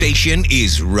Station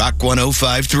is Rock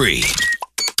 105.3.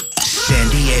 San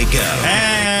Diego.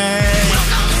 Hey!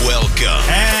 Welcome.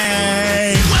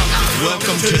 Hey!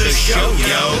 Welcome to the show,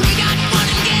 yo.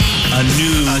 A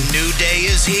new day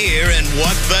is here, and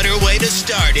what better way to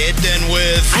start it than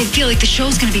with I feel like the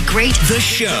show's going to be great. the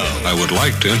show I would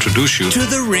like to introduce you to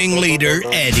the ringleader,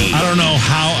 Eddie. I don't know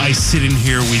how I sit in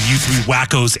here with you three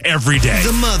wackos every day.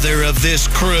 The mother of this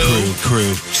crew,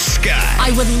 Scott.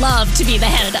 I would love to be the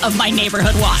head of my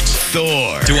neighborhood watch.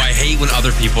 Thor. Do I hate when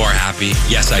other people are happy?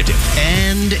 Yes, I do.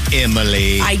 And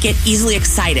Emily. I get easily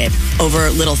excited over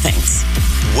little things.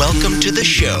 Welcome to the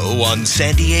show on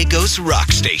San Diego's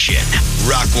rock station,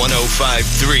 Rock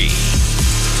 105.3.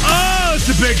 Oh, it's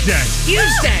a big day.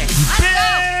 Huge day.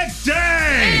 Big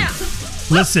day.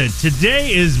 Listen,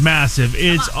 today is massive.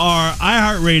 It's our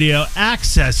iHeartRadio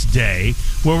Access Day,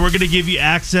 where we're going to give you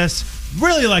access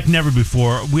really like never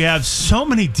before. We have so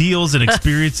many deals and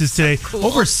experiences today. Cool.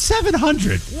 Over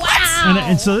 700. Wow.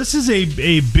 And so this is a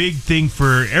big thing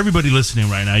for everybody listening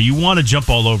right now. You want to jump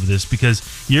all over this because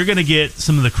you're going to get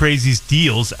some of the craziest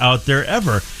deals out there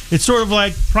ever. It's sort of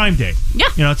like Prime Day. Yeah.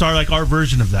 You know, it's our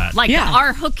version of that. Like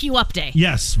our hook you up day.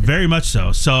 Yes, very much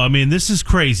so. So, I mean, this is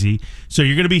crazy. So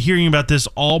you're going to be hearing about this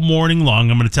all morning long.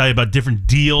 I'm going to tell you about different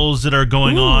deals that are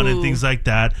going on and things like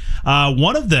that.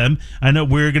 One of them, I know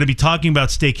we're going to be talking about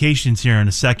staycations here in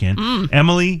a second.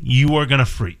 Emily, you are going to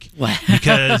freak. What?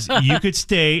 Because you could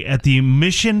stay at the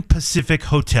Mission Pacific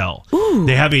Hotel.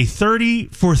 They have a 30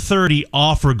 for 30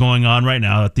 offer going on right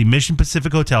now at the Mission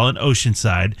Pacific Hotel in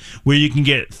Oceanside, where you can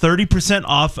get 30%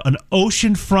 off an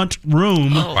oceanfront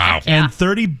room and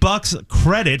 $30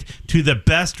 credit to the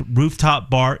best rooftop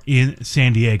bar in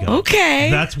San Diego. Okay.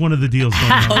 That's one of the deals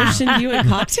going on. Ocean view and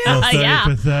cocktail. 30 yeah.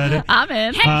 for 30. I'm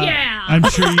in. Heck yeah. I'm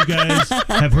sure you guys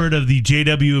have heard of the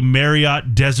JW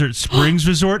Marriott Desert Springs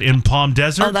Resort in Palm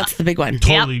Desert. Oh, that's the big one.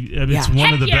 Totally. It's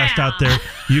one of the best out there.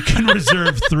 You can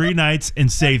reserve 3 nights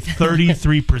and save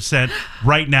 33%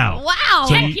 right now. Wow.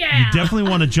 So Heck you yeah. definitely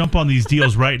want to jump on these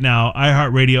deals right now.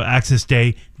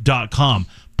 iHeartRadioAccessDay.com.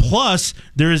 Plus,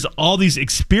 there's all these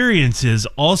experiences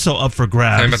also up for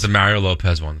grabs. Talking about the Mario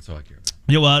Lopez one. So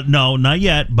Yeah, well, no, not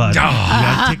yet, but you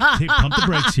gotta pump the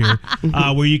brakes here.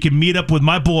 Where you can meet up with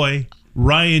my boy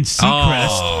Ryan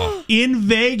Seacrest in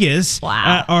Vegas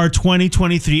at our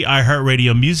 2023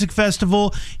 iHeartRadio Music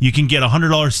Festival. You can get a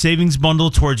 $100 savings bundle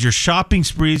towards your shopping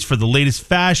sprees for the latest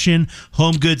fashion,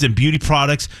 home goods, and beauty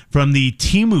products from the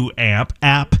Temu app.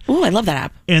 Ooh, I love that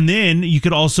app. And then you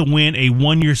could also win a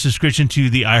 1-year subscription to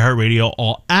the iHeartRadio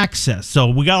All Access. So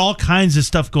we got all kinds of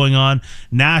stuff going on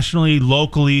nationally,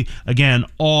 locally. Again,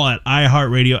 all at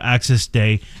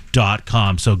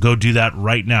iHeartRadioAccessDay.com. So go do that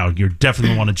right now. You're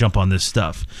definitely want to jump on this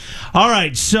stuff. All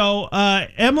right. So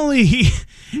Emily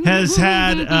has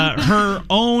had her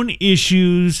own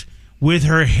issues with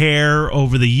her hair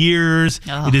over the years.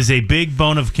 It is a big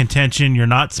bone of contention. You're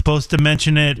not supposed to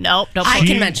mention it. Nope. I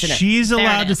can mention it. She's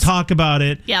allowed to talk about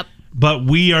it. Yep. But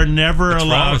we are never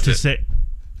allowed to say.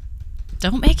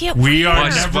 Don't make it We weird. are I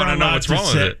just never want to know allowed what's to wrong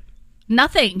with say. it.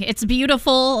 Nothing. It's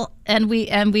beautiful, and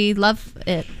we love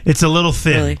it. It's a little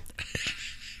thin. Really.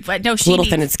 But no, It's a little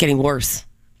thin. It's getting worse.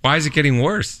 Why is it getting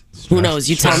worse? Who knows?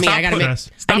 You tell me. Stop I gotta make.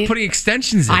 Stop putting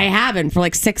extensions in. I haven't for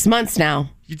like 6 months now.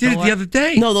 You did it the other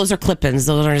day. No, those are clip-ins.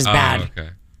 Those aren't as bad. Okay.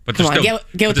 But Come they're on, still,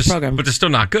 get with the program. But they're still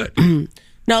not good.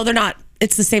 No, they're not.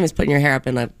 It's the same as putting your hair up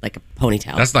in like a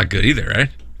ponytail. That's not good either, right?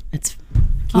 It's.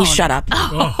 Can you shut up?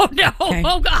 Oh no! Okay.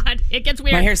 Oh God! It gets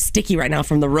weird. My hair's sticky right now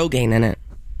from the Rogaine in it.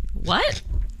 What?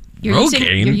 You're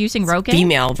Rogaine? using Rogaine?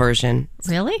 Female version.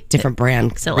 Really? Different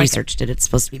brand. So like- Researched it. It's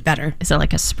supposed to be better. Is it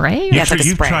like a spray? Yeah, it's like a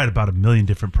You've spray. tried about 1 million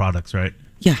different products, right?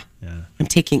 Yeah. I'm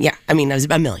taking. Yeah. I mean, it was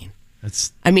a million.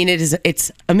 That's. I mean, it's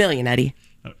 $1 million, Eddie.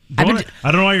 I don't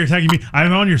know why you're attacking me.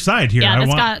 I'm on your side here.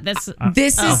 Yeah, this.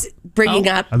 This is bringing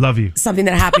up I love you. something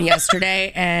that happened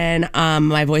yesterday, and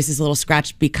my voice is a little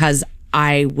scratched because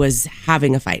I was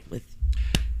having a fight with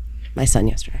my son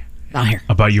yesterday about hair.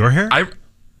 About your hair?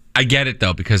 I get it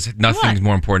though, because nothing's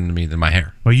more important to me than my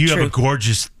hair. Well, you have a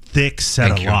gorgeous, thick set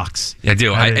Thank of you. locks. Yeah, I do.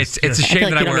 That It's is a just- shame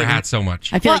like that I you don't wear a even- hat so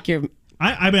much. I feel like you're.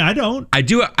 I mean, I don't. I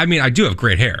do. I mean, I do have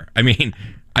great hair. I mean,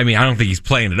 I don't think he's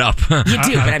playing it up. You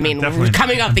do, but I mean, Definitely we're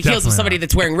coming off the heels of definitely somebody not.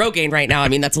 that's wearing Rogaine right now. I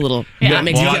mean, that's a little. That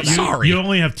makes Well, me you, sorry. you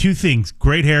only have 2 things: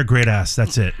 great hair, great ass.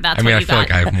 That's it. That's I mean, what I you feel got.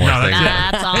 like I have more No, things.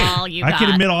 that's That's all you I got. can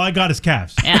admit all I got is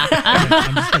calves. Yeah.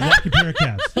 I'm just a lucky pair of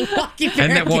calves.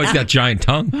 And that boy's got giant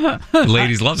tongue. The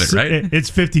ladies love it, right? It's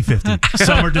 50-50.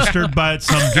 Some are disturbed by it.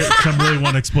 Some really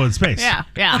want to explode in space.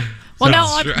 Yeah. Well,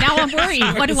 So- now I'm worried.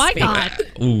 What do I got?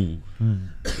 Ooh.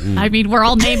 I mean, we're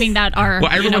all naming that our.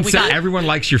 Well, everyone we said got- everyone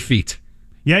likes your feet.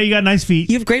 Yeah, you got nice feet.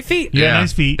 You have great feet. Yeah,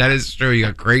 nice feet. That is true. You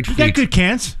got great You feet. got good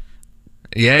cans.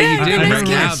 Yeah, you do. you got Right nice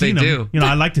now, cans. they Seen 'em. do. You know,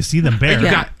 I like to see them bare.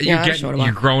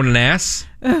 You're growing an ass.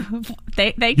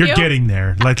 Thank You're you. getting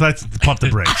there. Let's pump the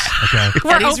brakes, okay?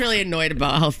 Eddie's really annoyed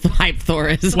about how hype Thor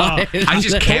is. Wow. I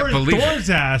just can't believe it. Thor's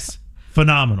ass,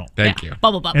 phenomenal. Thank you.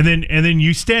 Bubble bubble. And then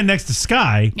you stand next to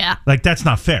Sky. Yeah. Like that's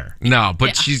not fair. No,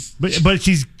 but Yeah. But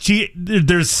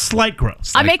there's slight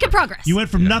growth. I'm making progress. You went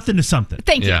from nothing to something.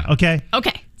 Thank you. Yeah. Okay.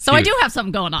 Okay. So I Cute. do have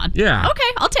something going on. Yeah. Okay,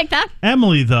 I'll take that.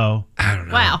 Emily though, I don't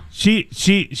know. Wow. she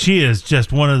is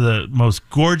just one of the most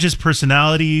gorgeous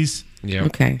personalities Yep.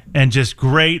 Okay. and just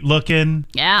great looking.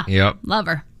 Yeah. Yep. Love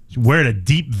her. Wearing a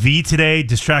deep V today,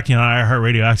 distracting on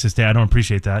iHeartRadio Access Day. I don't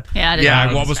appreciate that. Yeah. I didn't Yeah,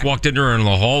 know. I almost walked into her in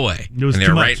the hallway. It was and too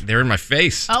they're much. they're in my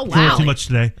face. Oh A little wow. too much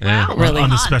today. Wow. Really? On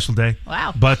this Hot. special day.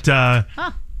 Wow. But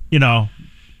you know,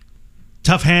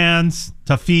 tough hands,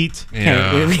 tough feet.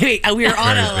 Yeah. Okay, we were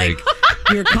on a Very like.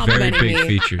 You were Very complimenting big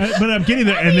me. features. But I'm getting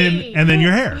there, and then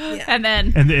your hair, And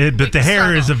then but the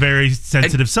hair is struggle. a very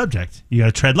sensitive subject. You got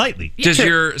to tread lightly. Does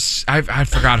I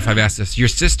forgot if I've asked this. Your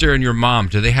sister and your mom,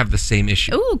 do they have the same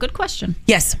issue? ooh, good question.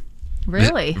 Yes.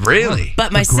 Really? Really?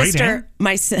 But my A great sister, hair?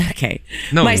 my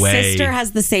No way. sister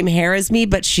has the same hair as me,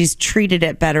 but she's treated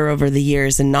it better over the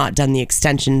years and not done the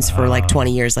extensions for like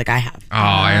 20 years like I have. Oh,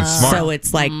 and smart. So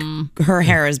it's like her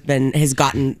hair has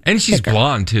gotten And she's thicker.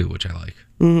 blonde too, which I like.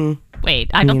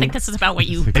 Wait, I don't think this is about what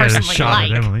you Like, I had a personally shot at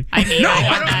like. Emily. I mean,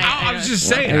 I was just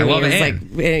saying. I love It was Anne.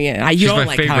 like, yeah, you She's don't my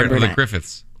like favorite Howard of the Burnett.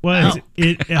 Griffiths. Well,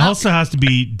 it also has to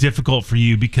be difficult for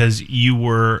you because you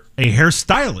were a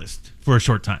hairstylist for a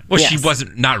short time. Well, she Yes.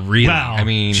 wasn't. Not really. Wow. I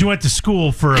mean, she went to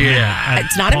school for a minute. at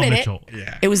It's not a Paul minute. Mitchell.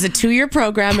 Yeah. It was a 2-year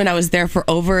program, and I was there for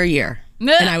over a year. And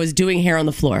I was doing hair on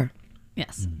the floor.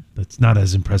 yes. That's not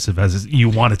as impressive as you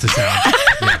want it to sound.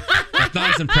 That's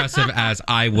not as impressive as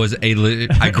I was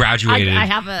I graduated. I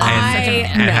have a-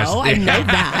 I know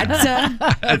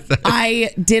that. I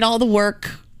did all the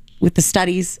work with the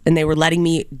studies, and they were letting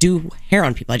me do hair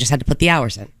on people. I just had to put the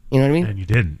hours in. You know what I mean? And you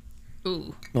didn't.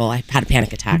 Ooh. Well, I had a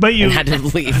panic attack But you- and had to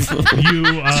leave. You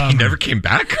He never came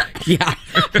back. Yeah,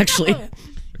 actually.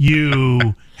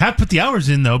 you have put the hours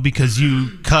in though because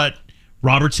you cut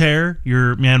Robert's hair,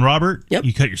 your man Robert. Yep.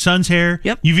 You cut your son's hair.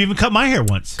 Yep. You've even cut my hair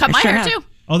once. Cut my sure hair have. too.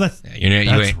 Oh, that's You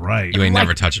that's ain't right. You ain't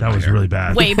never touching That my was hair. really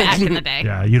bad. Way back in the day.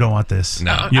 Yeah, you don't want this.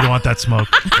 No. You don't want that smoke.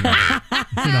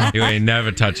 You ain't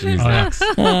never touching these yeah.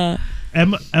 things.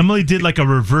 Emily did like a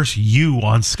reverse U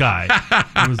on Sky.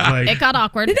 It was like It got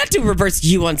awkward. Did not do reverse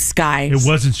U on Sky. it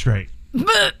wasn't straight.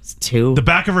 was 2. The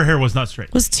back of her hair was not straight.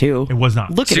 It was 2. It was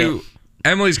not. Look at it. To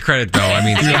Emily's credit, though, I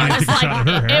mean, Yeah, I Sky, took a shot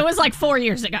at her hair. It was like 4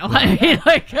 years ago. I mean,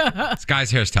 like,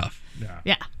 Sky's hair's tough.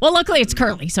 yeah. Well, luckily it's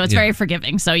curly, so it's very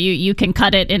forgiving. So you can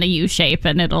cut it in a U shape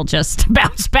and it'll just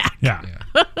bounce back. Yeah.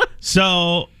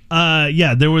 So,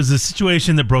 there was a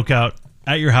situation that broke out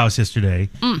at your house yesterday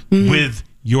with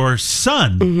your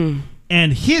son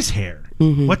and his hair.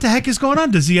 What the heck is going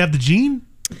on? Does he have the gene?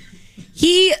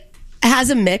 He has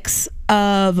a mix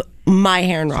of my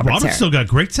hair and Robert's Robert hair. still got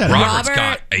great set. Robert's Robert-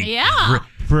 got a Yeah.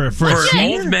 For a For an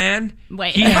senior? old man,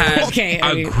 Wait. he has Okay,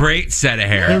 I a mean- great set of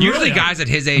hair. really Usually, are. guys at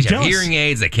his age have jealous. hearing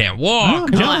aids. They can't walk.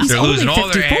 I'm jealous. They're He's losing only all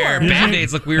their 54. hair. Yeah.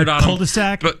 Band-aids look weird A on him.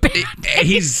 cul-de-sac. But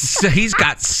he's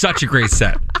got such a great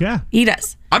set. He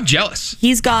does. I'm jealous.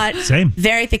 He's got Same.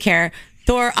 very thick hair.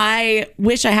 Thor, I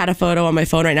wish I had a photo on my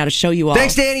phone right now to show you all.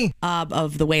 Thanks, Danny.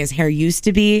 Of the way his hair used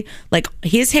to be. Like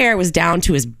his hair was down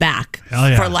to his back Hell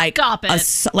yeah. for like Stop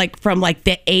it. like from like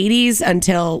the 80s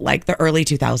until like the early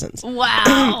 2000s.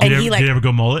 Wow. And Did he you like ever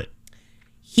go mullet?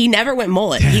 he never went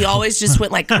mullet. He always just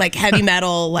went like heavy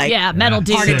metal, like Yeah, metal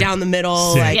dude. parted Sick. down the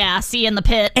middle, Sick. like Yeah, see in the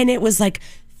pit. and it was like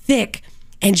thick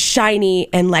and shiny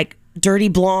and like dirty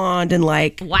blonde and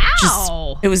like Wow. just,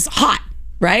 it was hot,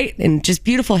 right? And just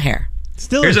beautiful hair.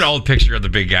 Still Here's is. an old picture of the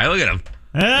big guy. Look at him.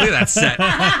 Look at that set.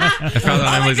 I found that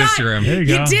on Emily's Instagram. There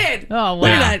you You go. did. Oh, Look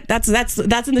wow. at that.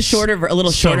 That's in the shorter, a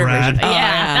little So shorter rad. version. Oh,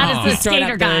 Yeah, that is the He's throwing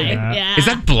skater up guy. the- Yeah. Is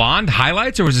that blonde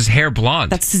highlights or was his hair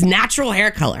blonde? That's his natural hair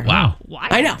color. wow. Wow.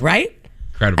 I know, right?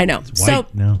 Incredible. I know. White? So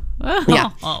No. yeah.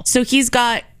 Oh. So he's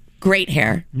got great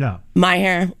hair. Yeah. My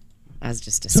hair, as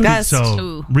just discussed. So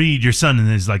Ooh. Reed, your son,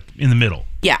 is like in the middle.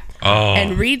 Yeah. Oh.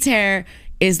 And Reed's hair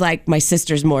is like my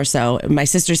sister's more so. My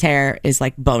sister's hair is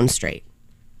like bone straight.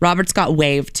 Robert's got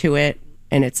wave to it,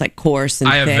 and it's like coarse and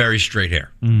I have thick. very straight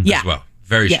hair Yeah. as well.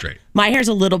 Very Yeah. straight. My hair's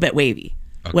a little bit wavy.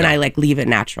 when I like leave it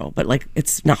natural, but like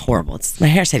it's not horrible. It's my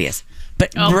hair's hideous.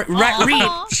 But Reed,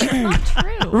 Not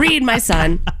true. Reed, my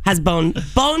son, has bone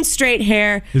straight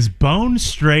hair. Is bone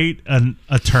straight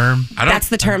a term? That's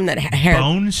the term that hair.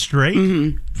 Bone straight?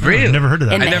 Really? I've never heard of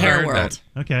that. In the never hair heard world.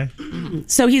 that. Okay.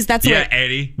 So that's Yeah, what.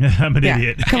 Eddie. I'm an Yeah.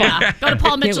 idiot. Come on. Go to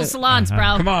Paul Mitchell salons,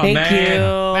 bro. Come on, Thank man. you.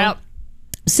 Well,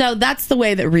 So that's the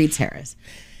way that Reed's hair is.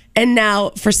 And now,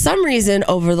 for some reason,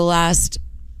 over the last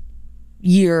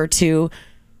year or two,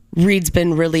 Reed's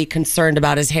been really concerned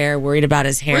about his hair, worried about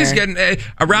his hair. Well, he's getting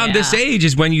around this age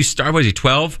is when you start. What is he,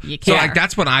 12? So care. like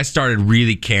that's when I started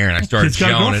really caring. I started He's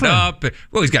got a showing it girlfriend. up.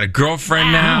 Well, he's got a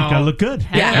girlfriend now. Gotta look good.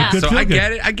 Yeah. Look good, So feel I good.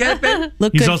 get it. I get it, man.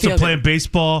 Look He's good, also feel playing good.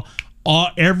 baseball.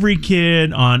 Every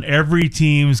kid on every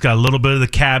team's got a little bit of the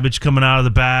cabbage coming out of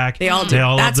the back. They all do. They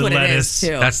all That's love the what lettuce. it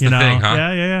is, too. That's You the know? thing, huh?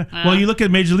 Yeah. Well, you look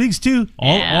at major leagues too.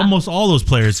 Almost all those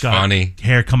players got funny.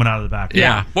 hair coming out of the back.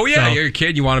 Yeah. Well, yeah, So, you're a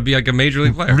kid. You want to be like a major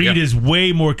league player. Reed yeah. is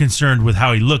way more concerned with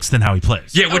how he looks than how he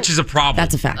plays. Yeah, which is a problem.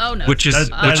 That's a fact. oh no. Which is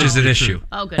That which is an is issue. true.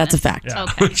 Oh, goodness. That's a fact.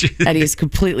 Okay. Which is- Eddie is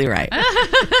completely right.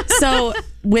 So,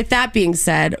 with that being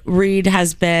said, Reed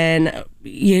has been,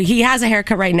 he has a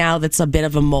haircut right now that's a bit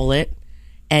of a mullet.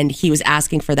 And he was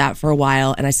asking for that for a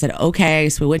while. And I said, okay.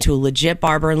 So we went to a legit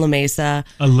barber in La Mesa.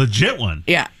 A legit one.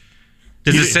 Yeah.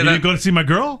 Does You it say didn't that? go to see my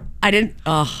girl? I didn't,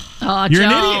 Oh, You're Joe.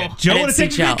 an idiot. Joe I would didn't have see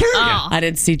taken Joe. good care of you. I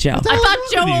didn't see Joe. I hell's thought wrong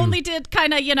Joe with you? only did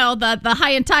kind of, the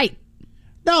high and tight.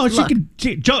 No,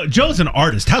 Joe's an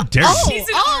artist. How dare you?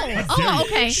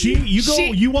 Okay.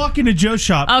 You walk into Joe's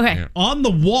shop. Okay. Yeah. On the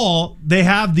wall, they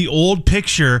have the old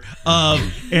picture of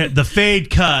the fade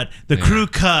cut, the crew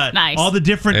cut, Nice. all the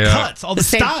different Yeah. cuts, all the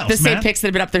styles. The same man. pics that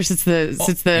have been up there since the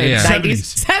yeah.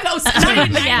 90s.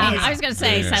 70s. Yeah, I was going to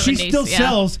say 70s. She still yeah.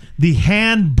 sells the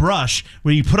hand brush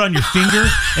where you put on your finger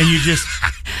and you just.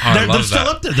 I they're love still that.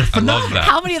 up there. They're I love phenomenal. that.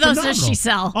 How many of those does she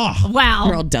Phenomenal. sell? Oh. Wow.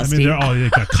 They're all I dusty. mean, they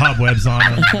got cobwebs on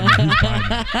them.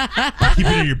 Keep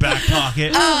it in your back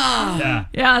pocket. Yeah.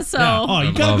 Yeah, so. Yeah. Oh, you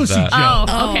I gotta go love see that. Joe.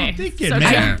 Oh, okay. Thinking, So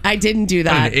man. I didn't do What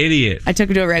that. an idiot. I took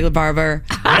him to a regular barber.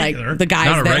 Regular? Like the guys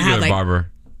Not a that regular had like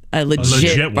barber. a legit,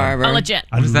 legit one. barber. Oh, legit.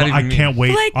 I, does that I even mean? can't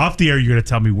wait. Like- Off the air, you're gonna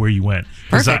tell me where you went.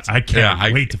 'Cause Perfect. I can't Yeah,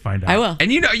 I- wait to find out. I will.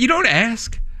 And you don't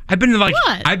ask. I've been to What?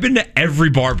 I've been to every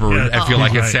barber. Yeah. I feel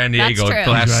like in Right. San That's Diego true.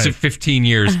 the last Right. 15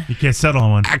 years. You can't settle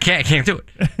on one. I can't do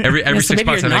it. Every So 6 maybe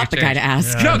months you're I make not a the guy change. to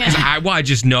ask. No, because I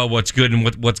just know what's good and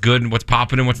what's good and what's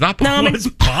popping and what's not popping. No, What's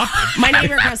popping? my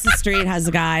neighbor across the street has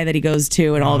a guy that he goes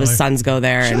to, and all of his sons go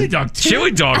there. Chili And dog.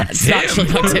 Chili dog it's not Tim. Chili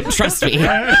Dog Tim. Trust me.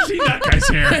 I've seen that guy's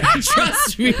hair.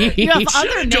 Trust me. You have other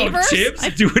Chili dog neighbors?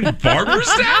 Tim's doing barbers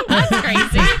now? That's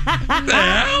crazy. What the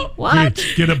hell? What?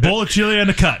 Get a bowl of chili and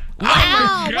a cut. Wow,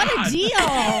 my what God. a deal.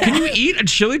 Can you eat a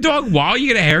chili dog while you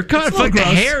get a haircut? I feel like the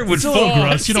gross. hair would It's a little fall.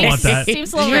 gross. You don't want that.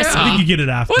 Seems a little Yeah. risky. I think you get it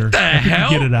after. What the I think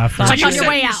hell? You get it after. Like You on your said-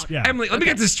 way out. Yeah. Emily, let me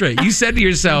get this straight. You said to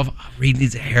yourself, oh, Reed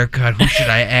needs a haircut. Who should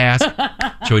I ask?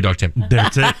 Chili dog Tim.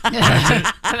 That's it. That's it.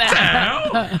 What the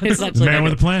hell? It's actually Man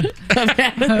with a plan.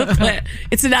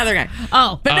 It's another guy.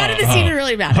 Oh. But none of this even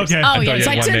really matters. Okay. Oh, I yeah. thought you So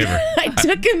had one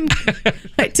neighbor.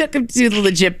 I took him to the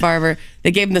legit barber.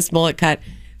 They gave him this mullet cut.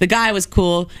 The guy was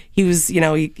cool. He was, he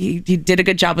did a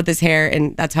good job with his hair,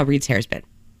 and that's how Reed's hair's been.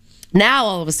 Now,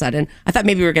 all of a sudden, I thought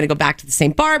maybe we were going to go back to the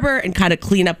same barber and kind of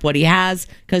clean up what he has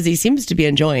because he seems to be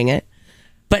enjoying it.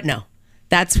 But no,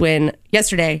 that's when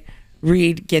yesterday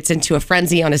Reed gets into a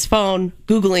frenzy on his phone,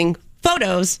 Googling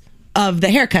photos of the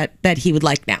haircut that he would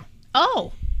like now.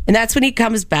 Oh. And that's when he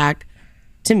comes back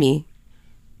to me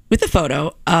with a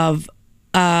photo of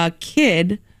a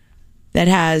kid that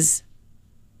has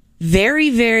very,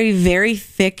 very, very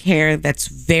thick hair that's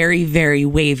very, very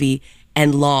wavy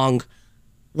and long,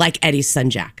 like Eddie's son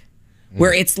Jack,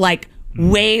 where it's like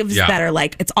waves Yeah. that are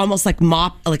like, it's almost like a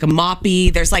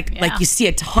moppy. There's like Yeah. you see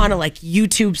a ton of like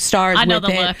YouTube stars I know with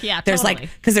the it. look. Yeah, There's totally.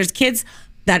 like, because there's kids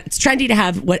that it's trendy to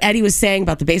have what Eddie was saying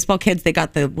about the baseball kids. They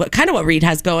got what Reed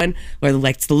has going, where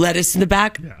like it's the lettuce in the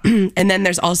back, and then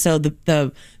there's also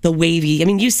the wavy. I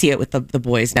mean, you see it with the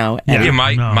boys now. Eddie. Yeah,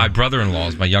 my No.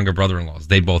 brother-in-laws, my younger brother-in-laws,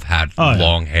 they both had Oh, yeah.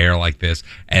 long hair like this,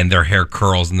 and their hair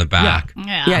curls in the back.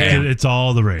 Yeah. Yeah. It's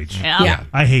all the rage. Yeah. Yeah.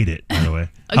 I hate it, by the way.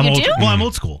 Oh, you old, do? Well, I'm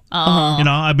old school. You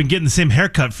know, I've been getting the same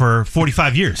haircut for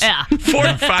 45 years. Yeah.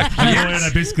 45 And years. I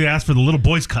basically asked for the little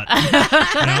boy's cut. You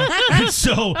know? And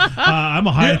so I'm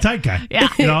a high and tight guy. Yeah.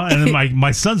 You know, and then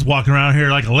my son's walking around here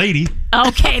like a lady.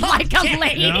 Okay, like a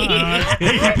lady. You know,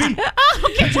 hey, hippie.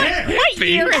 Okay, what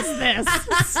year is this?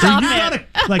 So Stop you it. gotta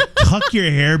like tuck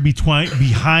your hair behind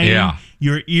Yeah.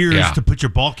 your ears Yeah. to put your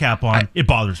ball cap on. It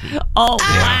bothers me. Oh,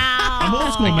 wow. I'm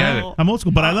old school, I get man. it. I'm old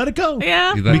school, but I let it go.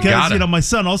 Yeah. You got Because, it. my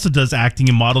son also does acting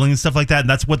and modeling and stuff like that, and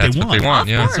that's what That's they what want. they want,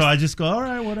 yeah. So I just go, all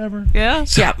right, whatever. Yeah.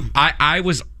 So Yep. I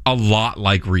was a lot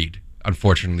like Reed,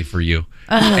 unfortunately for you.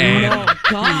 And,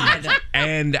 God.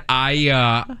 and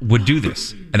I would do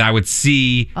this, and I would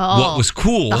see what was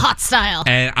cool, The hot style.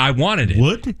 and I wanted it.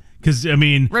 Would? Because,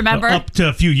 Remember? up to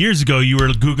a few years ago, you were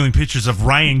Googling pictures of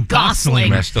Ryan Gosling,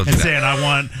 Gosling. I still do and that. saying, I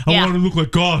want to look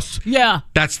like Goss. Yeah.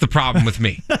 That's the problem with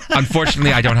me.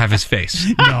 Unfortunately, I don't have his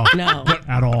face. No, No.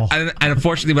 at all. And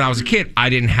unfortunately, when I was a kid, I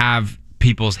didn't have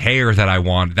people's hair that I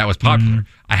wanted. That was popular.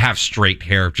 I have straight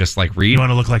hair, just like Reed. You want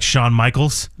to look like Shawn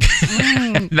Michaels?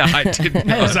 No, I didn't.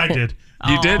 Yes, I did.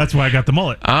 You did? That's why I got the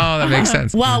mullet. Oh, that makes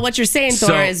sense. Well, what you're saying, Thor,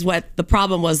 So- is what the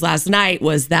problem was last night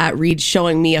was that Reed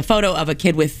showing me a photo of a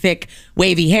kid with thick,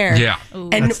 wavy hair. Yeah.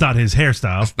 And That's not his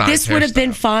hairstyle. Not this his would have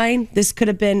been hairstyle. fine. This could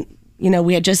have been,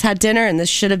 we had just had dinner and this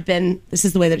should have been, this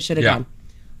is the way that it should have Yeah. gone.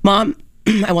 Mom,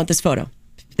 I want this photo,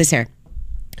 this hair.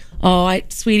 Oh,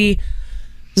 sweetie,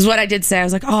 this is what I did say. I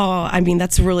was like,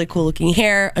 that's really cool looking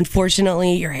hair.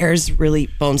 Unfortunately, your hair is really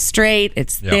bone straight.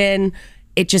 It's thin.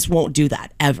 It just won't do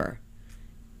that ever.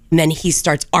 And then he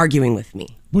starts arguing with me.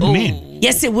 What do you mean?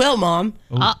 Yes, it will, Mom.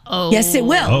 Uh-oh. Yes, it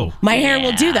will. Oh. My hair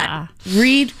will do that.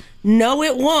 Reed, no,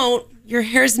 it won't. Your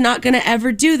hair's not going to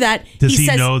ever do that. Does he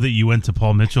says, know that you went to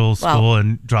Paul Mitchell school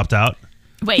and dropped out?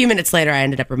 A Wait. few minutes later, I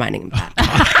ended up reminding him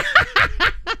that.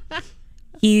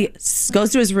 He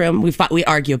goes to his room. We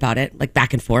argue about it, like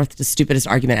back and forth, the stupidest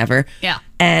argument ever. Yeah.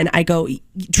 And I go,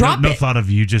 drop No it. thought of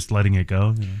you just letting it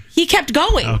go. He kept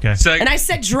going. Okay. So- And I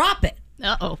said, drop it.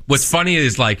 Uh-oh. What's funny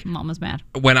is like Mama's mad.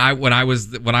 when I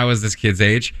was this kid's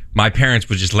age, my parents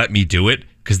would just let me do it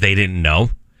because they didn't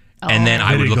know, and then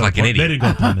I They would didn't look go like to an They idiot. didn't go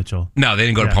to Paul Mitchell. No, they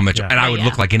didn't go to Yeah, Paul Mitchell, yeah. and I would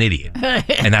look like an idiot,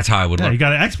 and that's how I would Yeah, look. you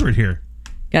got an expert here.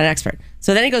 Got an expert.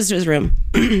 So then he goes to his room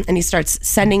and he starts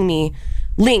sending me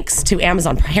links to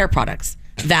Amazon hair products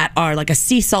that are like a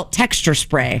sea salt texture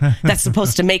spray that's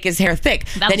supposed to make his hair thick.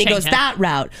 That'll Then he change goes it. that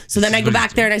route. So then I go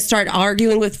back there and I start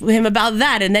arguing with him about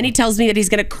that. And then he tells me that he's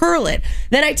going to curl it.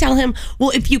 Then I tell him, well,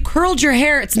 if you curled your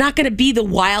hair, it's not going to be the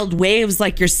wild waves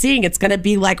like you're seeing. It's going to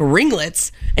be like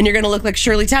ringlets and you're going to look like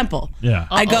Shirley Temple. Yeah.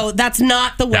 I go, that's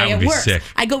not the That way would it be works. sick.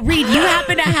 I go, Reed, you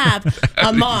happen to have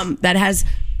a mom that has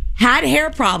had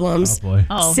hair problems Oh,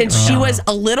 boy. since she was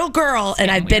a little girl, and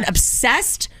I've been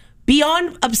obsessed,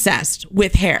 beyond obsessed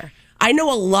with hair. I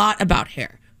know a lot about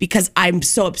hair because I'm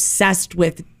so obsessed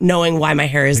with knowing why my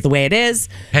hair is the way it is.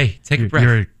 Hey, take a breath.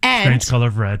 You're a And- strange color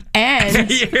of red.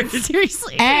 And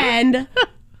Seriously. and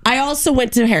I also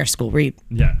went to hair school, Reed.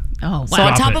 Yeah. Oh, wow. So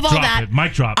on top of all drop that, it.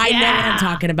 Mic drop. I know what Yeah. I'm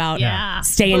talking about. Yeah.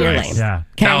 Stay in your Nice. lane. Yeah.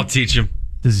 Okay? I'll teach him.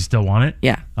 Does he still want it?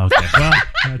 Yeah. Okay. Well,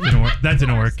 that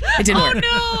didn't work. It didn't work.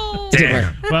 No. It didn't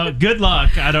work. Well, good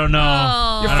luck. I don't know.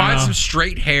 Oh. You I don't find know. some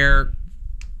straight hair.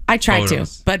 I tried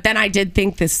Photos. to, but then I did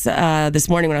think this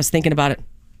morning when I was thinking about it.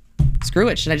 Screw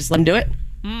it. Should I just let him do it?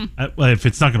 Well, if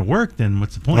it's not going to work, then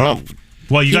what's the point?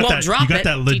 Well, you He got won't that. drop You got it.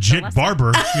 that Teach a legit lesson.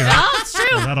 barber. Oh, it's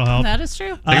true. So that'll help. That is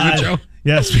true. Take it with Joe.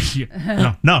 Yes.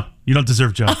 No, you don't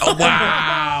deserve Joe.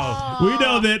 Wow. We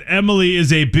know that Emily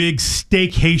is a big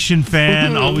staycation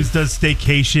fan, always does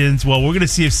staycations. Well, we're going to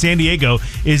see if San Diego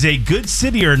is a good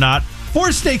city or not for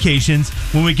staycations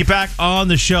when we get back on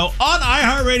the show on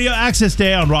iHeartRadio Access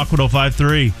Day on Rock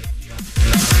 105.3.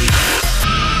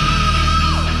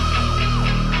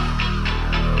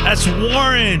 That's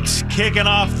Warrant kicking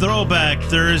off Throwback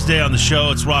Thursday on the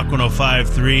show. It's Rock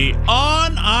 105.3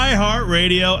 on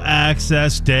iHeartRadio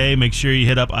Access Day. Make sure you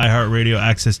hit up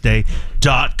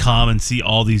iHeartRadioAccessDay.com and see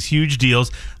all these huge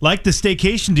deals, like the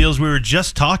staycation deals we were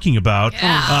just talking about,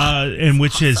 and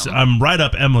which is right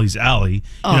up Emily's alley.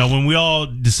 You know, when we all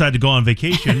decide to go on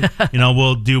vacation,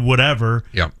 we'll do whatever.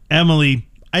 Yeah. Emily,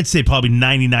 I'd say probably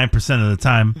 99% of the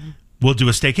time, we'll do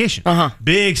a staycation.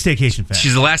 Big staycation fan.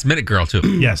 She's a last minute girl too.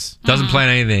 Yes. Doesn't plan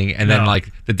anything, and then No. like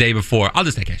the day before, I'll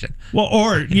just vacation. Well,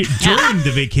 or during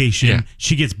the vacation, Yeah.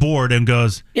 she gets bored and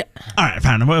goes, all right,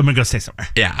 fine, I'm going to go stay somewhere.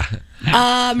 Yeah.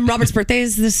 Robert's birthday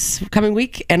is this coming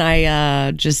week, and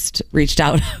I just reached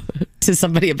out to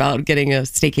somebody about getting a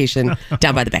staycation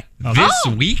down by the bay This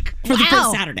week? for the Wow.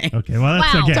 first Saturday. Okay, well,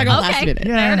 that's Wow. okay. Talk about last Okay. minute.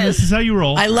 Yeah, There it this is. is how you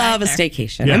roll. I love a there.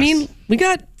 staycation. Yes. I mean,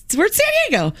 we're in San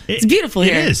Diego. It's beautiful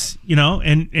here. It is,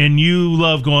 and you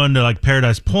love going to like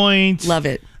Paradise Point. Love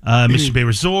it. Mission Bay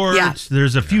Resort. Yeah.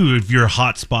 There's a few of your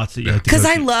hot spots that you like to go Because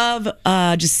I to. love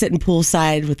just sitting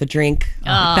poolside with a drink.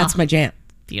 That's my jam.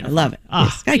 Beautiful. I love it.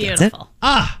 This guy gets it. Beautiful.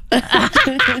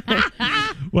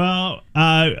 Well,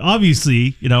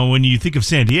 obviously, when you think of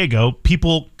San Diego,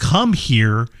 people come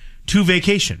here to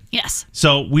vacation. Yes.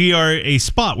 So we are a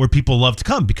spot where people love to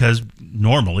come because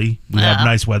normally. We have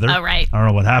nice weather. Oh, right. I don't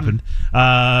know what happened.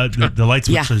 The light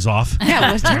switch is off.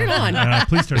 Yeah, let's turn it on.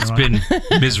 Please turn it on. It's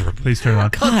been miserable. Please turn it on.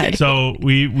 God. So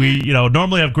we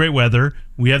normally have great weather.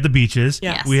 We have the beaches.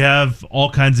 Yes. We have all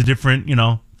kinds of different,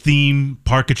 theme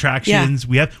park attractions.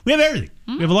 Yeah. We have everything.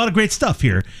 We have a lot of great stuff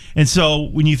here. And so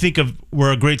when you think of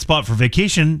we're a great spot for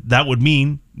vacation, that would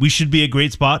mean we should be a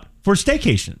great spot for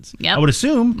staycations. Yep. I would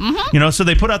assume. So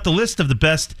they put out the list of the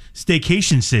best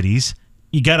staycation cities.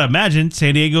 You got to imagine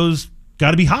San Diego's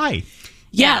got to be high.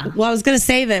 Yeah. Well, I was going to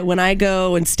say that when I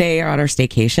go and stay on our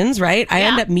staycations, right, I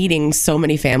end up meeting so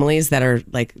many families that are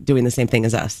like doing the same thing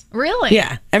as us. Really?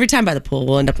 Yeah. Every time by the pool,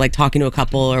 we'll end up like talking to a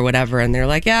couple or whatever. And they're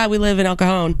like, yeah, we live in El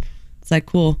Cajon. It's like,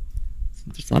 cool.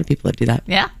 There's a lot of people that do that.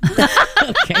 Yeah.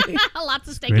 Okay. Lots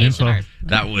of Great info. staycationers.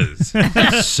 That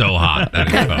was so hot. That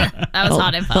info. That was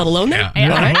hot info. Felt alone there? Yeah.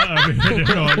 All right.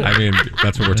 I mean,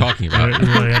 that's what we're talking about. We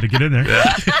really had to get in there.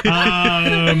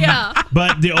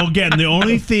 But the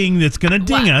only thing that's going to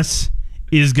ding us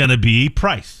is going to be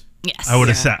price. Yes. I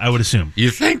would assume.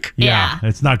 You think? Yeah.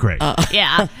 It's not great.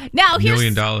 Yeah. Now, $1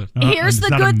 here's million. here's It's the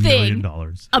not good $1 thing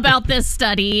million. about this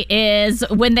study is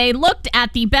when they looked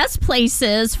at the best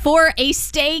places for a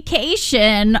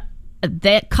staycation,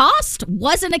 that cost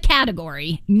wasn't a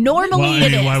category. Normally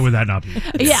it is. Why would that not be?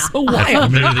 Yeah. So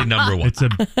wild. That's literally number one. It's a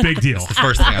big deal. the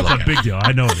first thing I It's look a at. big deal.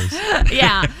 I know it is.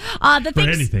 Yeah. The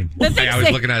things, anything. The Hey, things I was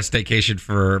they- looking at a staycation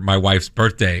for my wife's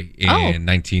birthday in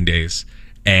 19 days,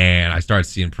 and I started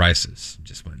seeing prices.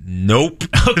 Just went, nope.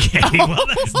 Okay. Well,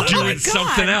 that's not Doing right.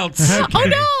 something else. Oh Okay.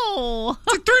 no. It's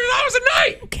like $300 a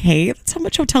night. Okay. That's how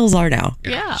much hotels are now.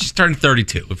 Yeah. She's turning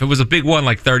 32. If it was a big one,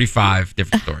 like 35,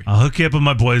 different story. I'll hook you up with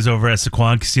my boys over at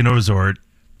Sequan Casino Resort.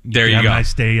 There you Have go. a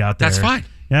nice day out there. That's fine.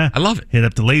 Yeah. I love it. Hit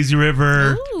up the Lazy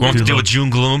River. Ooh. Won't have to Do a deal with June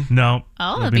gloom. No.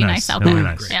 Oh, that'd be nice out That'd there. be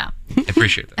nice. Yeah. I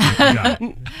appreciate that. You got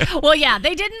it. Well, yeah,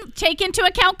 they didn't take into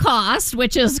account cost,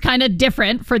 which is kind of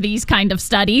different for these kind of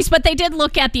studies, but they did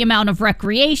look at the amount of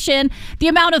recreation, the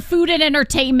amount of food and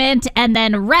entertainment, and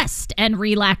then rest and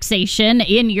relaxation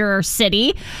in your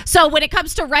city. So when it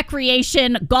comes to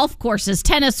recreation, golf courses,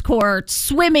 tennis courts,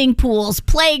 swimming pools,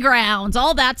 playgrounds,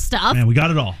 all that stuff. Man, we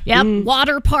got it all. Yep.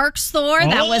 Water parks, Thor.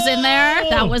 That was in there.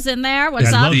 That was in there.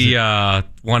 What's Yeah, I up? love The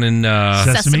one in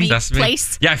Sesame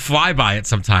Place. Yeah, I fly by it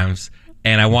sometimes,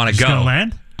 and I want to Just go. gonna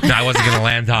land? No, I wasn't going to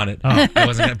land on it. I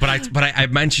wasn't gonna, but I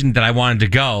mentioned that I wanted to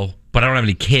go, but I don't have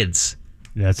any kids.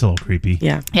 Yeah, it's a little creepy.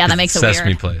 Yeah. Yeah, that makes it Sesame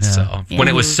weird. Place. So when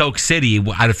it was Soak City,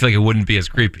 I feel like it wouldn't be as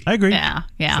creepy. I agree. Yeah,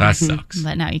 yeah. That sucks.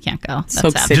 But now you can't go. That's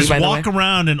Soak sad. City. Just by the walk way.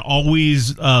 around and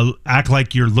always act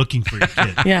like you're looking for your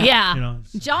kid. Yeah. Yeah. You know,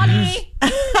 Johnny.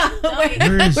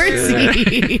 where is Where's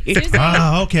he?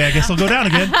 okay, I guess I'll go down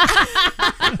again.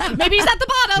 Maybe he's at the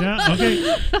bottom. Yeah, okay.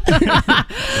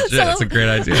 Yeah, that's a great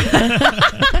idea.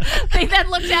 They then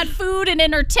looked at food and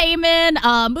entertainment,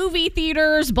 movie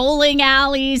theaters, bowling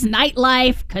alleys,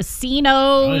 nightlife,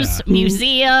 casinos,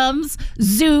 museums,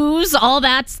 zoos, all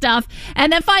that stuff.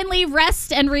 And then finally,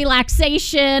 rest and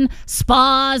relaxation,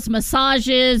 spas,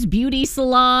 massages, beauty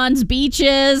salons,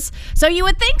 beaches. So you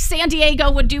would think San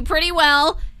Diego would do pretty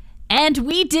well. And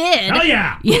we did. Oh,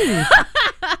 yeah.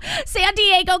 San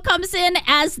Diego comes in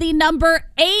as the number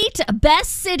 8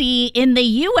 best city in the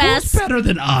U.S. Who's better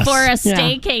than us? for a Yeah.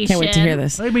 staycation. Can't wait to hear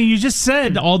this. I mean, you just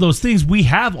said all those things. We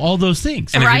have all those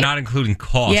things. And if Right. you're not including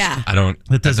cost, Yeah. I don't.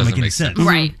 That doesn't make any sense.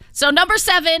 Right. So number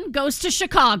 7 goes to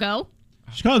Chicago.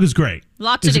 Chicago's great.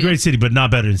 Lot to It's a do. great city, but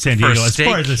not better than San For a Diego as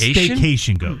far as a staycation?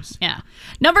 staycation goes. Yeah.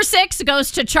 Number 6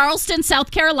 goes to Charleston, South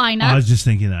Carolina. I was just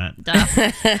thinking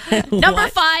that. Number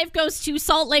 5 goes to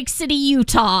Salt Lake City,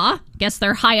 Utah. Guess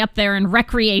they're high up there in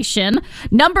recreation.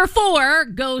 Number 4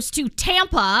 goes to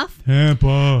Tampa,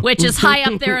 Tampa. which is high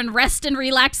up there in rest and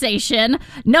relaxation.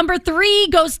 Number 3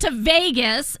 goes to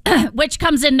Vegas, which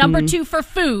comes in number 2 for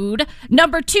food.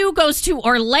 Number 2 goes to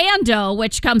Orlando,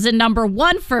 which comes in number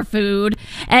 1 for food.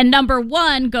 And number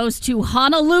 1 goes to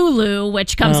Honolulu,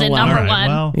 which comes in wow. number All right, 1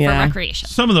 well, for Yeah. recreation.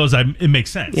 Some of those, it makes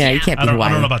sense. Yeah, you can't I be don't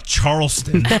Hawaii. know about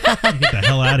Charleston. Get the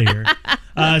hell out of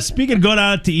here. Speaking of going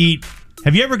out to eat,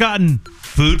 have you ever gotten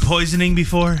food poisoning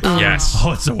before? Yes.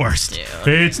 Oh, it's the worst.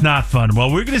 It's not fun.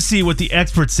 Well, we're going to see what the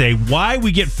experts say, why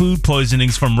we get food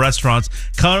poisonings from restaurants.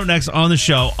 Coming up next on the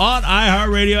show on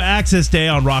iHeartRadio Access Day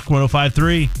on Rock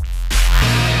 105.3.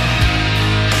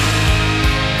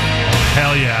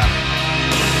 Hell yeah.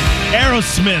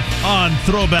 Aerosmith on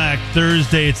Throwback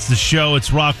Thursday. It's the show.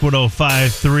 It's Rock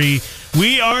 105.3.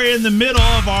 We are in the middle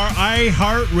of our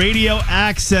iHeartRadio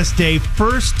Access Day.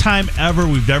 First time ever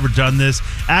we've ever done this.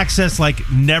 Access like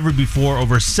never before.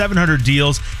 Over 700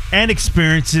 deals and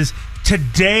experiences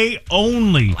today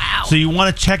only. Wow. So you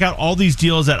want to check out all these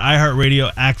deals at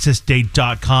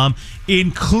iHeartRadioAccessDay.com,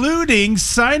 including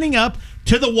signing up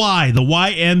to the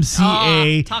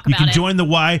YMCA. Talk You about can it. join the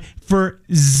Y for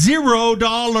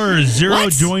 $0. Zero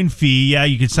What? join fee. Yeah,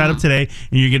 you can sign up today,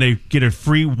 and you're going to get a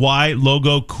free Y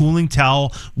logo cooling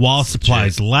towel while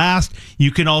supplies last.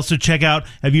 You can also check out,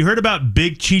 have you heard about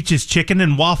Big Cheech's Chicken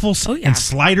and Waffles and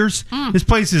Sliders? This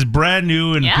place is brand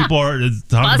new, and people are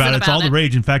talking about it. It's all the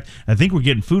rage. In fact, I think we're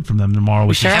getting food from them tomorrow,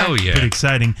 which is pretty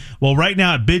exciting. Well, right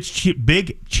now at Big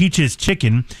Cheech's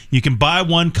Chicken, you can buy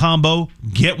one combo,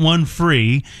 get one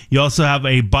free. You also have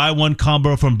a buy one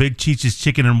combo from Big Cheech's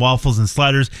Chicken and Waffles and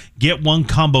Sliders, get one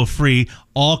combo free.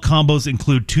 All combos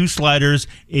include 2 sliders,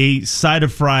 a side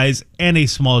of fries, and a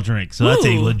small drink. So that's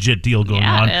a legit deal going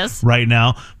on right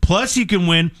now. Plus, you can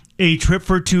win a trip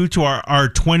for 2 to our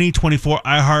 2024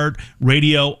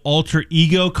 iHeartRadio Alter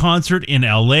Ego concert in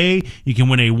LA. You can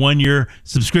win a 1-year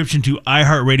subscription to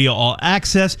iHeartRadio All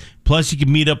Access. Plus, you can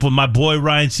meet up with my boy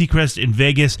Ryan Seacrest in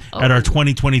Vegas at our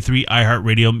 2023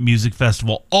 iHeartRadio Music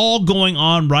Festival. All going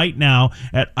on right now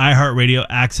at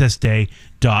iHeartRadioAccessDay.com.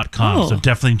 So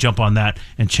definitely jump on that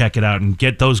and check it out and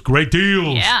get those great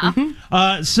deals.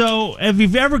 Yeah. So if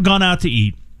you've ever gone out to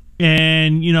eat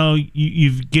and,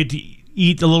 you get to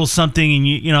eat a little something and,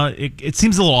 it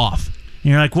seems a little off. And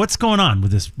you're like, what's going on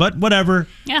with this? But whatever.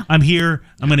 Yeah. I'm here.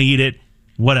 I'm going to eat it.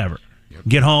 Whatever.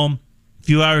 Get home. A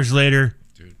few hours later,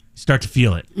 start to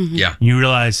feel it. Yeah. And you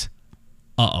realize,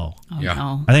 uh-oh. Yeah.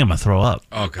 No. I think I'm going to throw up.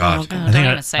 Oh, God. I think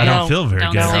I don't feel very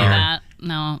Don't good. say that.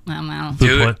 No.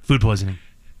 Food poisoning.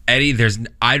 Eddie,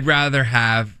 I'd rather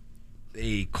have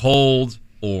a cold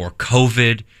or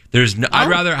COVID. I'd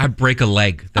rather break a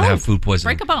leg than have food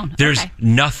poisoning. Break a bone. There's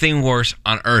nothing worse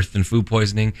on earth than food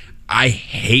poisoning. I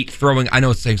hate throwing. I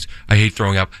know it's things. I hate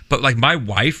throwing up. But like my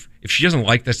wife, if she doesn't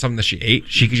like something that she ate,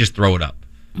 she could just throw it up.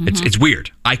 It's weird.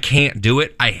 I can't do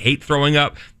it. I hate throwing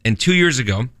up. And 2 years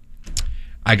ago,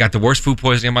 I got the worst food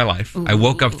poisoning of my life. I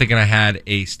woke up thinking I had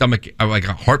a like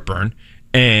a heartburn,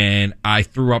 and I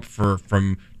threw up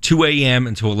from 2 a.m.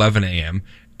 until 11 a.m.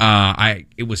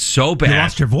 It was so bad. You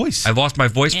lost your voice. I lost my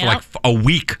voice for like a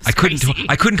week. I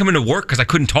couldn't come into work because I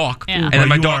couldn't talk. Yeah. And then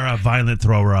my you dog. are a violent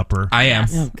thrower upper. I am.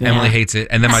 Oh, God. Emily hates it,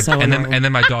 and then my So annoying. and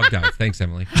then my dog died. Thanks,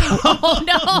 Emily. Oh,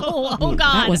 no. Oh, God.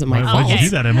 That wasn't my Why fault. did you do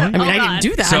that, Emily? I mean, I God. didn't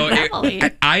do that. So Emily.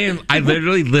 I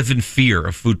literally live in fear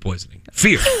of food poisoning.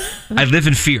 Fear. I live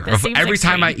in fear of seems every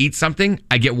time I extreme. eat something,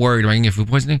 I get worried. Am I going to get food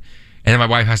poisoning? And then my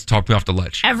wife has to talk me off the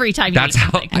ledge. Every time you That's eat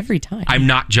how. something. Every time. I'm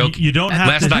not joking. You don't have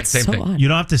Last to- night, That's same so thing. odd. You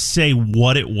don't have to say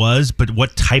what it was, but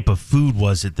what type of food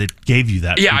was it that gave you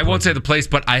that? Yeah, food I won't say poisoning? the place,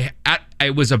 but I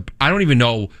don't even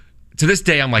know. To this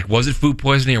day, I'm like, was it food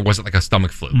poisoning or was it like a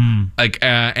stomach flu?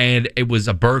 And it was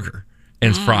a burger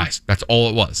and fries. That's all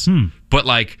it was. But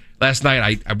like last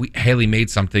night, Haley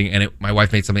made something, and my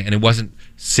wife made something, and it wasn't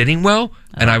sitting well.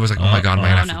 And I was like, oh my God, am I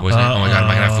gonna have food poisoning? Oh my God, am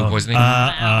I gonna have food poisoning?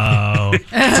 Dude,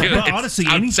 But it's- honestly,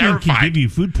 I'm anything terrified. can give you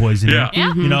food poisoning. Yeah.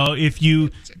 Yeah. If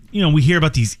we hear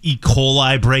about these E.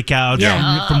 coli breakouts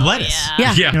from lettuce.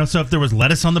 Yeah. So if there was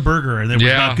lettuce on the burger and it was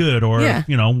not good, or whatever,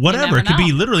 You it could never be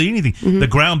know. literally anything. The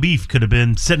ground beef could have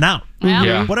been sitting out.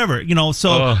 Yeah. Whatever,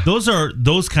 so Ugh. those are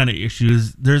those kind of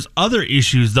issues. There's other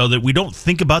issues though that we don't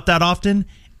think about that often,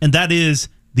 and that is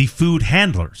the food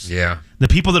handlers. Yeah. The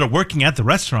people that are working at the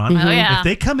restaurant. Oh, yeah. If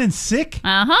they come in sick,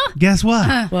 Uh-huh. guess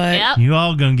what? What? Yep. You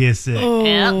all gonna get sick.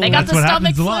 Yeah, they got That's the what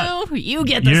stomach happens a lot. flu. You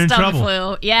get the You're in stomach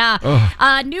trouble. flu. Yeah.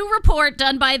 A new report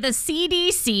done by the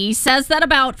CDC says that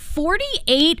about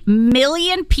 48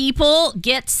 million people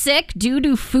get sick due to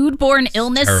foodborne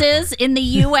illnesses in the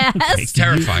U.S. It's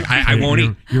terrifying. I won't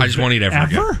eat. I just won't eat ever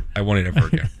again. Ever? I won't eat ever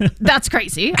again. That's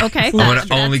crazy. Okay. I'm going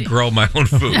to only grow my own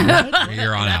food from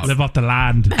here on out. Live off the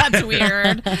land. That's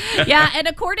weird. Yeah, and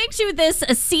according to this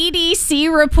CDC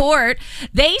report,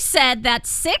 they said that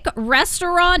sick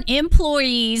restaurant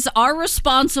employees are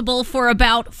responsible for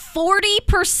about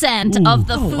 40% of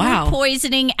the food wow.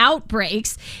 poisoning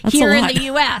outbreaks That's here a in lot. the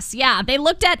U.S. Yeah, they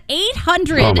looked at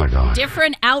 800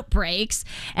 different outbreaks,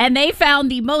 and they found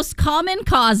the most common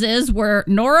causes were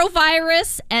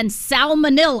norovirus and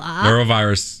salmonella.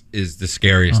 Norovirus is the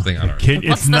scariest thing on earth. Kid,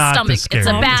 What's it's the not stomach? the scariest.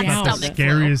 It's a bad It's stomach the flu.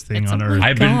 scariest thing It's on a- earth.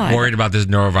 I've been God. worried about this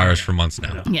norovirus for months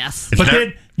now. Yes. But not-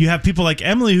 then you have people like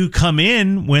Emily who come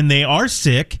in when they are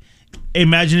sick,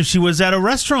 imagine if she was at a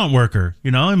restaurant worker.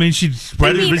 You know, I mean, she'd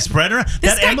spread around.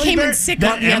 This guy came in sick the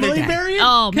other day. variant?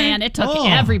 Oh, man, it took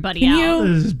everybody out.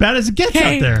 It's as bad as it gets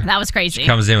out there. That was crazy. She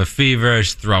comes in with fever.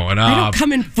 She's throwing up. I don't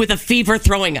come in with a fever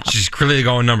throwing up. She's clearly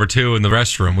going number 2 in the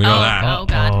restroom. We know that. Oh,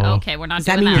 God. Okay, we're not Does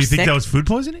that doing mean that. Do you think sick? that was food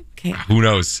poisoning? Okay. Who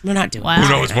knows? We're not doing Wow. that.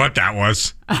 Who knows what that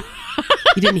was?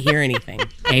 You didn't hear anything,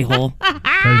 a-hole.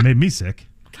 That made me sick.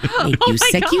 Made you my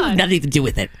sick. You God. have nothing to do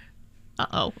with it.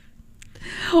 Uh-oh.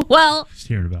 Well, Just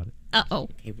hearing about it. uh-oh.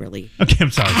 Okay, really. Okay,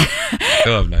 I'm sorry. I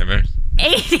love nightmares.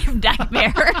 80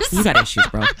 nightmares. You got issues,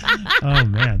 bro. Oh,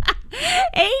 man.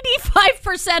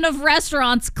 85% of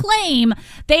restaurants claim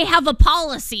they have a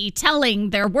policy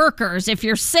telling their workers if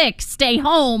you're sick, stay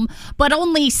home, but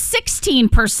only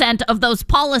 16% of those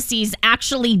policies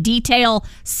actually detail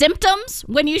symptoms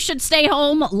when you should stay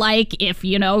home, like if,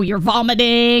 you're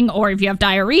vomiting or if you have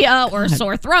diarrhea or a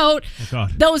sore throat. Oh,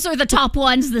 God. Those are the top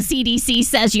ones the CDC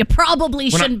says you probably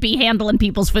shouldn't be handling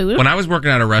people's food. When I was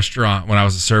working at a restaurant, when I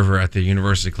was a server at the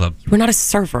University Club, You were not a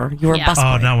server. You were Yeah. a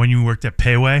busboy. Oh, now when you worked at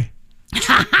Payway?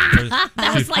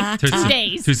 That was like 2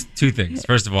 days. Two things.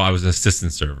 First of all, I was an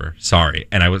assistant server. Sorry,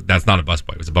 and that's not a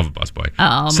busboy. It was above a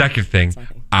busboy. Second thing,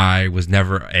 I was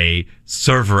never a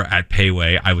server at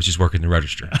Payway. I was just working the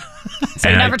register. So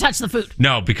you never touched the food.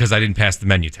 No, because I didn't pass the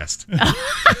menu test.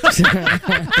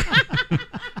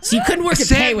 So you couldn't work at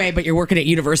Sad- Payway, but you're working at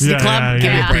University Club?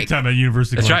 Give me a Big break. time at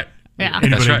University That's Club. right. Yeah. Anybody,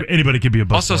 That's right. anybody could be a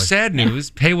busboy. Also, sad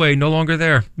news: Payway no longer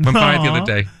there. Went by it the other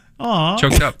day. Aw.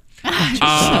 Choked up.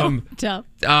 Tough.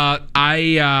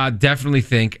 I definitely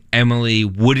think Emily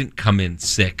wouldn't come in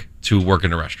sick to work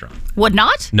in a restaurant. Would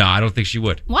not? No, I don't think she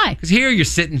would. Why? Because here you're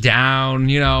sitting down,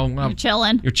 You're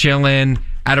chilling. You're chilling.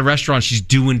 At a restaurant, she's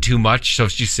doing too much, so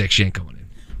if she's sick, she ain't going in.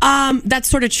 That's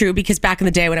sort of true because back in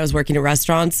the day when I was working at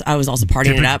restaurants, I was also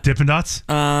partying it up. Dippin' Dots?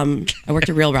 I worked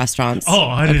at real restaurants. Oh,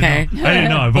 I didn't know. I didn't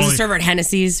know. I've I was only... a server at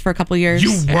Hennessy's for a couple years.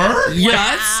 You were?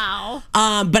 Yes. Wow.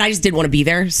 But I just didn't want to be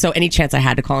there. So any chance I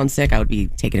had to call in sick, I would be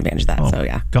taking advantage of that. So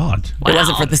yeah. God. It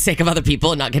wasn't for the sake of other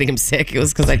people and not getting them sick. It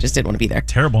was because I just didn't want to be there.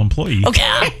 Terrible employee.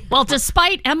 Okay. Well,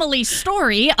 despite Emily's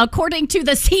story, according to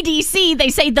the CDC, they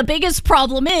say the biggest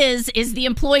problem is the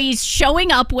employees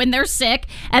showing up when they're sick.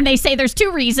 And they say there's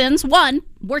 2 reasons. One,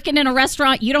 working in a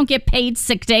restaurant, you don't get paid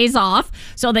sick days off.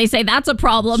 So they say that's a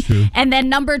problem. And then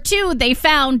number 2, they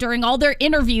found during all their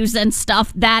interviews and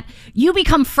stuff that you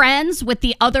become friends with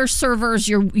the other servers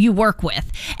you work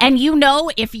with. And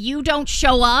if you don't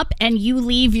show up and you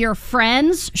leave your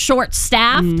friends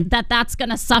short-staffed, that's going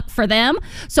to suck for them.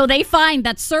 So they find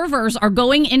that servers are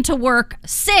going into work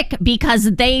sick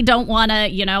because they don't want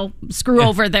to, screw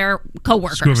over their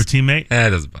coworkers. Screw over teammate?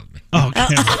 That doesn't bother me. Oh, okay.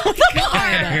 Oh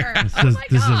my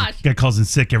This gosh. guy calls in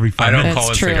sick every 5 I don't minutes. call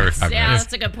in true. sick every 5 Yeah, minutes.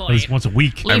 that's a good At point. least once a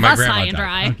week. Leave my us grandma high and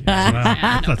died. dry.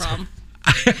 Yeah, no That's- problem.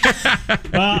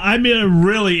 I'm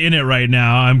really in it right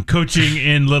now. I'm coaching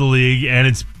in Little League, and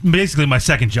it's basically my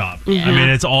second job. I mean,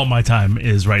 it's all my time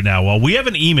is right now. Well, we have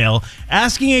an email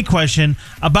asking a question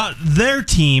about their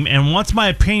team and wants my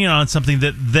opinion on something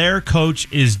that their coach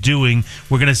is doing.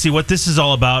 We're going to see what this is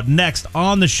all about next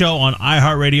on the show on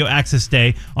iHeartRadio Access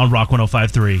Day on Rock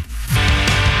 105.3.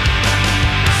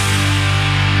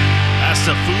 That's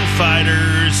the Foo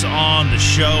Fighters on the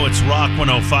show. It's Rock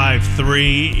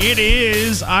 105.3. It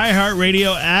is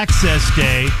iHeartRadio Access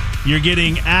Day. You're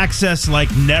getting access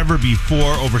like never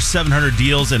before. Over 700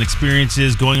 deals and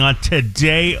experiences going on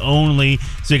today only.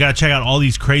 So you got to check out all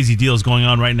these crazy deals going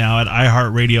on right now at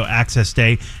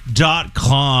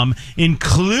iHeartRadioAccessDay.com,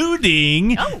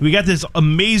 including we got this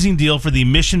amazing deal for the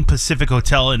Mission Pacific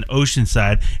Hotel in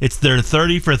Oceanside. It's their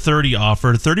 30 for 30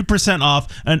 offer, 30% off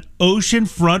an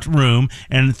oceanfront room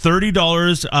and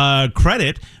 $30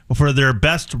 credit for their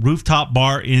best rooftop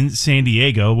bar in San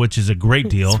Diego, which is a great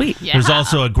deal. Sweet. There's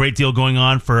also a great deal going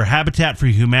on for Habitat for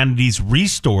Humanity's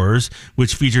Restores,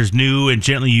 which features new and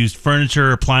gently used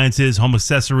furniture, appliances, home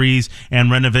accessories, and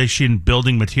renovation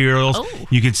building materials.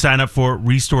 You can sign up for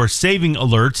Restore Saving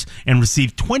Alerts and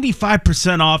receive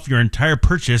 25% off your entire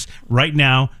purchase right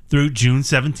now through June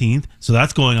 17th. So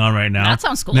that's going on right now. That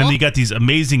sounds cool. And then you got these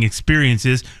amazing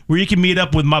experiences where you can meet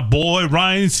up with my boy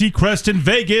Ryan Seacrest in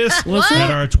Vegas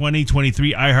at our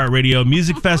 2023 iHeartRadio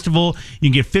Music Festival.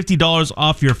 You can get $50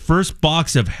 off your first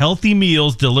box of healthy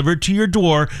meals delivered to your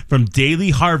door from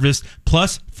Daily Harvest,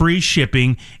 plus free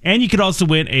shipping. And you could also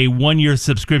win a 1-year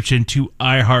subscription to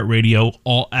iHeartRadio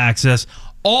All Access.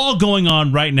 All going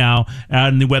on right now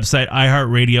on the website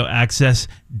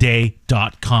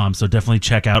iHeartRadioAccessDay.com. So definitely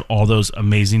check out all those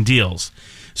amazing deals.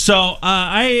 So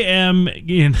I am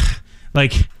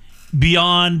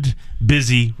beyond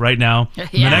busy right now. Yeah.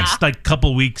 The next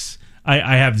couple weeks,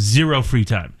 I have zero free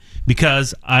time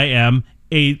because I am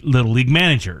a Little League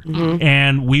manager.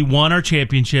 And we won our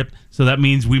championship, so that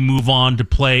means we move on to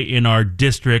play in our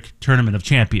district tournament of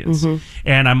champions.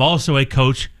 And I'm also a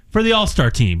coach for the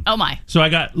All-Star team. Oh, my. So I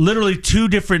got literally 2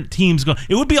 different teams going.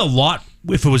 It would be a lot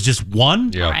if it was just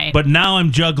one, Yeah. Right. but now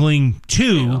I'm juggling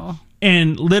 2,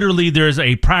 and literally there's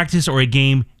a practice or a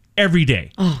game every day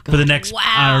for the next,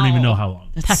 I don't even know how long.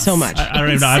 That's so much. I don't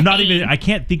even know. I'm not even, I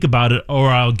can't think about it, or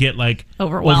I'll get like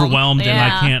overwhelmed and I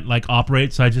Yeah. can't like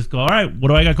operate. So I just go, all right, what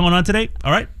do I got going on today?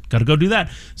 All right, got to go do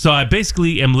that. So I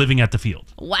basically am living at the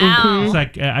field. Wow. It's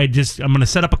like I'm going to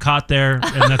set up a cot there,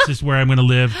 and that's just where I'm going to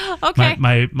live. Okay.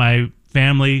 My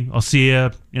family, I'll see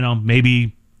you,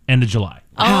 maybe end of July.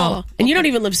 Wow. And you don't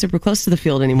even live super close to the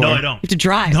field anymore. No, I don't. You have to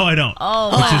drive. No, I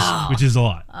don't. Which is a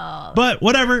lot. But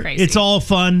whatever. Crazy. It's all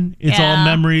fun. It's all Yeah.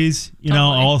 memories.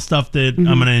 all stuff that I'm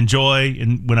going to enjoy,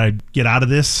 and when I get out of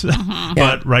this.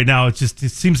 But right now, it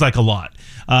seems like a lot.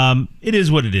 It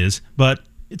is what it is, but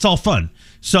it's all fun.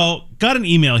 So, got an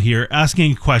email here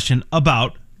asking a question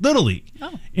about Little League.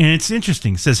 And it's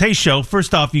interesting. It says, "Hey, show.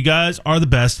 First off, you guys are the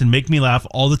best and make me laugh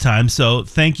all the time. So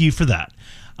thank you for that.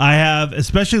 I have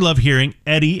especially loved hearing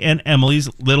Eddie and Emily's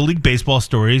Little League baseball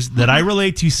stories that I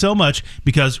relate to so much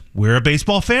because we're a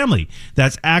baseball family.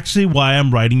 That's actually why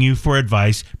I'm writing you for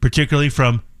advice, particularly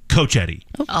from Coach Eddie.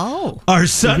 Oh. Our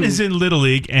son is in Little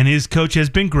League, and his coach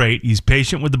has been great. He's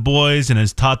patient with the boys and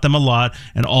has taught them a lot,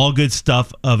 and all good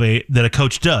stuff that a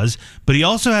coach does. But he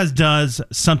also does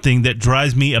something that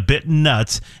drives me a bit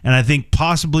nuts, and I think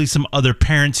possibly some other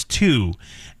parents too.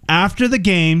 After the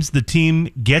games, the team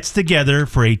gets together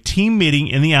for a team meeting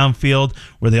in the outfield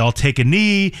where they all take a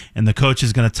knee, and the coach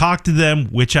is going to talk to them,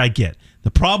 which I get.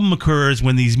 The problem occurs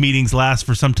when these meetings last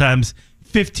for sometimes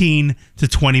 15 to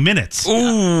 20 minutes.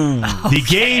 The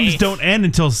games don't end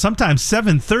until sometimes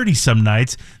 7:30 some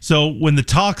nights. So when the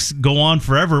talks go on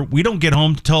forever, we don't get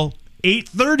home till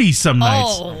 8:30 some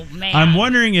nights. Oh, man. I'm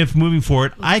wondering if moving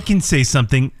forward, I can say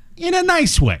something in a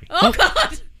nice way. Oh,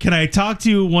 God. Can I talk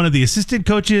to one of the assistant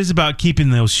coaches about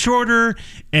keeping those shorter?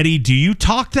 Eddie, do you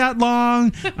talk that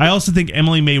long? I also think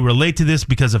Emily may relate to this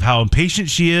because of how impatient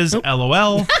she is.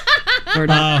 LOL.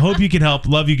 Hope you can help.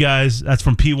 Love you guys. That's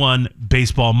from P1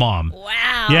 Baseball Mom.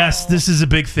 Wow. Yes, this is a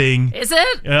big thing. Is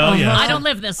it? Oh, yes. I don't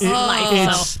live this life,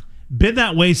 It's so. been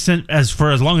that way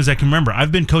for as long as I can remember.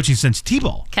 I've been coaching since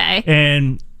T-ball. Okay.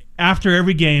 And after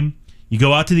every game, you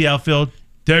go out to the outfield,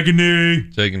 take a knee,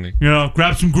 Taking me.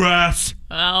 grab some grass.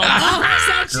 Oh.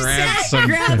 Grab some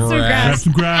Grab grass.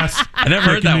 some grass. I never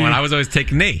heard that one. I was always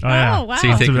taking knee. Oh, yeah. Oh, wow. So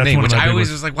you take That's knee, one of which my I big always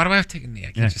ones. was like, why do I have to take a knee?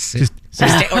 I can't Yeah, just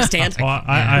sit. Or stand. Well,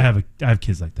 I have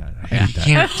kids like that. I hate that.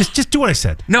 can't- Just do what I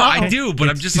said. No, I do, but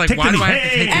I'm just like, take why the do I knee.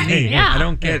 have to take a Hey, knee? hey, yeah. I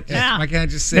don't get. Yeah. Why can't I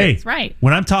just sit? Hey, That's right.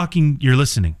 when I'm talking, you're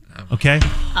listening. Okay.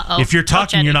 Uh-oh. If you're Coach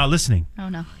talking, Eddie. you're not listening. Oh,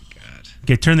 no.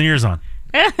 Okay, turn the ears on.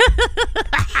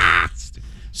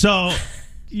 So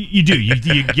you do.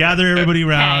 You gather everybody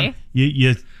around. Okay.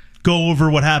 You go over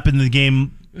what happened in the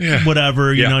game. Yeah.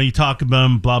 Whatever. Yeah. You talk about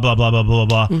them. Blah blah blah blah blah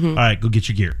blah. All right, go get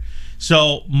your gear.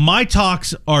 So my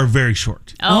talks are very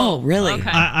short. Oh, really? Okay.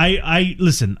 I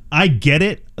listen. I get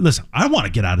it. Listen, I want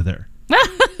to get out of there.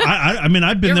 I mean,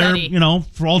 I've been You're there, ready.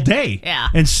 for all day. Yeah.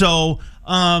 And so,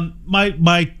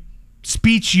 my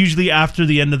speech usually after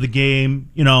the end of the game,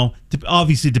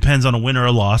 obviously depends on a win or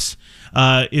a loss.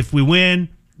 If we win,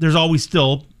 there's always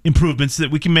still improvements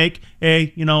that we can make.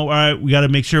 Hey, all right, we got to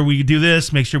make sure we do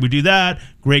this, make sure we do that.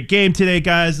 Great game today,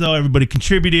 guys, though. Everybody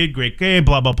contributed. Great game,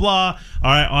 blah, blah, blah.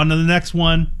 All right, on to the next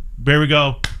one. There we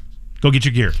go. Go get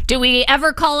your gear. Do we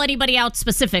ever call anybody out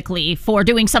specifically for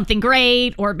doing something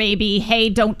great, or maybe, hey,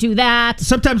 don't do that?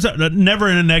 Sometimes never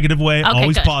in a negative way, Okay,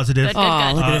 always good. positive. Good, good, Oh,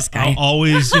 good. look at this guy. I'll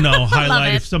always,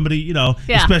 highlight it. if somebody, Yeah.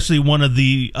 especially one of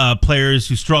the players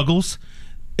who struggles.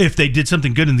 If they did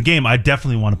something good in the game, I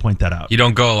definitely want to point that out. You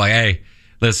don't go like, hey,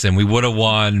 listen, we would have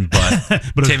won, but, But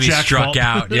it was Timmy Jack's struck fault.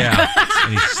 out. Yeah,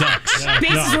 and he sucks.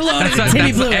 Bases are loaded. That's,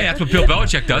 Timmy blew it. hey, that's what Bill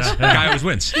Belichick does. The guy always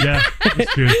wins. Yeah,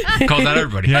 that's true. Calls out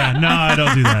everybody. Yeah, no, I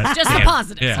don't do that. Just the Yeah.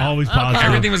 positive. Yeah. stuff. Always positive.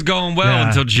 Everything was going well Yeah.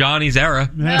 until Johnny's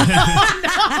era.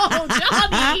 Oh,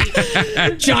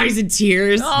 Johnny. Johnny's in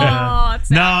tears. Oh, it's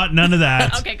No, none of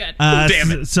that. Okay, good.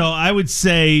 Damn it. So I would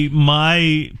say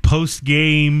my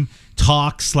post-game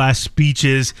talk /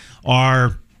 speeches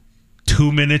are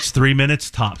 2 minutes, 3 minutes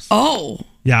tops. Oh.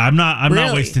 Yeah, I'm not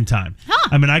Really? wasting time.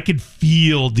 I mean, I could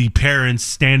feel the parents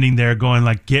standing there going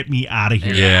like, "Get me out of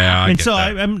here." Yeah, I and get so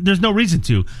that. there's no reason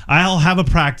to. I'll have a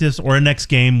practice or a next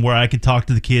game where I can talk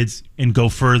to the kids and go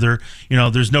further.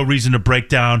 There's no reason to break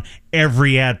down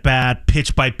every at bat,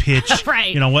 pitch by pitch.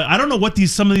 Right. I don't know what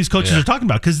some of these coaches are talking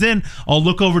about, because then I'll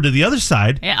look over to the other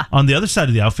side, on the other side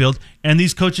of the outfield, and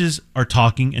these coaches are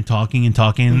talking and talking and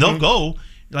talking, and they'll go.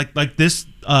 Like this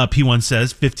P1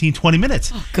 says, 15, 20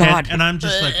 minutes. Oh, God. And I'm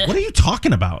just like, what are you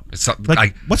talking about? So,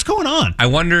 what's going on? I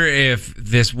wonder if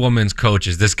this woman's coach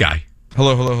is this guy.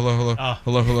 Hello.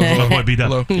 My boy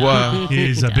B-Dub. Hello. Wow.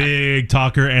 He's a big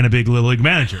talker and a big Little League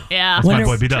manager. Yeah. That's my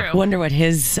boy B-Dub. Wonder what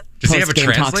his Does he have a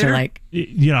post-game talks are translator? like.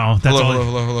 That's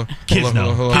all. Kids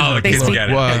know. Oh, the kids speak- get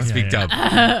it. Wow. They speak dub.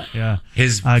 Yeah.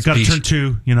 His I got to speech.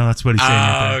 turn 2. That's what he's saying.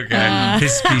 right there. Okay.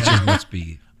 His speeches must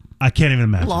be. I can't even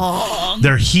imagine.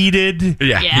 They're heated.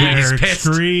 Yeah. Yeah. He's They're pissed.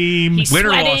 extreme. He's Win or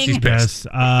loss, sweating. he's pissed.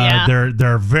 Yes.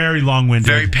 They're very long-winded.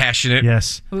 Very passionate.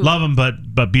 Yes. Love him,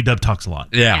 but B-Dub talks a lot.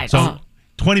 Yeah. So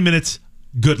 20 minutes,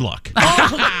 good luck.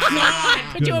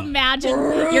 Could you imagine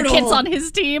your kids on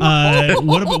his team?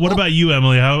 What about you,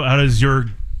 Emily? How does your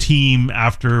team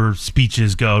after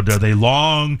speeches go? Are they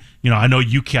long? I know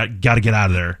you got to get out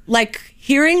of there. Like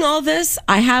hearing all this,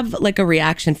 I have like a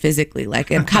reaction physically.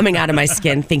 Like I'm coming out of my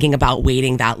skin thinking about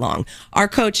waiting that long. Our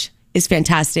coach is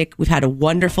fantastic. We've had a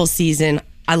wonderful season.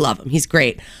 I love him. He's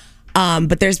great.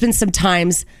 But there's been some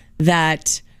times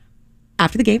that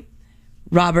after the game,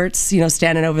 Robert's,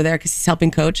 standing over there because he's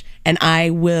helping coach, and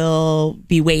I will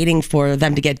be waiting for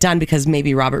them to get done because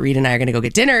maybe Robert Reed and I are going to go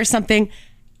get dinner or something,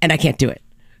 and I can't do it.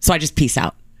 So I just peace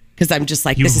out because I'm just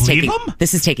like, You this is leave taking them?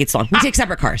 this is taking so long. We take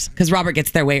separate cars because Robert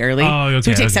gets there way early. Oh, okay,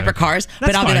 so we take okay, separate okay. cars.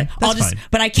 That's but I'll be fine. like, That's fine.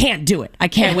 but I can't do it. I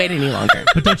can't wait any longer.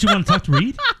 But don't you want to talk to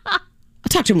Reed? I'll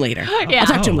talk to him later. Yeah, I'll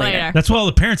talk to him later. later. That's what all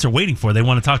the parents are waiting for. They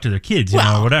want to talk to their kids, or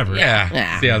whatever. Yeah.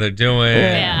 Yeah. See how they're doing.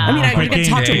 Yeah. I mean, I'm Great going to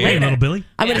game talk to him today, later. little Billy.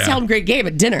 I'm going to tell him great game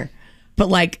at dinner. But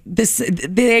like this,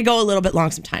 they go a little bit long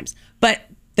sometimes. But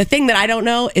the thing that I don't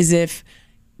know is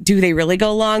do they really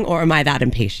go long or am I that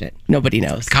impatient? Nobody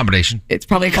knows. Combination. It's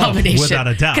probably a combination. without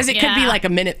a doubt. Because it could be Yeah. like a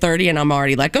minute 30 and I'm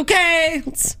already like, okay,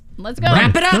 Let's go.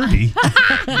 wrap it up.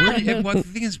 30. Well, the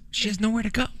thing is, she has nowhere to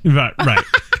go. Right.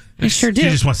 I sure do. She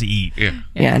just wants to eat. Yeah.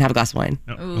 Yeah, and have a glass of wine.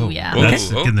 Ooh, yeah.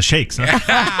 That's Oh. getting the shakes.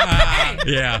 Huh?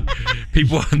 Yeah.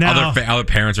 People, Now- other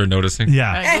parents are noticing.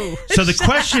 Yeah. So the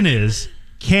question is,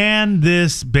 can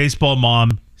this baseball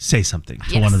mom say something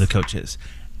to one of the coaches?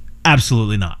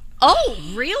 Absolutely not. Oh,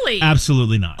 really?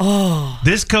 Absolutely not.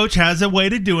 This coach has a way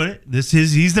to do it.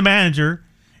 He's the manager,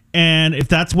 and if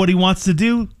that's what he wants to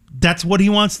do, that's what he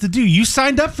wants to do. You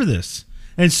signed up for this,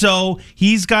 and so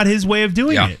he's got his way of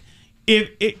doing Yeah.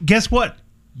 it. Guess what?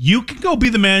 You can go be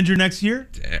the manager next year.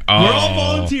 Oh. We're all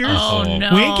volunteers. Oh,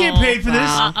 no. We ain't getting paid for this.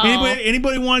 Uh-oh.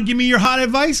 Anybody want to give me your hot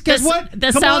advice? Guess what?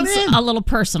 This Come on sounds in. a little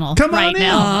personal Come right on in.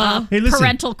 now. Hey, listen,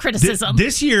 Parental criticism.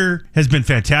 This year has been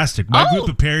fantastic. My Oh. group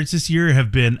of parents this year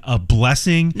have been a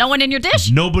blessing. No one in your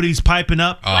dish. Nobody's piping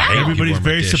up. I hate people Everybody's in my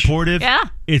very dish. supportive. Yeah.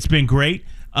 It's been great.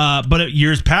 But at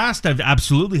years past, I've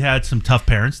absolutely had some tough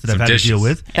parents that Some I've had dishes. to deal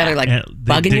with. That are like And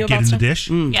bugging they you get about in stuff? the dish,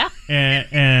 Yeah.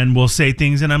 and we'll say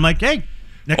things, and I'm like, hey,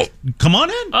 come on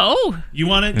in. Oh. You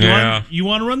want to? Yeah. You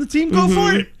want to run the team? Go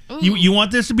for it. You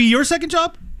want this to be your second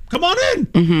job? Come on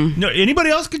in. No, anybody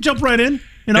else can jump right in.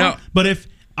 No. But if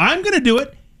I'm going to do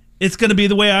it, it's going to be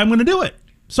the way I'm going to do it.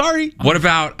 Sorry. What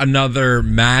about another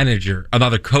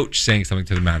coach saying something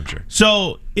to the manager?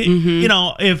 So,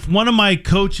 if one of my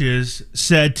coaches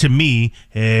said to me,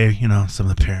 hey, some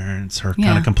of the parents are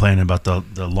kind of complaining about the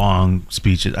long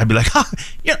speeches, I'd be like,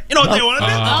 you know what they want to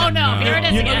do? Oh, no. Here it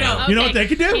is again. You know what they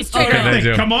could do? He's triggered. Okay, they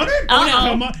do. Come on in.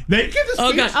 Come on. They give the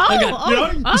speech. God. Oh,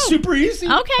 Okay. oh, It's super easy.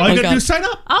 Okay. All you got to God. do is sign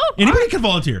up. Oh, Anybody can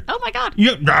volunteer. Oh, my God.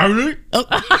 Yeah.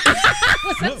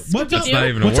 What's That's up? not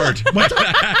even a word. What's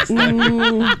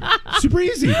up? Super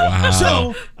easy. Wow.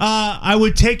 So I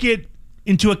would take it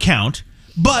into account.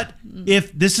 But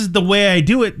if this is the way I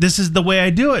do it, this is the way I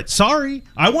do it. Sorry.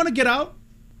 I want to get out.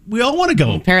 We all want to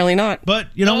go. Apparently not. But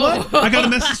you know what? I got a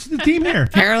message to the team here.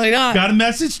 Apparently not. Got a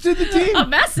message to the team. A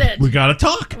message. We got to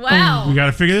talk. Wow. We got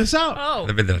to figure this out. Oh.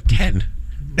 I've been there 10.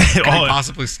 Can Oh, I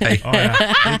possibly stay? oh,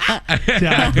 yeah.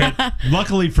 Yeah, but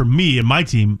luckily for me and my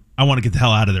team, I want to get the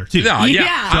hell out of there too. No, yeah,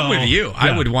 Yeah. I'm with you. I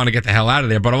Yeah. would want to get the hell out of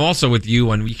there, but I'm also with you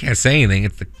when we can't say anything.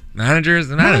 It's the manager is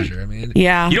the manager. I mean,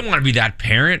 Yeah. you don't want to be that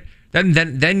parent.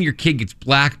 Then your kid gets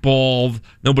blackballed.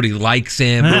 Nobody likes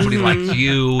him. Nobody likes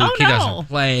you. The Oh, kid no. doesn't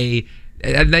play.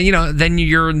 And then, then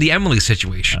you're in the Emily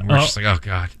situation. Where it's just like, oh,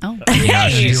 God. Oh. Yeah,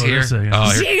 she's Hey. here. Oh,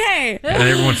 here. Hey, And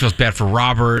everyone feels bad for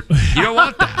Robert. You don't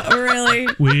want that. really?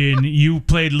 When you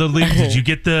played Little League, did you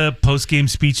get the post-game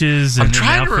speeches? I'm and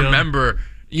trying to outfield? remember.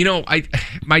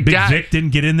 My Big dad. Vic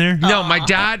didn't get in there? No, my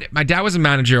dad was a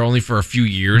manager only for a few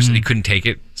years, and he couldn't take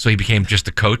it, so he became just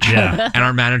a coach. Yeah. And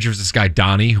our manager was this guy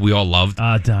Donnie, who we all loved.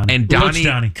 Donnie. And Coach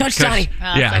Donnie. Coach Donnie.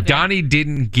 Yeah, so good. Donnie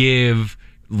didn't give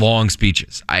long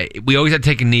speeches. We always had to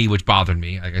take a knee, which bothered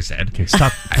me. Like I said, Okay,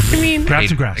 stop. I Grab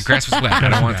some grass. The grass was wet. I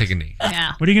don't want to take a knee.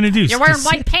 Yeah. What are you going to do? You're wearing Just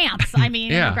white pants. I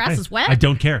mean, Yeah. the grass is wet. I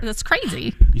don't care. That's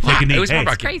crazy. You take a knee. It was more Hey,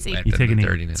 about crazy. getting wet You than take a the knee.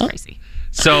 dirtiness. It's crazy.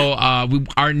 So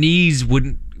our knees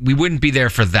wouldn't be there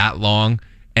for that long,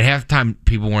 and half the time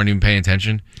people weren't even paying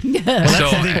attention. That's So,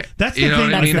 the thing. That's the you know thing.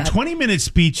 what I Like mean? a 20-minute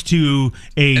speech to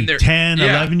a And they're- 10,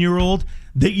 yeah. 11-year-old,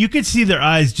 that you could see their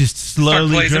eyes just slowly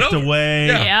glazing drift over. away,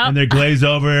 Yeah. Yeah. and they glaze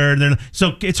over. And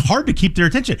so it's hard to keep their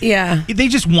attention. Yeah. They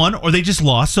just won or they just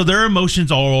lost, so their emotions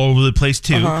all over the place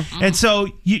too. And so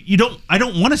you don't. I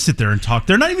don't want to sit there and talk.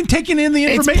 They're not even taking in the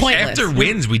It's information. pointless. After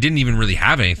wins, we didn't even really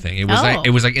have anything. It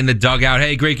was like in the dugout.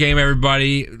 Hey, great game,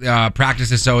 everybody.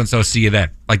 Practice is so and so. See you then.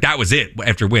 Like that was it.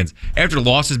 After wins, after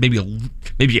losses, maybe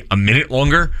a minute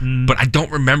longer. But I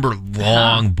don't remember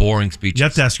long, boring speeches. You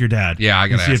have to ask your dad. Yeah, I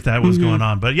and gotta see ask if that was going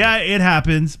on. But yeah, it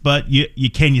happens. But you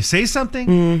can you say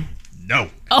something? No.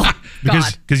 Oh, God.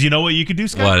 Because you know what you could do,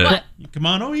 Scott? What? Come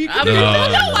on, you I can mean, do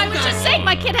no, I was just saying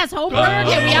my kid has homework and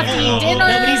we have to eat dinner.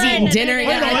 Nobody's eating dinner Oh,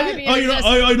 yet. you know, you know,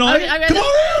 come on.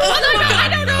 I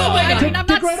don't know. I mean, I'm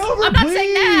Take right over, I'm not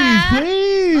saying that.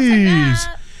 please.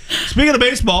 Speaking of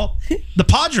baseball, the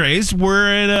Padres were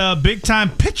in a big-time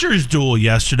pitchers duel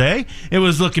yesterday. It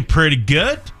was looking pretty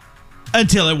good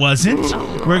until it wasn't.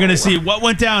 We're going to see what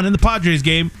went down in the Padres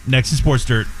game next in Sports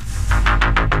Dirt.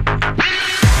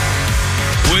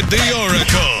 With the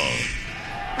Oracle.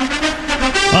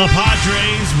 The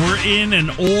Padres were in an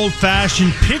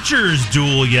old-fashioned pitchers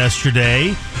duel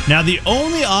yesterday. Now, the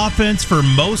only offense for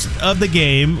most of the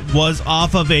game was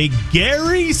off of a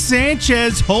Gary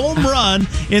Sanchez home run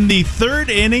in the third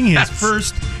inning, his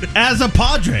first as a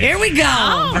Padre. Here we go.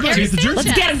 Oh, I'm Gary getting the jersey.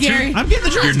 Let's get him, Gary. I'm getting the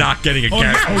jersey. You're not getting a Oh,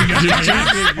 carrot.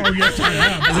 yes,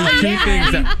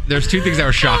 I am. There's two things that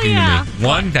were shocking to me.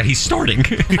 One, that he's starting.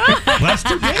 Last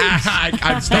 2 games.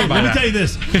 I'm stunned by Let me that. tell you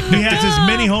this. He has as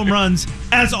many home runs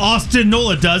as Austin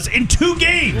Nola does in 2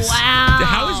 games. Wow.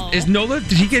 How is Nola?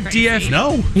 Did he get DF?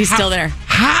 No, He's still there.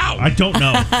 How? I don't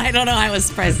know. I don't know. I was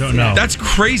surprised. Don't know. That's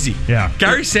crazy. Yeah.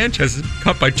 Gary Sanchez is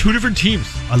cut by 2 different teams.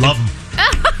 I love him.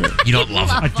 You don't love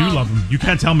him. I do love him. You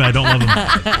can't tell me I don't love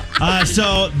him.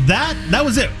 So that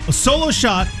was it. A solo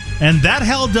shot, and that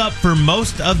held up for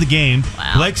most of the game.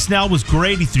 Wow. Blake Snell was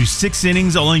great. He threw 6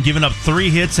 innings, only giving up 3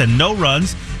 hits and no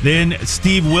runs. Then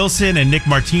Steve Wilson and Nick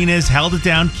Martinez held it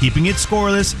down, keeping it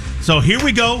scoreless. So here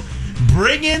we go.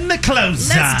 Bring in the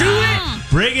closer. Let's do it.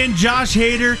 Bring in Josh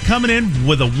Hader coming in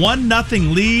with a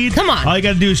 1-0 lead. Come on. All you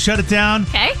got to do is shut it down.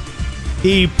 Okay.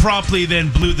 He promptly then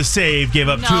blew the save, gave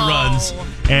up 2 No. runs,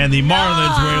 and the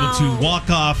Marlins were able to walk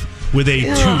off with a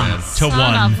 2-1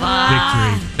 Son of a-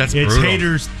 victory. That's it's brutal.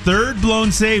 Hader's 3rd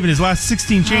blown save in his last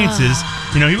 16 chances.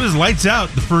 He was lights out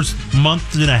the first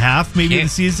month and a half, maybe of the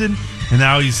season. And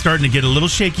now he's starting to get a little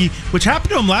shaky, which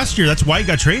happened to him last year. That's why he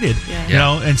got traded.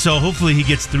 Yeah. And so hopefully he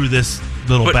gets through this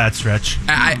little But- bad stretch.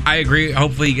 I agree.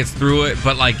 Hopefully he gets through it.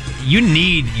 But, you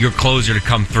need your closer to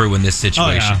come through in this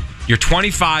situation. yeah. You're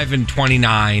 25 and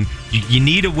 29. You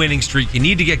need a winning streak. You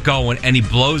need to get going, and he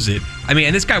blows it. I mean,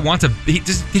 and this guy wants did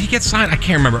he get signed? I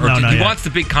can't remember. Or No, not he yet. wants the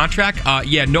big contract?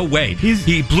 Yeah, no way.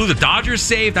 He blew the Dodgers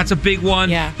save. That's a big one.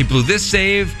 Yeah. He blew this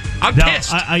save. I'm Now,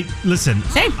 pissed. I listen.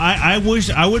 Same. I wish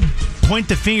I would point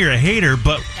the finger at Hader,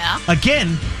 but Yeah.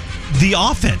 again, the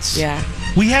offense. Yeah.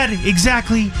 We had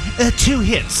exactly 2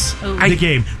 hits the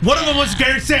game. One of them was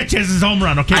Gary Sanchez's home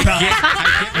run. Okay, pal.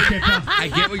 Okay, pal. I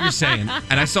get what you're saying.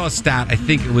 And I saw a stat, I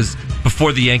think it was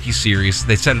before the Yankee series.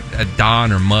 They said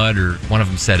Don or Mud or one of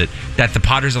them said it, that the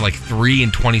Padres are 3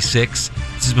 and 26.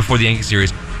 This is before the Yankee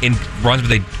series. In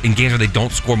games where they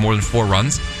don't score more than 4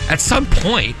 runs. At some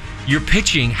point, your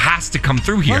pitching has to come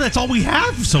through here. Well, that's all we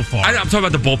have so far. I'm talking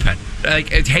about the bullpen.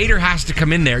 Hader has to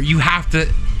come in there. You have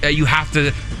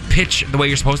to pitch the way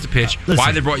you're supposed to pitch. Listen,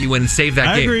 why they brought you in and save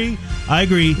that game. I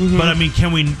agree. But I mean,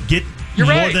 can we get You're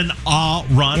more right. than a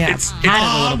run? Yeah. It's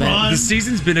Had a little bit. run. The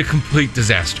season's been a complete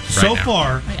disaster right So now.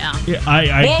 far, Yeah.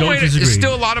 I Well, don't wait, disagree. there's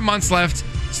still a lot of months left.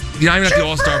 You're not even at the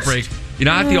All-Star break. You're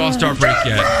not at the All-Star break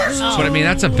yet. But I mean,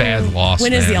 that's a bad loss.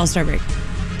 When is the man. All-Star break?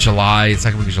 July,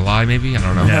 second week of July, maybe? I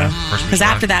don't know. Yeah. First week of Because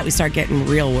July. after that, we start getting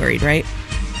real worried, right?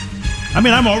 I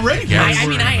mean, I'm already. Yeah. worried. I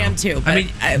mean, I am too. But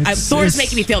I mean, Thor's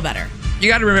making me feel better. you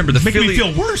got to remember the Making Phillies.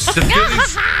 me feel worse. The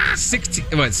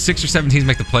Phillies, 6 or 7 teams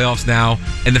make the playoffs now,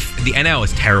 and the NL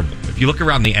is terrible. If you look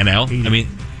around the NL, I mean,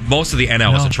 most of the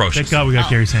NL is atrocious. Thank God we got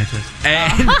Gary Sanchez.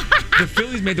 And the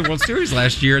Phillies made the World Series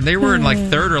last year, and they were in like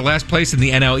 3rd or last place in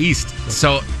the NL East.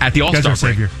 So at the All-Star break.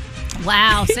 Savior.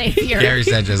 Wow, savior. Gary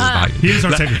Sanchez is not. He is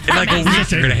our savior. In like a week,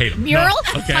 you're going to hate him. Mural?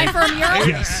 Okay. Time for a mural?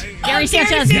 Yes. Gary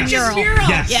Sanchez mural.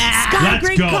 Yes. Yeah. Scott, Let's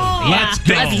great go. call. Let's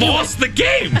go. They lost the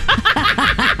game.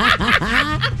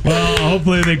 Well,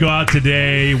 hopefully they go out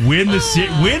today, win the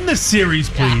series,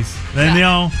 please. Then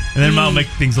then I'll make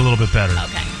things a little bit better.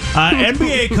 Okay.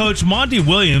 NBA coach Monty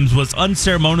Williams was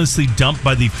unceremoniously dumped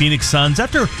by the Phoenix Suns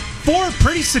after 4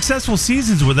 pretty successful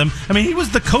seasons with him. I mean, he was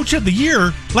the coach of the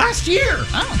year last year.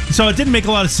 Oh. So it didn't make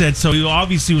a lot of sense. So he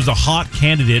obviously was a hot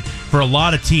candidate for a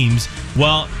lot of teams.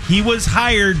 Well, he was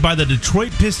hired by the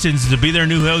Detroit Pistons to be their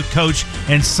new head coach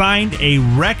and signed a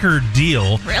record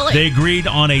deal. Really? They agreed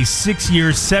on a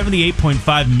 6-year,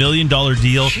 $78.5 million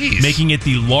deal, Jeez. making it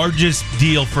the largest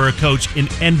deal for a coach in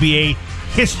NBA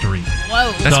history.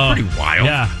 Whoa. That's pretty wild.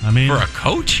 Yeah, I mean, For a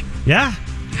coach? yeah.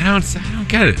 I don't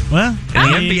get it. Well,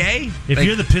 In the NBA? if Like-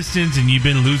 you're the Pistons and you've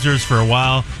been losers for a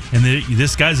while, and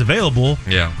this guy's available,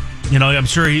 Yeah. I'm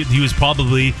sure he was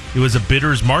probably, it was a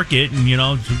bidder's market, and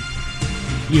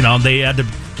they had to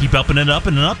keep upping it, and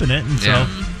Yeah.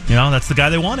 so that's the guy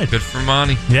they wanted. Good for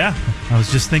Monty. Yeah, I was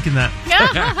just thinking that.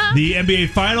 The NBA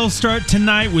Finals start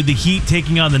tonight with the Heat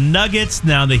taking on the Nuggets.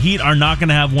 Now, the Heat are not going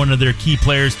to have one of their key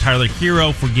players, Tyler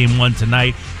Hero, for Game 1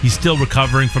 tonight. He's still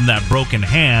recovering from that broken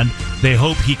hand. They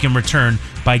hope he can return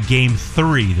by Game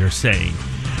 3, they're saying.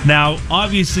 Now,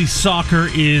 obviously, soccer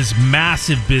is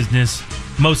massive business,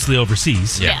 mostly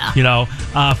overseas. Yeah.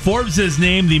 Forbes has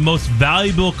named the most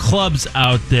valuable clubs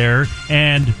out there,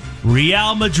 and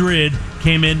Real Madrid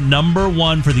came in number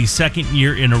 1 for the 2nd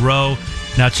year in a row.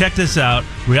 Now, check this out.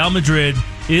 Real Madrid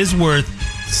is worth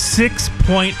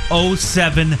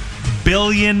 $6.07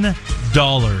 billion.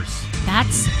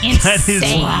 That's insane. That is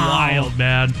wild,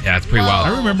 man. Yeah, it's pretty Whoa. wild.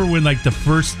 I remember when, the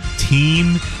first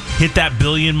team hit that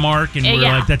billion mark, and we're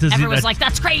like, that doesn't... Everyone was like,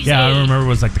 that's crazy. Yeah, I remember it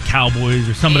was like the Cowboys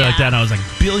or somebody like that, and I was like,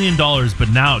 $1 billion, but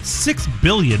now it's $6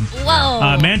 billion.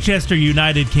 Whoa. Manchester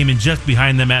United came in just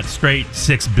behind them at straight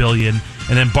 $6 billion,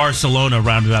 and then Barcelona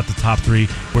rounded out the top 3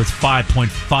 worth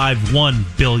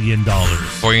 $5.51 billion.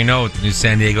 Or the new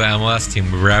San Diego MLS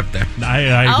team, we were out there.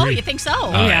 I Oh, agree. you think so?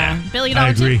 yeah. $1 billion. I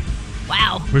agree.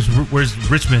 Wow. Where's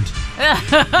Richmond? And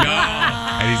he's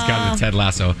got the Ted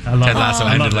Lasso. I love Ted Lasso it.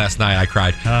 I love ended it. last night. I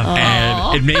cried.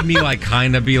 And it made me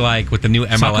kind of be like with the new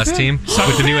MLS fan? team.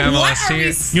 With the new MLS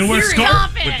team. You wear a scarf?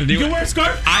 Stop it. With the You new, can wear a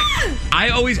scarf?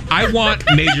 I want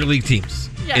major league teams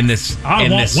in this. I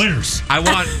in want this. winners. I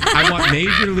want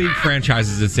major league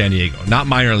franchises in San Diego, not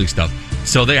minor league stuff.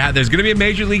 So there's going to be a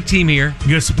major league team here. You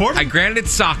gonna support him? Granted,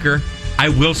 it's soccer. I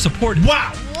will support it.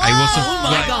 Wow. I will support.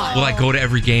 Oh my God. Will I go to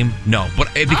every game? No,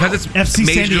 but because it's FC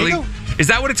San major Diego? league. Is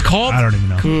that what it's called? I don't even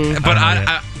know. But I don't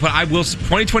know but I will.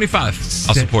 2025.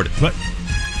 I'll support it. What?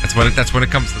 That's when it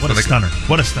comes. What a stunner.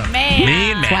 What a stunner. Man.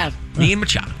 Me and Matt. Wow. Me and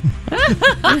Machado.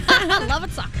 I love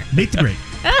it, soccer. Nate the Great.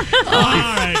 All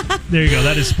right. There you go.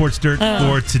 That is Sports Dirt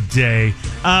for today.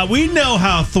 We know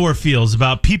how Thor feels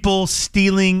about people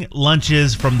stealing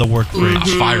lunches from the work fridge.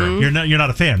 I'll fire him. You're not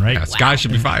a fan, right? Yeah, Sky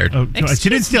should be fired. Oh, she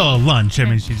didn't steal a lunch. I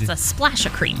mean, she It's a just... splash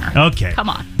of creamer. Okay. Come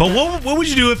on. But what would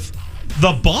you do if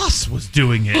the boss was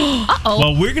doing it? Uh-oh.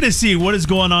 Well, we're going to see what is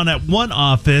going on at one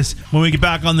office when we get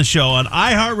back on the show on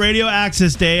iHeartRadio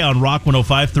Access Day on Rock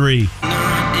 105.3.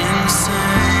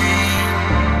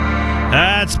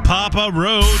 That's Papa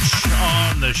Roach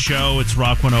on the show. It's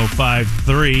Rock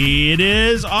 105.3. It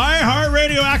is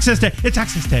iHeartRadio Access Day. It's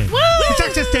Access Day. Woo! It's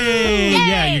Access Day. Yay!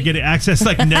 Yeah, you're getting access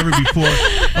like never before.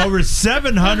 Over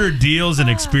 700 deals and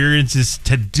experiences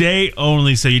today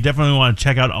only. So you definitely want to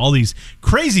check out all these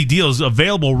crazy deals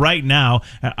available right now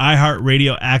at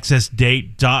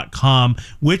iHeartRadioAccessDate.com,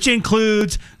 which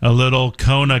includes a little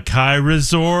Kona Kai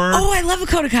Resort. Oh, I love a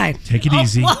Kodakai. Take it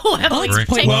easy. Whoa, Emily, it's Bring-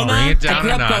 Point well, Loma. bring it down I grew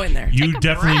a up notch. going there. You Take a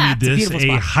definitely breath. need this.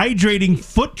 Beautiful A spot. hydrating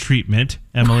foot treatment,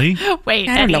 Emily. Wait,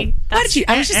 I don't know. Eddie, Why did you?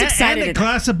 I was just excited. And a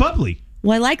glass of bubbly.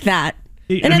 Well, I like that.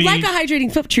 I And I'd mean- like a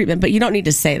hydrating foot treatment, but you don't need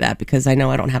to say that because I know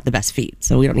I don't have the best feet.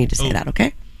 So we don't need to say that,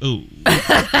 okay? Ooh.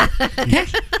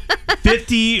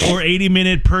 50 or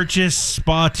 80-minute purchase,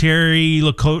 Spa Terry,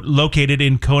 located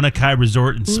in Kona Kai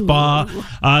Resort and Spa.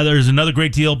 There's another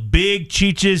great deal. Big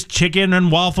Cheeches chicken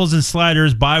and waffles and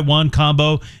sliders. Buy one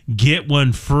combo, get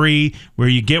one free. Where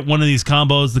you get one of these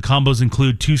combos, the combos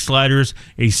include 2 sliders,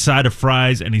 a side of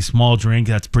fries, and a small drink.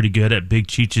 That's pretty good at Big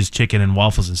Cheeches chicken and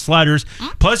waffles and sliders.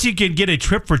 Plus, you can get a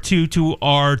trip for 2 to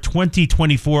our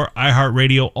 2024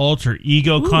 iHeartRadio Alter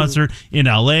Ego concert in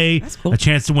LA. That's cool. A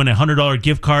chance to win a $100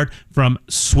 gift card from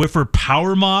Swiffer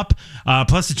Power Mop,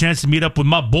 plus a chance to meet up with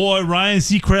my boy Ryan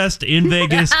Seacrest in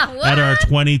Vegas at our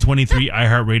 2023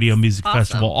 iHeartRadio Music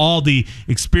Festival. All the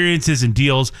experiences and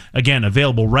deals, again,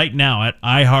 available right now at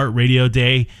iHeartRadio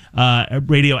Day,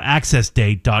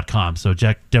 radioaccessday.com. So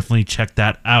definitely check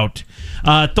that out.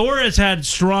 Thor has had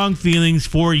strong feelings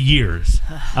for years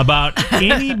about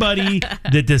anybody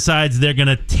that decides they're going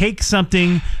to take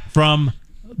something from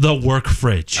the work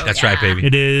fridge. That's right, baby.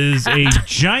 It is a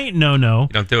giant no-no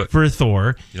don't do it. for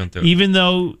Thor. You don't do it. Even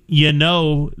though you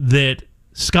know that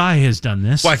Sky has done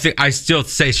this. Well, I still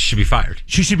say she should be fired.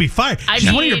 She should be fired.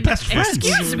 She's one of your best friends.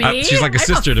 Excuse me. She's like a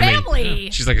sister to family.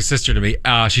 me. She's like a sister to me.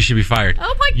 She should be fired.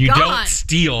 Oh, my You God. don't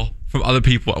steal from other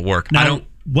people at work. Now, I don't.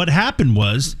 what happened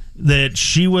was that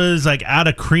she was like out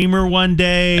of creamer one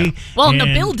day. Yeah. Well, and the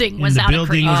and- building and was the out of building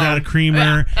creamer. was out of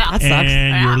creamer. Yeah. That sucks.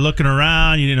 And you're looking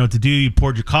around. You didn't know what to do. You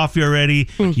poured your coffee already.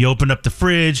 You opened up the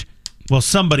fridge. Well,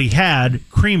 somebody had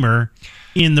creamer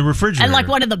in the refrigerator. And like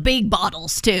one of the big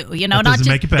bottles too, you know, That not doesn't just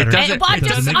make it better. It doesn't- But I'm it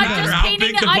just, doesn't I'm matter just how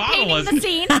painting, big the I'm bottle painting was. the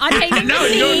scene. I'm painting No, the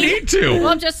scene. you don't need to. Well,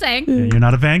 I'm just saying. Yeah, you're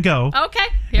not a Van Gogh. Okay,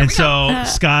 here And we go.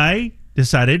 so Sky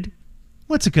decided,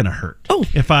 what's it going to hurt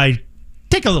if I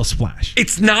take a little splash?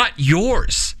 It's not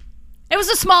yours. It was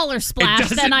a smaller splash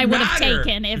doesn't than I would have matter.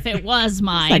 taken if it was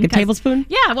mine. Like a 'cause- tablespoon?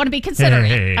 Yeah, I want to be considerate.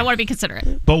 Hey. I want to be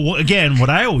considerate. But again, what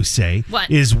I always say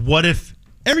What? is, what if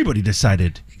everybody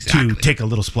decided Exactly. to take a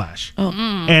little splash?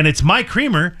 And it's my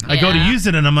creamer. I go to Yeah. use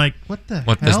it, and I'm like, what the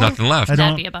What? hell? There's nothing left. I That'd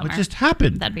don't, be a bummer. what just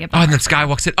happened? That'd be a Oh, bummer. and then Sky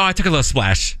walks in. Oh, I took a little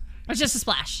splash. It was just a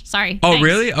splash. Sorry. Oh, Thanks.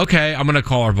 really? Okay, I'm gonna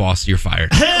call our boss. You're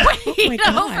fired. You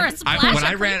know, for a splash when of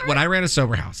I ran a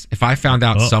sober house, if I found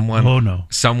out someone,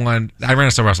 I ran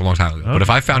a sober house a long time ago. But if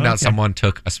I found out someone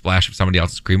took a splash of somebody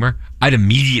else's creamer, I'd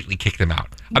immediately kick them out.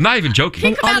 I'm not even joking.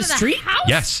 Kick 'em On out the of street? house?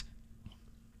 Yes.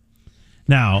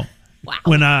 Now, Wow.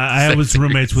 when I was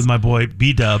roommates with my boy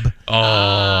B-Dub,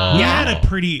 Oh. we had a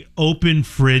pretty open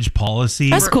fridge policy.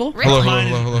 That's cool. Really?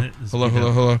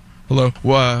 Hello.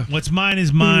 What? What's mine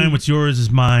is mine. What's yours is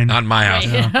mine. Not in my house.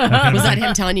 Was that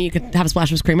him telling you could have a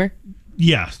splash of creamer?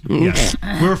 Yes. Yes.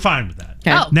 We were fine with that.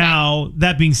 Okay. Oh. Now,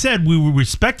 that being said, we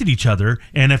respected each other.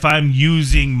 And if I'm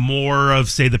using more of,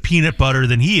 say, the peanut butter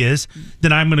than he is,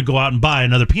 then I'm going to go out and buy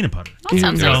another peanut butter. That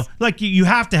sounds You know, nice. like you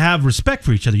have to have respect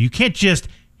for each other. You can't just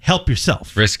help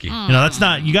yourself. Risky. You know, that's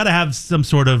not, you got to have some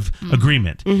sort of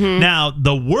agreement. Now,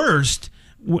 the worst,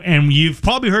 and you've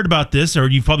probably heard about this or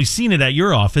you've probably seen it at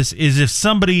your office, is if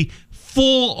somebody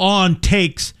full on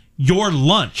takes your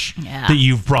lunch Yeah. that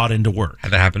you've brought into work.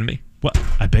 Had that happen to me? What?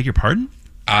 I beg your pardon?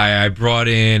 I brought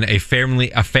in a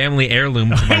family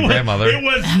heirloom for my grandmother. It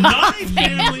was not a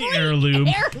family heirloom.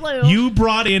 Heirloom. You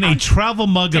brought in a travel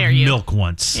mug of dare you. milk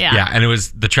once. Yeah. Yeah, and it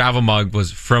was the travel mug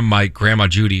was from my grandma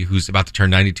Judy, who's about to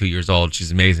turn 92 years old.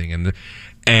 She's amazing,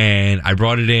 and I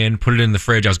brought it in, put it in the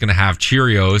fridge. I was gonna have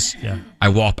Cheerios. Yeah. I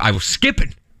was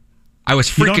skipping. I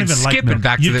was You don't freaking even like skipping milk.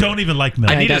 back to You the. don't even like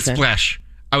milk. I need a doesn't. splash.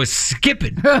 I was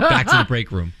skipping back to the break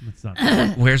room. It's not-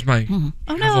 Where's my Oh,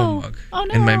 travel no. mug Oh,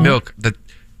 no. and my milk? That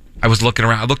I was looking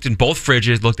around. I looked in both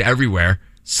fridges, looked everywhere.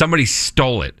 Somebody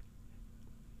stole it.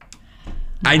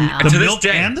 And The to this milk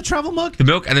day, and the travel mug? the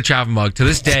milk and the travel mug. To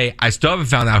this day, I still haven't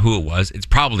found out who it was. It's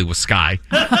probably was Sky.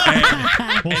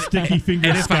 Whole sticky finger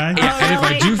And if, I, guy. yeah, and if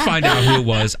I do find out who it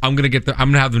was, I'm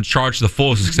gonna have them charged the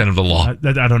fullest extent of the law.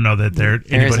 I don't know that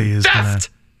anybody is gonna. Theft.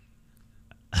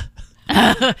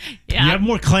 You have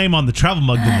more claim on the travel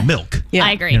mug than the milk. Yeah.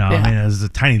 I agree. You know, I mean, it's a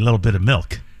tiny little bit of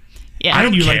milk. Yeah. I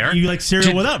don't you care. Like, you like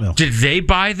cereal without milk. Did they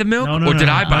buy the milk, No, no, or did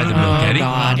no, I buy no, the no, milk, no, Eddie?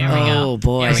 God. Here we go. Oh,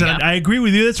 boy. I said, I agree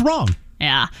with you. That's wrong.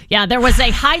 Yeah. There was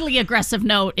a highly aggressive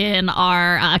note in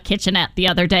our kitchenette the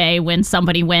other day when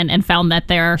somebody went and found that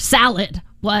their salad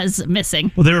was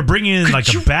missing. Well, they were bringing in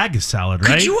like you- a bag of salad,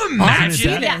 right? Could you Oh,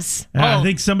 imagine? yes. I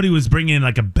think somebody was bringing in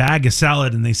like a bag of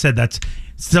salad, and they said that's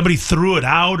somebody threw it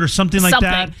out or something like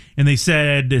that, Something. and they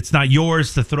said it's not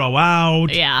yours to throw out.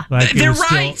 Yeah. Like, it They're was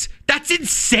still- right. That's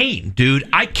insane, dude.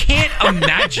 I can't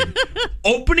imagine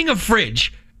opening a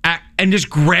fridge and just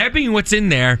grabbing what's in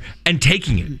there and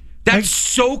taking it. That's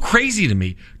so crazy to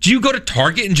me. Do you go to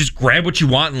Target and just grab what you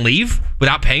want and leave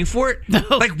without paying for it?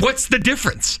 Like, what's the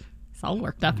difference? It's all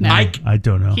worked up now. I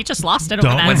don't know. He just lost it over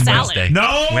that When's salad. Wednesday?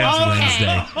 No.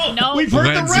 Wednesday? No. We've heard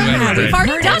When's the record. Wednesday? We've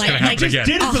already It's done gonna it. happen just again.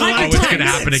 did it for the last Oh, it's 10 going to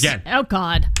happen minutes. again. Oh,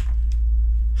 God.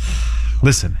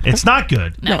 Listen, it's not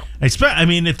good. No. I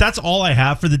mean, if that's all I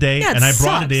have for the day, Yeah, it and I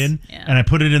brought sucks. it in, Yeah. and I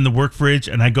put it in the work fridge,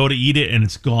 and I go to eat it, and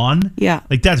it's gone. Yeah.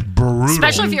 like that's brutal.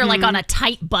 Especially if you're like on a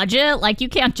tight budget. Like you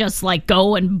can't just like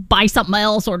go and buy something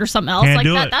else, order something else Can't like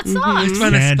do that. it. That sucks. It's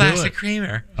on a Can't do splash it. of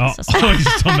creamer. Oh,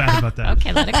 he's so mad about that.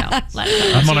 Okay, let it go. Let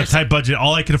it go. I'm on a tight budget.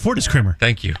 All I can afford is creamer.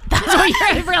 Thank you. That's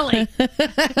what you're really.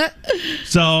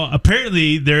 So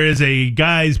apparently there is a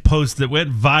guy's post that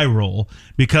went viral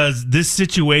because this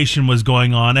situation was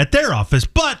going on at their office,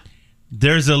 but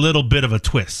there's a little bit of a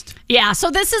twist. Yeah, so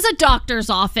this is a doctor's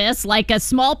office, like a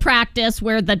small practice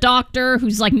where the doctor,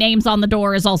 whose like name's on the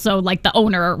door, is also like the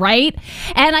owner, right?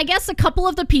 And I guess a couple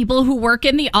of the people who work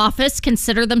in the office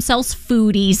consider themselves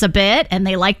foodies a bit, and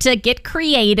they like to get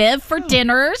creative for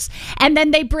dinners, and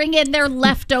then they bring in their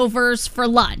leftovers for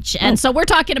lunch. And so we're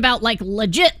talking about like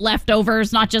legit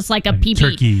leftovers, not just like a PB.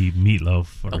 Turkey meatloaf.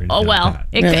 Or anything Oh, well,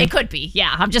 like that. it could be.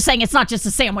 Yeah, I'm just saying it's not just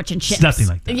a sandwich and chips. nothing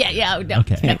like that. Yeah, no.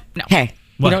 Okay. No. Hey,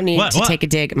 What? you don't need What? to What? take a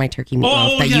dig at my turkey meatloaf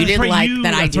Oh, that yeah, you that's didn't right, like, you-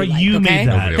 that I that's do right, like, you okay? made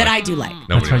that. Nobody That liked I do like. That's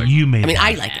Nobody right. liked You made I mean, that.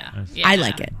 I like it. Yeah. I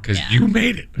like it. Because you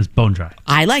made it. It's bone dry.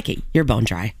 I like it. You're bone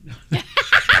dry.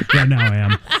 Yeah, now I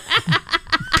am.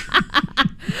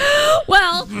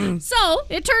 Well, so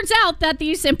it turns out that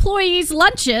these employees'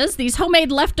 lunches, these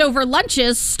homemade leftover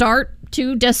lunches, start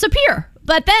to disappear.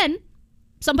 But then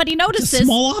somebody It's a notices.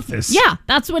 small office. Yeah,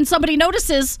 that's when somebody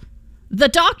notices the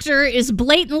doctor is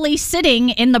blatantly sitting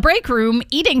in the break room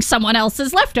eating someone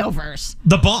else's leftovers.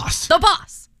 The boss. The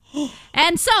boss.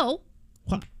 And so,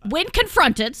 What? when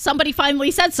confronted, somebody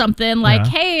finally said something like,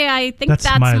 Yeah. hey, I think That's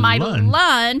that's my my lunch."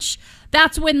 lunch.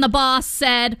 That's when the boss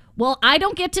said, well, I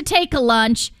don't get to take a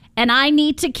lunch and I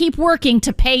need to keep working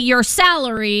to pay your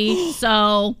salary.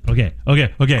 So Okay.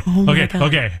 Okay.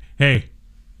 Hey,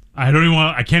 I don't even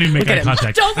want. I can't even make at eye him.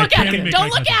 contact. don't I look can't at even him. make Don't eye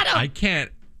look contact. at him. I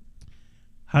can't.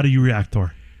 How do you react,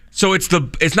 Thor? So it's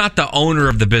not the owner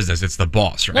of the business. It's the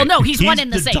boss, right? Well, no, he's one in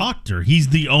the same. doctor. He's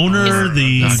the owner.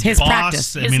 The His boss.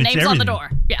 practice. I His mean, it's name's on the everything.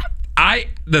 door. Yeah.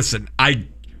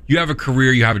 You have a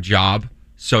career, you have a job,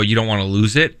 so you don't want to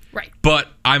lose it. Right. But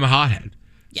I'm a hothead.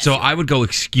 Yes, So you are. I would go,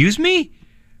 excuse me,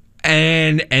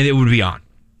 and it would be on.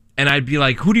 And I'd be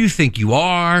like, who do you think you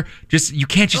are? You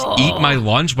can't just eat my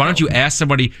lunch. Why don't you ask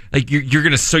somebody, like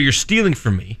you're stealing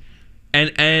from me.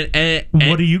 And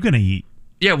What are you gonna eat?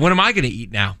 yeah, what am I gonna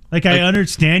eat now? Like, I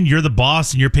understand you're the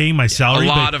boss and you're paying my A salary.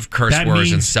 lot but of curse that words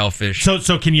and means- selfish.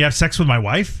 So can you have sex with my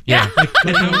wife? yeah. Like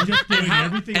I'm just doing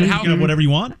everything. and You how- can have whatever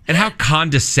you want. And how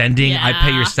condescending I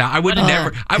pay your Yeah. salary. I would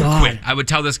never. I would God. quit. I would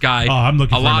tell this guy Oh, I'm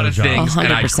looking a for lot another of job. things,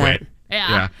 and I'd 100%. quit.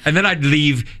 Yeah. And then I'd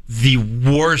leave the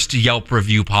worst Yelp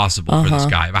review possible for this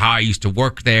guy about how I used to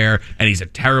work there, and he's a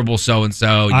terrible so and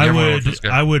so.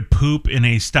 I would poop in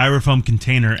a styrofoam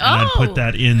container and I'd Oh, put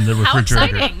that in the how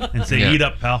refrigerator exciting. and say, Yeah. "Eat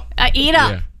up, pal." Eat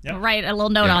up. Yeah. Yep. Write a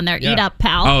little note on there. Yeah. Eat up,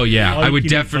 pal. Oh yeah, All I you would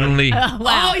can eat, bud. definitely. Wow.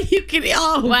 Oh, you can.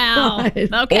 Oh, Wow.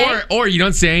 God. Okay. Or you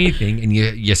don't say anything and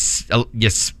you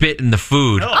spit in the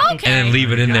food Okay. and then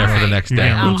leave it in there for the next day.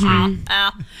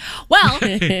 Yeah. Well, so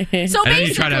And then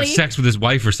you try to have basically. sex with his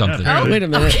wife or something. Yeah. Wait a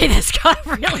minute. Okay, this got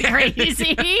really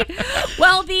crazy.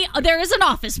 Well, there is an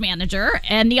office manager,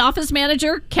 and the office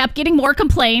manager kept getting more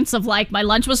complaints of like, my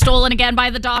lunch was stolen again by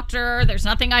the doctor. There's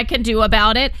nothing I can do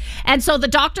about it. And so the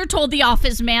doctor told the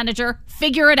office manager,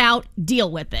 figure it out,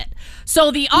 deal with it.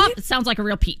 So the office sounds like a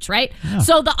real peach, right?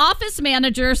 So the office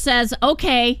manager says,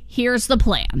 okay, here's the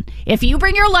plan. If you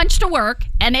bring your lunch to work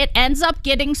and it ends up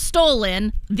getting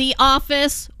stolen, the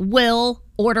office will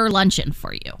order luncheon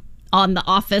for you. On the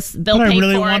office, they'll But pay I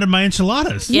really for wanted it. my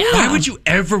enchiladas. Yeah. Why would you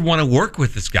ever want to work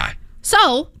with this guy?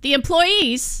 So the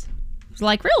employees was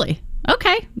like, really?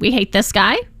 Okay, we hate this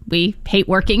guy. We hate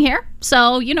working here.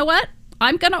 So you know what?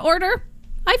 I'm going to order,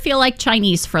 I feel like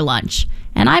Chinese for lunch.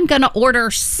 And I'm going to order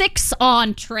 6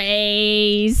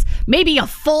 entrees, maybe a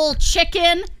full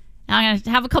chicken. I'm going to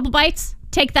have a couple bites,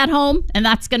 take that home, and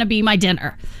that's going to be my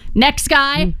dinner. Next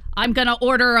guy, I'm going to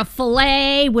order a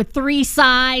filet with 3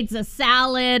 sides, a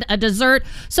salad, a dessert.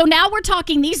 So now we're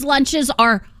talking these lunches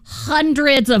are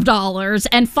hundreds of dollars.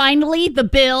 And finally, the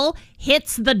bill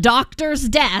hits the doctor's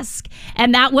desk.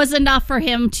 And that was enough for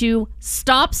him to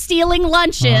stop stealing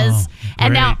lunches.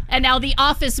 And now the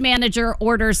office manager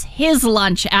orders his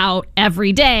lunch out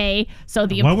every day. So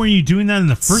the Why weren't you doing that in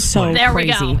the first So place? there we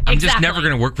go. crazy. I'm just Exactly. never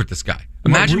going to work with this guy.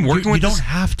 Imagine working you with don't this.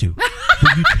 have to.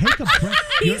 But you take a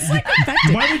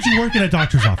break. Why would you work in a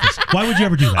doctor's office? Why would you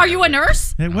ever do that? Are you a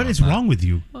nurse? Hey, what is wrong with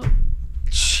you?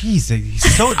 Jeez,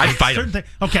 he's so. I'd fight him.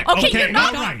 Okay, you're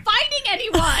not all right. fighting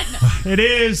anyone. It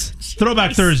is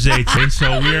Throwback Thursday, too,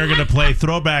 so we are going to play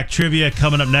Throwback Trivia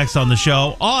coming up next on the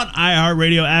show on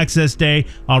iHeartRadio Access Day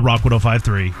on Rock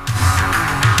 105.3.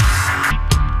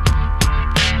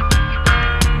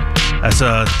 That's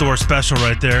a Thor special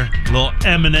right there. A little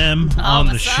Eminem on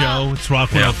the show. It's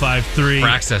Rock 105.3. For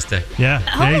Access Day. Yeah.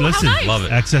 Hey, listen. nice. Love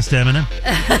it. Access to Eminem.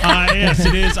 Yes,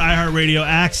 it is iHeartRadio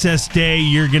Access Day.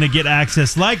 You're going to get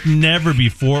access like never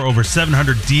before. Over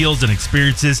 700 deals and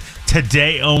experiences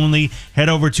today only. Head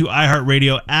over to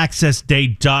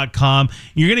iHeartRadioAccessDay.com.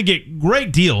 You're going to get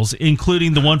great deals,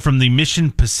 including the one from the Mission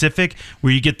Pacific,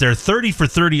 where you get their 30 for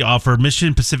 30 offer,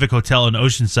 Mission Pacific Hotel in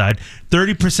Oceanside.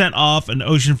 30% off an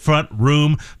oceanfront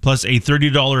room, plus a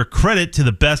 $30 credit to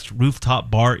the best rooftop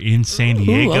bar in San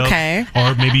Diego. Ooh, okay.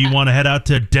 Or maybe you want to head out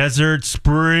to Desert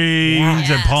Springs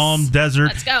and Palm Desert.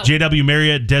 Let's go. JW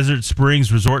Marriott Desert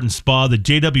Springs Resort and Spa. The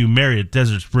JW Marriott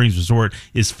Desert Springs Resort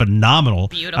is phenomenal.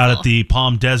 Beautiful. Out at the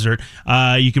Palm Desert.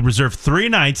 You can reserve 3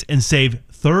 nights and save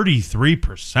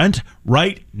 33%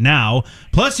 right now.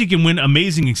 Plus, you can win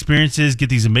amazing experiences, get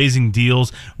these amazing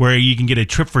deals where you can get a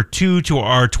trip for 2 to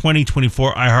our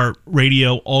 2024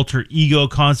 iHeartRadio Alter Ego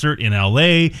concert in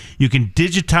LA. You can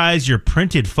digitize your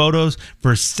printed photos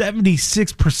for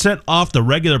 76% off the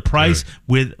regular price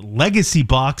with Legacy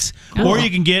Box, or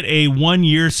you can get a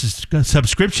 1-year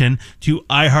subscription to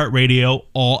iHeartRadio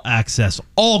All Access.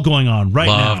 All going on right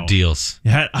now. Love deals.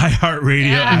 At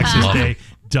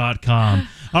iHeartRadioAccessDay.com.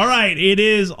 All right, it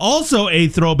is also a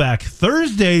Throwback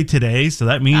Thursday today, so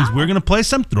that means we're going to play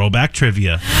some Throwback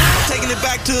Trivia. I'm taking it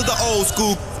back to the old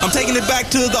school. I'm taking it back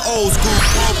to the old school.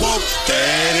 Whoa, whoa,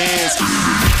 there it is.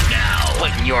 Now,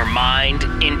 putting your mind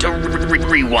into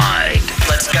rewind.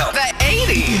 Let's go. The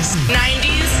 80s,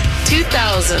 90s,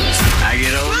 2000s. I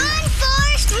get older. Run,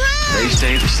 Forrest, run! They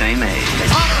stay the same age.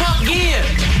 Up, up, again!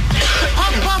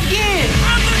 Up, up, again!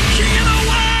 I'm the king of the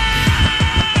world!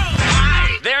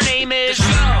 Hi, their name is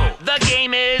The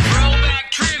game is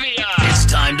Throwback Trivia. It's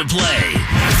time to play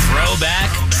Throwback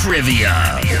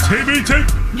Trivia.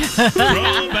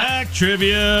 Throwback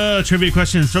Trivia. Trivia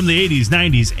questions from the 80s,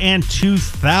 90s, and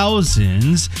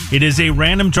 2000s. It is a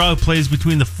random draw that plays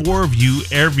between the 4 of you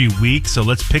every week, so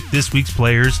let's pick this week's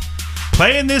players.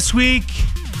 Playing this week,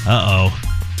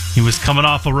 he was coming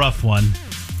off a rough one.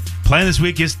 Playing this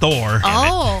week is Thor.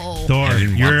 Oh. Thor,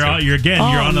 you're on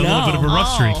a little bit of a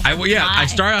rough streak. I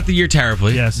started out the year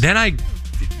terribly. Yes. Then I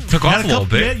took off a little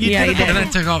bit. Yeah, you did. And then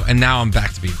I took off, and now I'm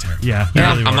back to being terrible. Yeah, And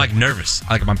really I'm were. like nervous.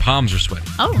 Like my palms are sweating.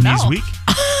 Oh, no. Knees weak.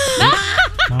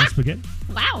 Mom spaghetti.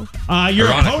 Wow. Your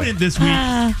Ironically. opponent this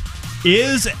week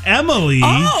is Emily.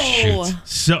 Oh.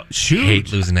 So shoot.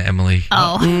 Hate losing to Emily.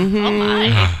 Oh. Oh,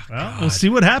 my. Well, we'll see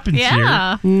what happens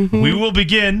Yeah. here. We will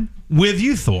begin with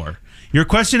you, Thor. Your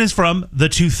question is from the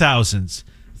 2000s.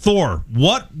 Thor,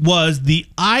 what was the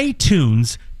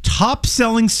iTunes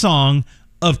top-selling song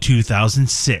of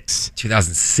 2006?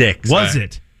 2006. Was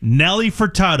it Nelly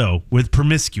Furtado with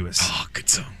Promiscuous? Oh, good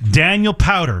song. Daniel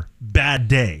Powter, Bad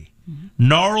Day?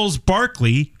 Gnarls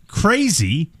Barkley,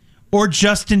 Crazy? Or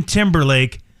Justin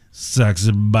Timberlake,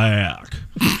 Sexy Back?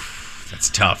 That's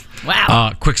tough.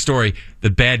 Wow. Quick story. The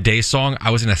Bad Day song,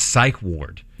 I was in a psych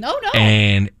ward. No.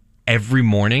 And every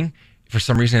morning, for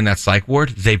some reason in that psych ward,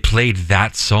 they played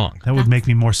that song. That would make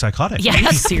me more psychotic. Yeah. Are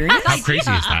you serious? How crazy is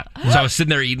that? So I was sitting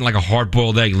there eating like a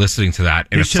hard-boiled egg listening to that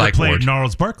in They a should have psych played ward.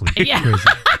 Gnarls Barkley. Yeah. Crazy.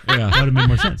 That would have made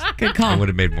more sense. Good It call. would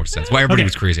have made more sense. Well, everybody Okay.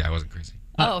 was crazy. I wasn't crazy.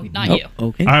 Oh, not you.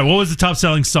 Okay. All right, what was the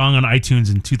top-selling song on iTunes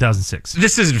in 2006?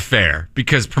 This isn't fair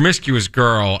because Promiscuous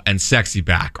Girl and Sexy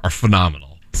Back are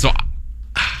phenomenal. So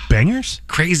Bangers?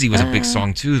 Crazy was a big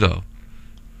song too, though.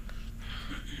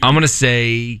 I'm going to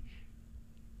say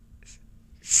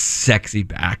Sexy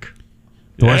Back.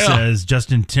 Thor says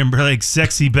Justin Timberlake,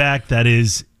 Sexy Back. That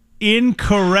is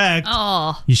incorrect.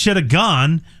 Oh. You should have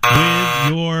gone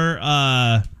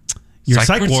with your Psych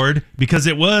psych wards? ward because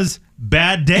it was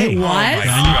Bad Day. It was?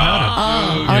 Daniel Powter.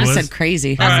 I would have was- said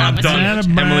crazy. That's I'm not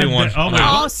done. much. Emily won. Oh, wait.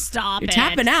 Oh, stop You're it.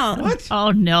 tapping out. What?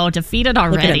 Oh, no. Defeated Look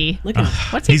at already. him. Look at him.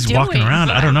 What's he He's doing? walking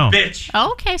around. I don't know. Bitch.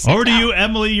 Okay, sit Over to down. you,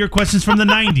 Emily. Your questions from the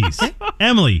 90s.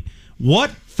 Emily, what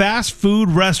fast food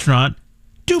restaurant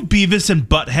do Beavis and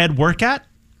Butthead work at?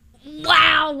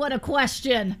 Wow, what a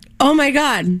question. Oh my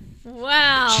God.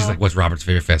 Wow. She's like, what's Robert's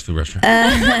favorite fast food restaurant?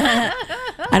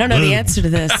 I don't know the answer to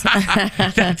this.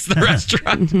 That's the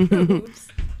restaurant.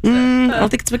 I don't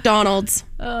think it's McDonald's.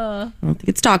 I don't think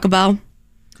it's Taco Bell.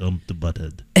 Come to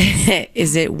Butthead.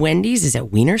 Is it Wendy's? Is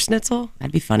it Wiener Schnitzel?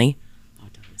 That'd be funny.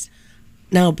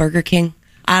 No, Burger King.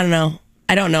 I don't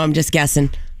know. I'm just guessing.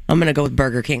 I'm going to go with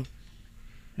Burger King.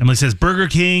 Emily says Burger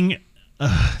King.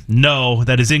 No,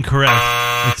 that is incorrect.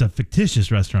 It's a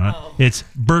fictitious restaurant. It's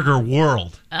Burger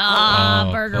World.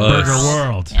 Burger Burger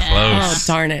World. World. Oh,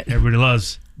 darn it. Everybody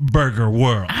loves Burger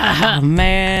World. Oh,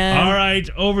 man. All right,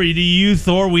 over to you,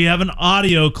 Thor. We have an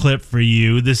audio clip for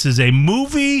you. This is a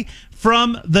movie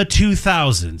from the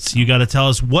 2000s. You got to tell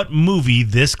us what movie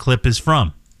this clip is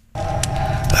from.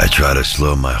 I try to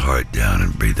slow my heart down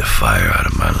and breathe the fire out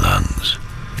of my lungs.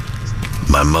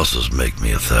 My muscles make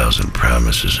me 1,000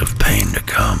 promises of pain to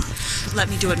come. Let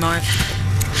me do it, Marv.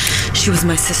 She was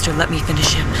my sister. Let me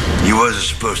finish him. You wasn't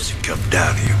supposed to come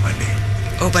down here, my name.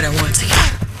 Oh, but I want to.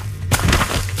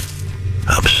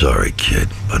 I'm sorry, kid,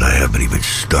 but I haven't even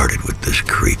started with this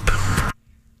creep.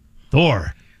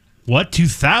 Thor, what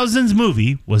 2000s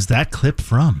movie was that clip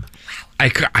from?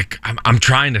 I'm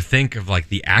trying to think of like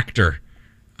the actor.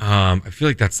 I feel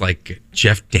like that's like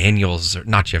Jeff Daniels, or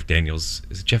not Jeff Daniels.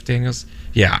 Is it Jeff Daniels?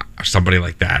 Yeah, or somebody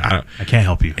like that. I can't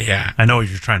help you. Yeah. I know what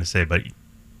you're trying to say, but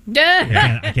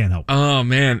I can't help. Oh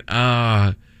man.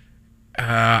 I'm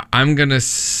gonna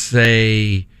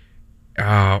say.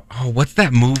 What's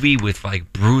that movie with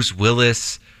like Bruce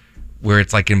Willis, where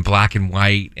it's like in black and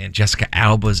white and Jessica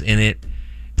Alba's in it?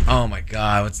 Oh my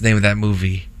God, what's the name of that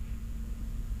movie?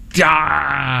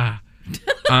 I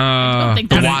don't think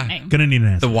that's his name. Gonna need an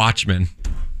answer. The Watchmen.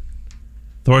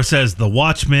 Thor says The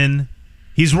Watchmen.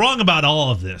 He's wrong about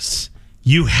all of this.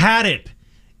 You had it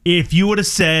if you would have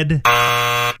said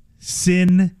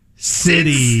Sin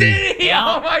City.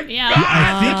 Oh my God.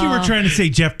 I think you were trying to say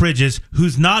Jeff Bridges,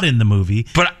 who's not in the movie,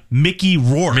 but Mickey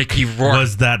Rourke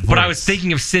was that voice. But I was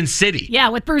thinking of Sin City. Yeah,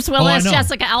 with Bruce Willis, know.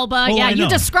 Jessica Alba. Oh, yeah, I you know.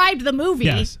 described the movie.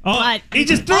 Yes. But He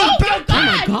just threw it back. Oh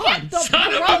my God. Get the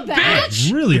Son of a throw back.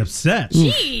 I'm really upset.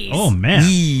 Jeez. Oh,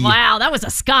 man. Wow, that was a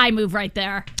Sky move right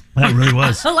there. That really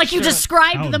was. Like you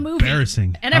described How the movie.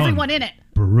 embarrassing. And How everyone in it.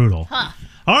 Brutal.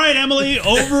 All right, Emily,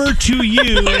 over to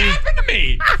you. What happened to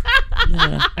me?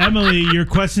 Emily, your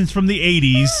questions from the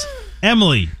 80s.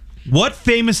 Emily, what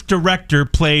famous director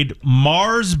played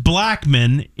Mars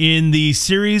Blackman in the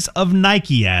series of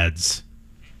Nike ads?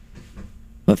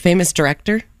 What famous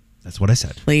director That's what I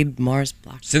said. played Mars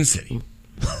Black? Sin City.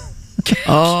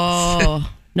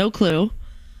 Oh, no clue.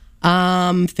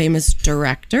 Famous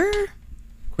director?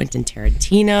 Quentin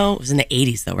Tarantino. It was in the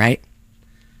 80s, though, right?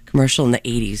 Commercial in the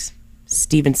 80s.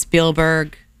 Steven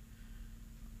Spielberg.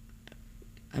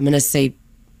 I'm going to say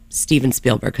Steven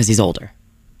Spielberg because he's older.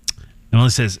 Emily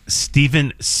says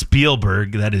Steven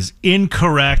Spielberg. That is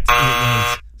incorrect. It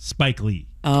was Spike Lee.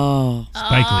 Oh,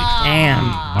 Spike Lee. damn.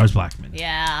 Mars Blackman.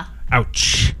 Yeah.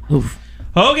 Ouch. Oof.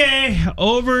 Okay,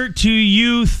 over to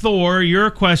you, Thor. Your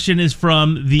question is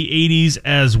from the 80s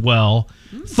as well.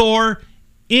 Thor,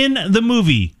 in the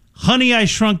movie Honey, I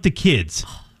Shrunk the Kids,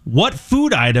 what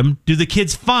food item do the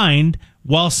kids find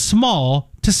while small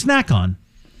to snack on?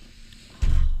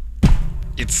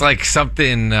 It's like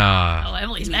something. Oh,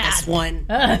 Emily's mad. This one.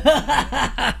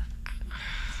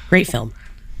 Great film.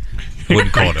 I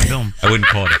wouldn't call it a film. I wouldn't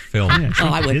call it a film. Yeah,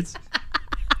 Shrunk I the would. Kids.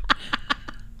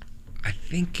 I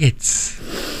think it's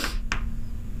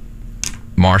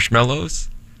marshmallows.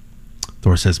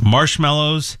 Thor says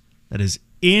marshmallows. That is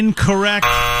incorrect.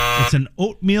 It's an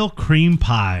oatmeal cream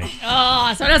pie.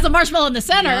 Oh, so it has the marshmallow in the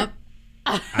center.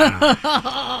 Okay.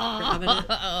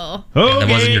 That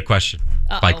wasn't your question,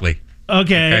 Spike Lee.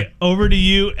 Okay, over to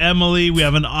you, Emily. We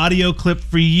have an audio clip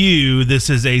for you. This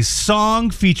is a song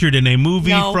featured in a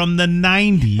movie No. from the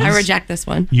 90s. I reject this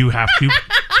one. You have to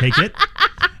take it.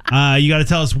 You got to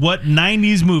tell us what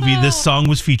 90s movie this song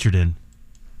was featured in.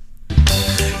 Do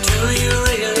you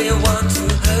really want to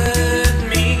hurt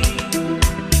me?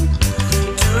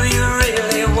 Do you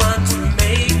really want to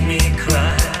make me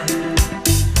cry?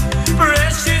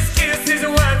 Precious kisses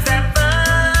once have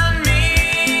fun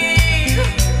me.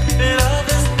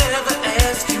 Lovers never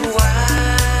ask you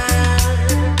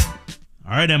why.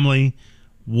 All right, Emily.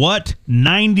 What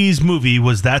 90s movie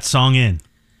was that song in?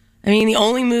 I mean, the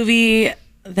only movie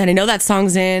that I know that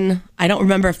song's in, I don't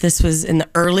remember if this was in the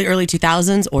early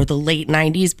 2000s or the late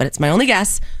 90s, but it's my only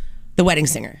guess, The Wedding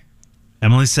Singer.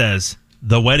 Emily says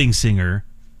The Wedding Singer,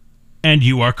 and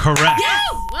you are correct.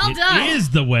 Well done. It is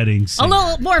The Wedding A Singer.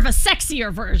 little more of a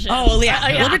sexier version. Oh, yeah.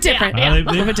 A little bit different. Yeah. They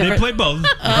bit different. play both. They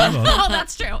play both. Oh,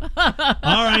 that's true.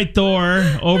 All right, Thor,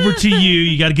 over to you.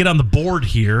 You got to get on the board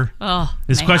here. Oh,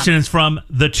 This man. question is from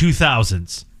the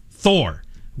 2000s. Thor,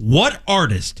 what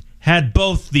artist had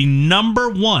both the number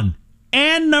 1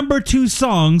 and number 2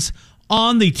 songs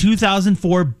on the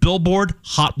 2004 Billboard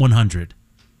Hot 100?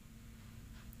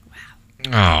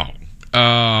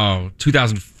 Oh,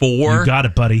 2004. You got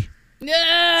it, buddy.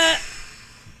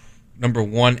 Number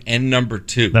 1 and number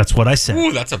 2. That's what I said.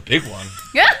 Ooh, that's a big one.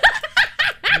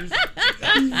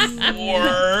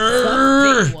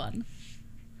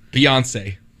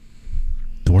 Beyonce.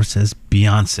 Thor says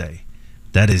Beyonce.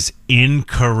 That is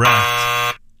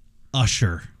incorrect.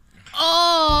 Usher.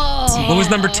 Oh. What was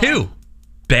number 2?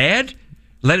 Bad?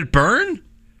 Let It Burn?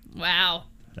 Wow.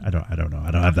 I don't know.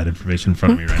 I don't have that information in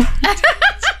front of me right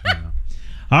now.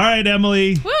 All right,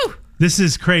 Emily. Woo. This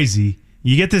is crazy.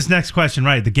 You get this next question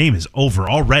right, the game is over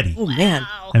already. Oh, man.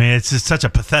 I mean, it's just such a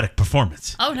pathetic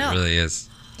performance. Oh, no. It really is.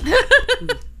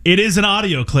 It is an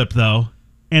audio clip, though,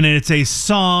 and it's a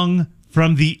song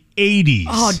from the 80s.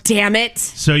 Oh, damn it.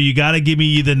 So you got to give me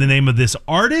either the name of this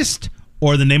artist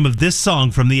or the name of this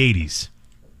song from the 80s.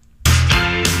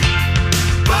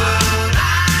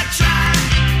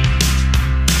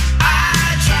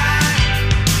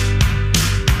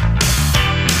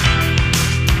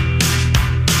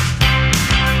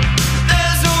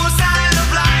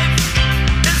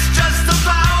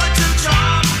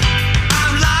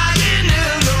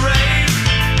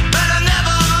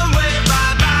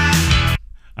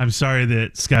 I'm sorry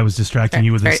that Sky was distracting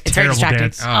you with this It's very terrible distracting.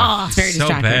 dance. Oh, It's very so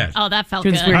distracting. bad. Oh, that felt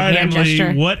Doing good. this weird All right, hand Emily,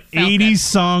 gesture. what Felt 80s good.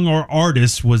 song or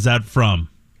artist was that from?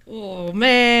 Oh,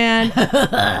 man.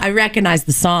 I recognize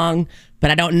the song,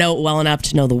 but I don't know it well enough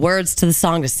to know the words to the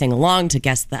song, to sing along, to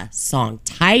guess the song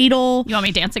title. You want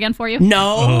me to dance again for you?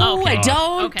 No, Oh, I God.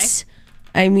 don't. Okay.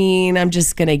 I mean, I'm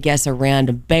just going to guess a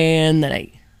random band that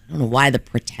I don't know why the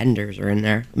Pretenders are in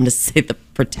there. I'm going to say the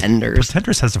Pretenders.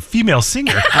 Pretenders has a female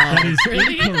singer. That is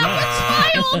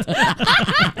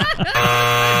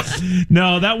incorrect.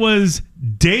 No, that was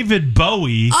David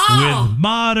Bowie with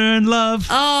Modern Love.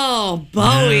 Oh,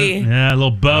 Bowie. Yeah, a little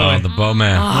Bowie. Oh, the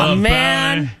Bowman. Oh, Little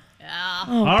man.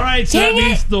 Bowie. All right, so that Dang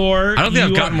means Thor. I don't think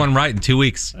I've gotten one right in 2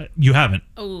 weeks. You haven't.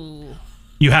 Ooh.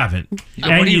 You haven't.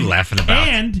 What are you laughing about?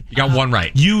 And You got one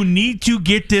right. you need to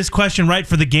get this question right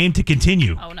for the game to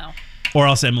continue, Oh, no. or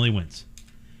else Emily wins.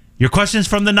 Your question's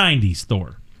from the 90s,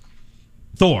 Thor.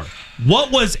 Thor,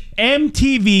 what was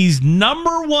MTV's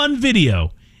 #1 video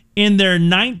in their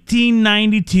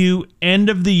 1992 end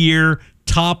of the year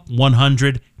top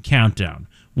 100 countdown?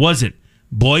 Was it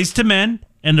Boyz II Men,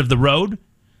 End of the Road,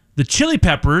 the Chili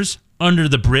Peppers, Under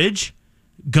the Bridge,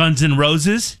 Guns N'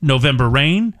 Roses, November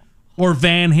Rain, or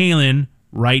Van Halen,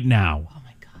 Right Now? Oh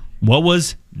my God. What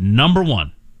was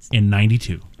 #1 in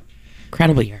 92?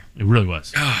 Incredible year. It really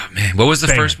was. Oh, man. What was the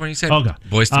Banger. first one you said? Oh, God.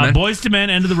 Boyz II Men? Boyz II Men,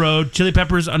 End of the Road, Chili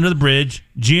Peppers, Under the Bridge,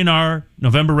 GNR,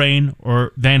 November Rain,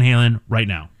 or Van Halen, Right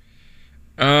Now?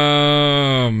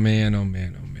 Oh, man. Oh,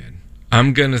 man. Oh, man.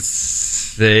 I'm going to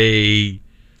say...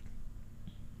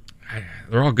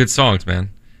 They're all good songs, man.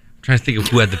 I'm trying to think of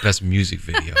who had the best music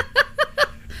video.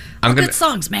 Good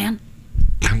songs, man.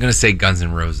 I'm going to say Guns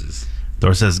N' Roses.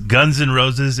 Thor says Guns N'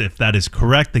 Roses. If that is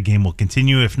correct, the game will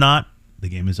continue. If not, the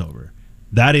game is over.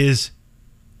 That is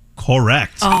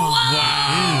correct. Oh,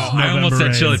 I almost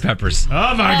said Chili Peppers.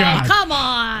 Oh, my God. Come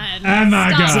on. Oh, my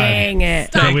Stop. God. dang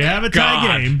it. So we have a tie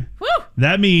God. game. Woo.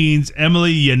 That means,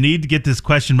 Emily, you need to get this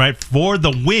question right for the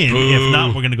win. Boo. If not,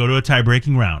 we're going to go to a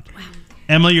tie-breaking round.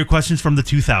 Emily, your question's from the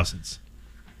 2000s.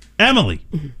 Emily,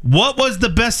 what was the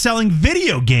best-selling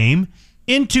video game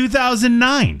in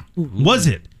 2009? Was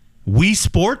it Wii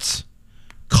Sports,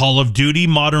 Call of Duty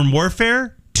Modern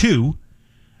Warfare 2,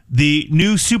 the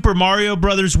new Super Mario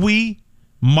Brothers Wii,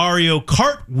 Mario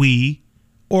Kart Wii,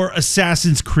 or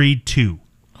Assassin's Creed 2?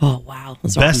 Oh, wow.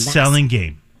 Those are all Best-selling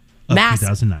game of Mass.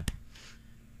 2009.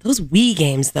 Those Wii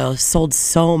games, though, sold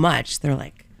so much. They're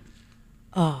like,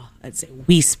 I'd say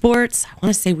Wii Sports. I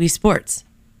want to say Wii Sports.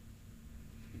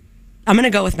 I'm going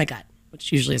to go with my gut,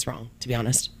 which usually is wrong, to be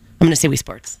honest. I'm going to say Wii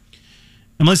Sports.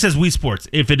 Emily says Wii Sports.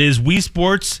 If it is Wii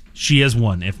Sports, she has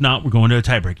won. If not, we're going to a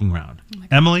tie-breaking round.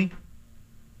 Emily,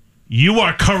 you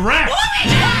are correct.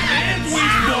 Wii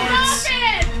Sports.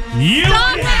 You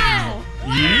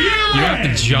You have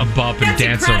to jump up and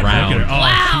dance incredible. around.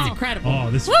 Wow. Incredible. Oh,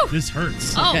 this Woo. this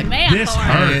hurts. Oh, good. man. This Thor.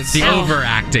 hurts. The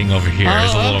overacting over here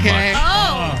is a little okay. much.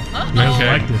 Oh. He doesn't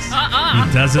like this.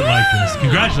 He doesn't like this.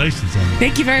 Congratulations, Emily.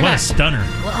 Thank you very What a much. stunner.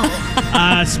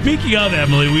 Speaking of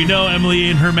Emily, we know Emily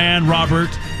and her man, Robert,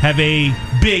 have a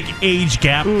big age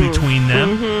gap between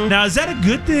them. Now, is that a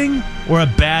good thing or a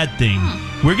bad thing?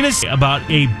 We're going to see about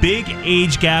a big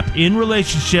age gap in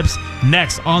relationships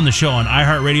next on the show on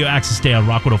iHeartRadio Access Day on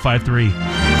Rock 105.3.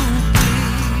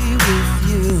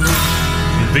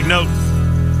 Big note.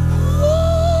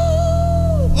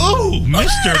 Ooh,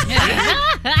 Mr.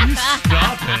 You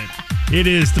stop it. It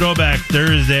is Throwback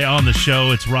Thursday on the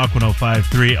show. It's Rock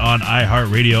 105.3 on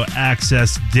iHeartRadio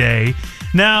Access Day.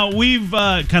 Now, we've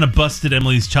kind of busted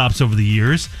Emily's chops over the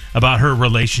years about her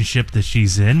relationship that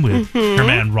she's in with her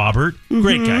man, Robert.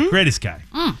 Great guy, greatest guy.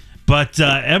 But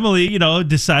Emily,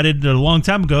 decided a long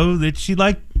time ago that she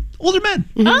liked older men.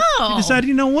 Oh. They decided,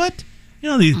 you know what? You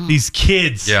know, these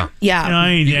kids. Yeah. Yeah. You know,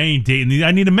 I ain't dating these.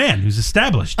 I need a man who's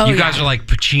established. Oh, You guys are like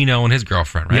Pacino and his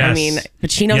girlfriend, right? Yes. I mean,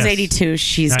 Pacino's Yes. 82.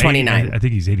 She's Now, 29. I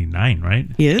think he's 89, right?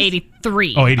 He is?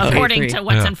 83. Oh, 83. According 83. to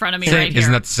what's Yeah. in front of me Same- right here.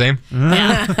 Isn't that the same?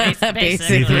 yeah, basically.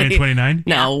 Basically. 83 and 29?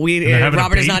 No, They're having a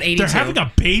Robert is baby? not 82. They're having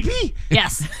a baby?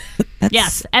 Yes.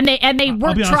 yes. And they I'll weren't be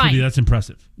honest with trying. you, that's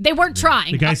impressive. They weren't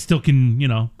trying. The guy still can, you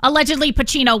know. Allegedly,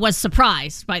 Pacino was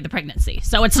surprised by the pregnancy.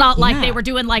 So it's not like Yeah. they were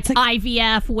doing like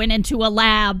IVF, went into a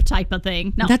lab type of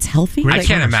thing. No. That's healthy. Great I Like-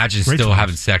 can't imagine Great still scores.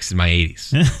 having sex in my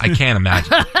 80s. I can't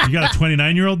imagine. You got a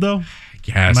 29-year-old, though?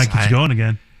 Yes, Might get you going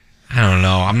again. I don't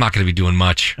know. I'm not going to be doing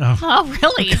much. Oh,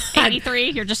 really?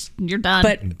 83? You're done.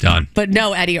 But Done. But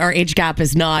no, Eddie, our age gap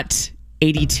is not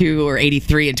 82 or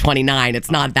 83 and 29. It's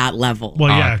not that level. Well,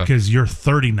 yeah, but- because you're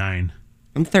 39.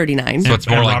 I'm 39. So it's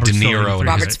more And like Robert's De still Niro. 83. and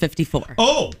Robert's 54.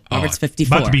 Oh! Robert's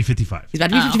 54. About to be 55. He's about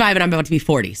to be 55 and I'm about to be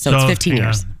 40. So it's 15 yeah.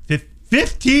 years.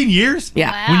 15 years?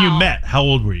 Yeah. When you Wow. met, how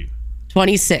old were you?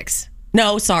 26.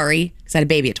 No, sorry. Because I had a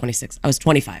baby at 26. I was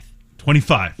 25.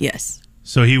 25. Yes.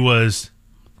 So he was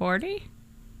 40?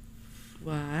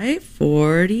 Why?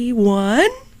 41?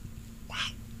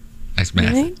 Nice I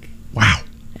math. think. wow.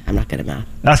 I'm not good at math.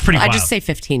 That's pretty I wild. just say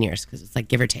 15 years because it's like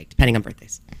give or take, depending on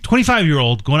birthdays.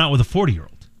 25-year-old going out with a 40-year-old.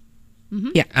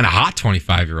 And a hot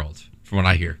 25-year-old, from what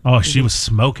I hear. Oh, she was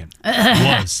smoking.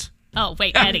 was. Oh,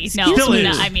 wait, Eddie. No. Still no,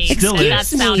 is. I mean, Still that is.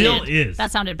 sounded, Still is.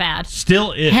 That sounded bad.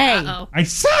 Still is. Hey. Uh-oh. I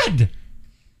said.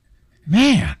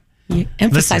 Man. You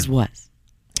emphasize Listen. was.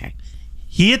 Okay.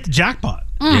 He hit the jackpot.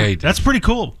 Yeah, he did. That's pretty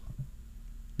cool.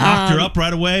 Knocked her up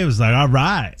right away. It was like, all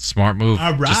right. Smart move.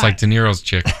 All right. Just like De Niro's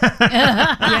chick.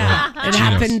 It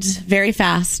happened very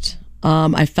fast.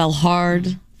 I fell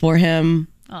hard for him.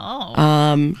 Oh.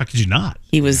 How could you not?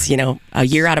 He was, a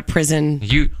year out of prison.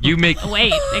 You make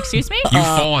Wait, excuse me? you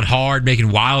falling hard,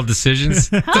 making wild decisions.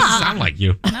 Doesn't sound like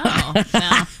you. No.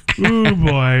 Oh,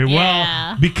 boy.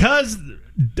 Yeah. Well, because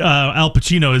Al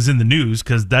Pacino is in the news,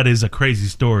 because that is a crazy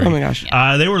story. Oh, my gosh.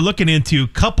 They were looking into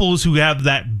couples who have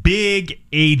that big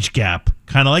age gap,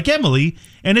 kind of like Emily,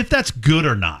 and if that's good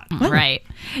or not. Right.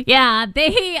 Yeah,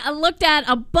 they looked at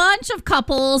a bunch of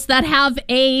couples that have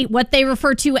what they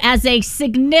refer to as a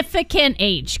significant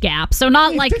age gap. So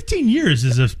not like 15 years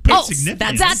is a pretty Oh,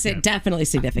 significant. That's age gap. definitely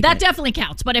significant. that definitely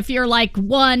counts. But if you're like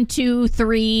 1, 2,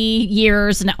 3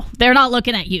 years, no, they're not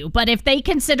looking at you. But if they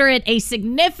consider it a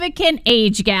significant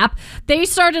age gap, they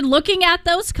started looking at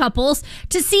those couples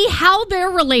to see how their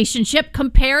relationship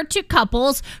compared to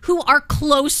couples who are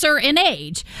closer in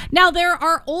age. Now, there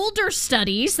are older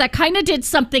studies that kind of did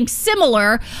something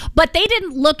similar, but they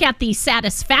didn't look at the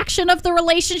satisfaction of the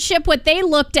relationship. What they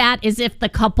looked at is if the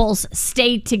couples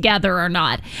stayed together or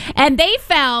not. And they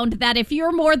found that if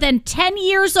you're more than 10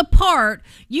 years apart,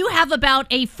 you have about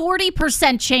a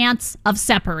 40% chance of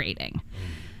separating.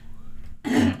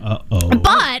 Uh-oh.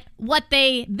 But what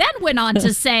they then went on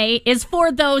to say is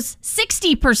for those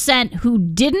 60% who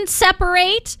didn't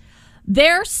separate,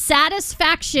 their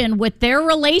satisfaction with their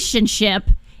relationship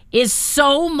is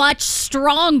so much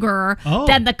stronger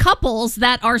than the couples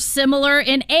that are similar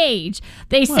in age.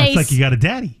 They Well, say it's like you got a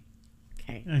daddy.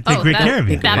 Okay. Take great care of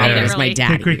you. That made it That was my really,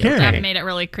 daddy. Take great care of that you. made it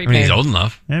really I creepy. mean, he's old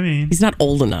enough. I mean, He's not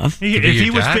old enough. if be he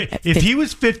your was dad? if he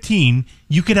was 15,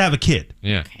 you could have a kid.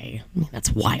 Yeah. Okay.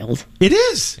 That's wild. It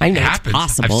is. I know It it's happens.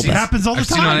 possible, I've seen, It but happens all the I've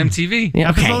time. seen it on MTV. Yeah,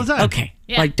 happens okay. all the time. Okay.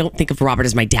 Yeah. Like, don't think of Robert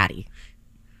as my daddy.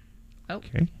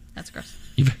 Okay. That's gross.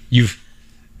 You've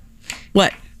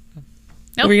What?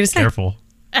 What were you gonna say? Careful.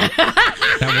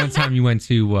 that one time you went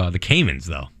to the Caymans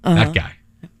though. That guy.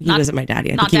 He wasn't my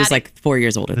daddy. I not think he was daddy. like 4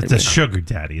 years older It's than a me. sugar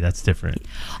daddy. That's different.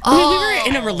 I mean, we were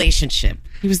in a relationship.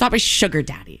 He was not my sugar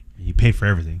daddy You pay for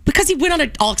everything. because he went on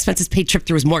an all expenses paid trip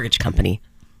through his mortgage company.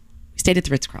 We stayed at the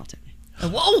Ritz Carlton.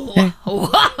 Whoa.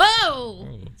 Whoa.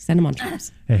 Send him on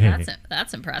trips. Hey.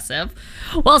 That's impressive.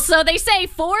 Well, so they say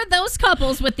for those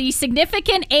couples with the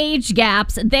significant age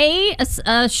gaps, they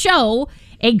show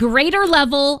a greater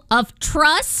level of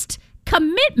trust,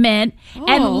 commitment,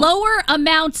 and lower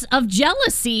amounts of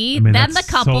jealousy I mean, than the that's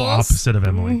couples so opposite of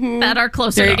Emily. that are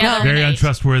closer There you together. go. in Very age.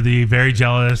 untrustworthy, very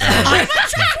jealous.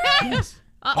 Yes.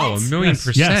 Oh,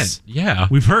 1,000,000%. Yes. Yeah.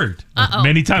 We've heard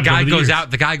many times. The guy over the goes years.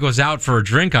 out. The guy goes out for a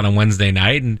drink on a Wednesday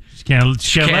night, and She can't let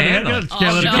it go. Can. She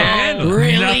can't let it Oh, go. no.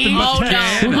 Really? Nothing but Oh,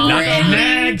 text. no. Nothing. Really?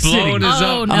 Nag city. Blowing his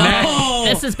Oh, up. no. Oh.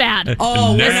 This is bad.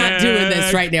 Oh, we're not doing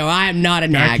this right now. I am not a I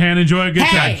nag. can't enjoy a good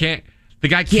Hey. time. The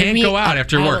guy Give can't me go out a-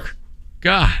 after I will- work.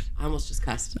 God. I almost just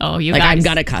cussed. Oh, you like guys. I'm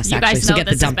gonna cuss you actually. guys So know get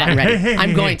the this is dump bad. on ready.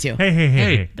 I'm going to. Hey.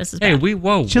 Hey, This is hey, bad.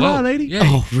 whoa, Chill whoa. out, lady. Yeah.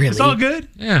 Oh, really? It's all good.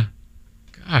 Yeah.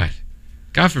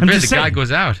 God forbid the just guy saying.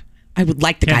 goes out. I would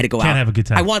like the guy to go out. Can't have a good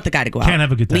time. I want the guy to go out. Can't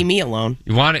have a good time. Leave me alone.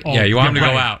 You want it? Yeah, you want him to go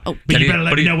right. out. Oh, But you better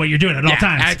let me know what you're doing at all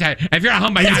times. If you're not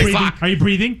home by Are you 9 breathing? o'clock. Are you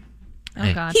breathing?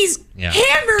 Oh, God. He's Yeah.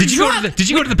 hammered. Did you go to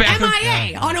drunk, the bathroom?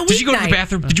 MIA on a weeknight. Did you go to the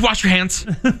bathroom? Did you wash your hands?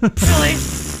 Really?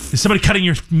 Is somebody cutting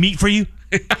your meat for you?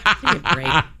 Give me a break.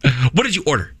 What did you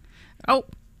order? Oh,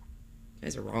 You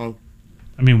guys are wrong.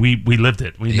 I mean, we lived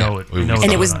it. We know it. We know And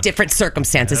what's it was going on. different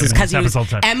circumstances. It's It because he happens was all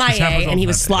the time. This MIA happens all and he the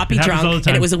was time. sloppy It happens all drunk the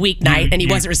and it time. was a weeknight and he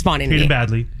wasn't responding to treated me.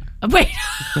 badly. wait.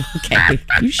 Okay,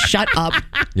 you shut up.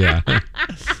 Yeah.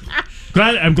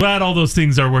 I'm glad all those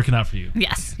things are working out for you.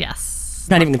 Yes, yes.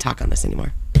 Not even gonna talk on this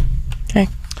anymore. Okay.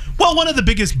 Well, one of the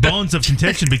biggest bones of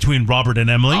contention between Robert and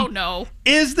Emily Oh, no.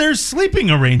 is their sleeping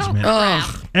arrangement.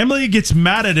 Emily gets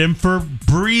mad at him for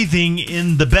breathing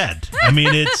in the bed. I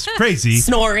mean, it's crazy.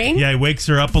 Snoring. Yeah, he wakes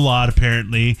her up a lot,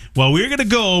 apparently. Well, we're going to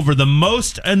go over the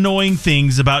most annoying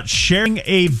things about sharing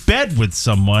a bed with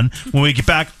someone when we get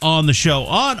back on the show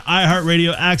on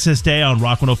iHeartRadio Access Day on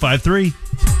Rock 105.3.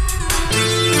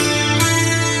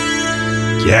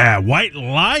 Yeah, White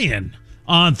Lion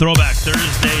on Throwback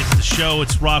Thursday. It's the show.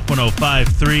 It's Rock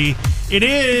 105.3. It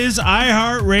is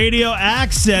iHeartRadio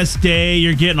Access Day.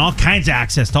 You're getting all kinds of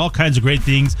access to all kinds of great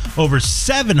things. Over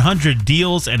 700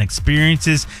 deals and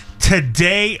experiences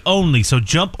today only. So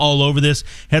jump all over this.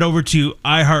 Head over to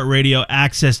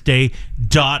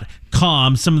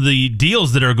iHeartRadioAccessDay.com. Some of the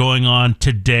deals that are going on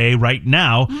today, right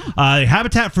now.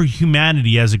 Habitat for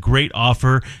Humanity has a great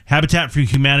offer. Habitat for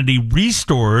Humanity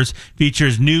Restores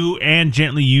features new and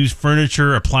gently used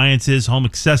furniture, appliances, home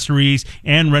accessories,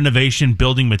 and renovation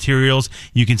building materials.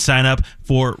 You can sign up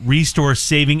for Restore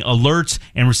Saving Alerts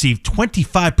and receive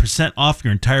 25% off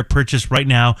your entire purchase right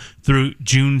now through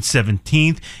June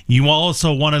 17th. You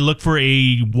also want to look for a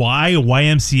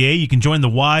YMCA. You can join the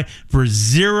Y for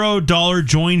 $0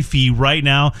 join fee right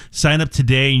now. Sign up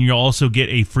today, and you'll also get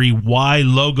a free Y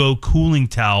logo cooling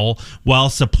towel while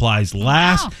supplies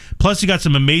last. Wow. Plus, you got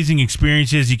some amazing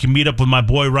experiences. You can meet up with my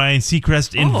boy Ryan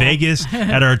Seacrest in Vegas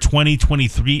at our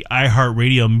 2023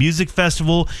 iHeartRadio Music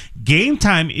Festival. Game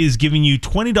Time is giving you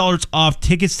 $20 off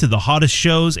tickets to the hottest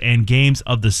shows and games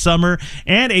of the summer,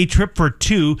 and a trip for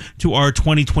two to our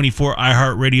 2024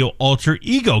 iHeartRadio Alter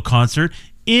Ego concert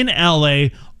in LA.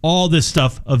 All this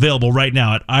stuff available right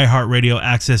now at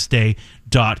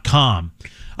iHeartRadioAccessDay.com.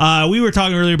 We were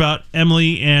talking earlier about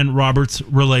Emily and Robert's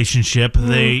relationship.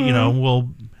 They, will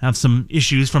have some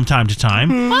issues from time to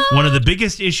time. One of the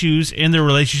biggest issues in their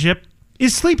relationship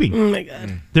is sleeping. Oh my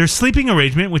God. Their sleeping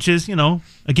arrangement, which is,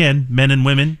 again, men and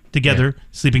women together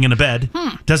sleeping in a bed,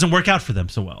 doesn't work out for them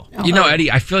so well. You know,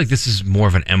 Eddie, I feel like this is more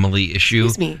of an Emily issue.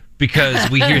 Excuse me. Because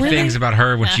we hear things about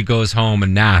her when she goes home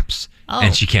and naps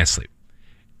and she can't sleep.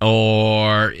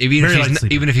 Or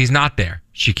even if he's not there,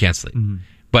 she can't sleep.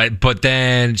 But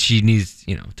then she needs,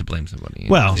 to blame somebody.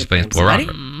 Well, she blames poor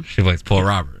Robert. She blames poor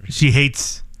Robert. She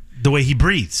hates the way he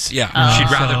breathes. Yeah, she'd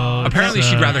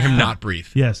rather him not breathe.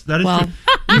 Yes, that is Well, true.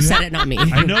 you said it, not me.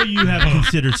 I know you have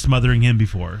considered smothering him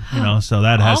before, so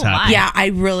that has happened. Yeah, I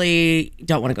really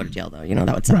don't want to go to jail, though.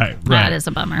 That would suck. Right. That is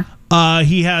a bummer.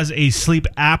 He has a sleep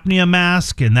apnea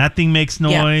mask, and that thing makes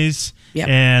noise. Yep.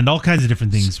 And all kinds of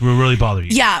different things will really bother you.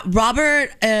 Yeah, Robert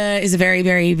is a very,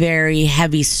 very, very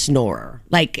heavy snorer.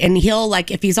 And he'll,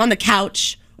 if he's on the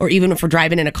couch, or even if we're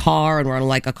driving in a car and we're on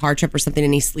a car trip or something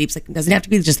and he sleeps, it doesn't have to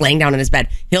be just laying down in his bed.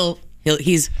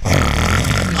 He's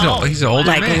He's an older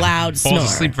man. loud Falls snore.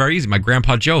 asleep very easy. My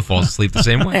grandpa Joe falls asleep the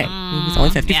same way. Hey, he's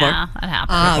only 54. Yeah, that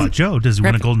happens. Joe, does he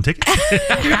win a golden ticket?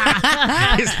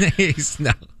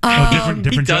 No. Different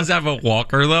He does Joe? have a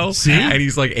walker though, See? and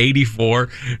he's 84.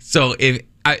 So it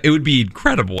would be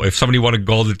incredible if somebody won a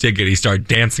golden ticket. He started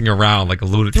dancing around like a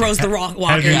lunatic. Throws the walker.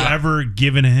 Have you ever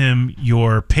given him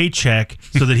your paycheck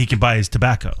so that he can buy his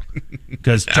tobacco?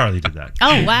 Because Charlie did that.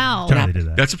 Oh, wow. Charlie did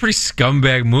that. That's a pretty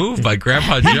scumbag move by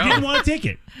Grandpa He didn't Joe. want to take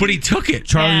it. But he took it.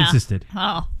 Charlie Yeah. insisted.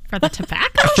 Oh, for the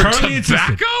tobacco? Charlie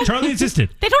insisted. tobacco? Charlie insisted.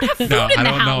 They don't have food No, in I the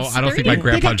don't know. house. I don't They're think my eating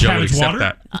Grandpa got Joe would cabbage accept water.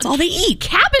 that. That's all they eat.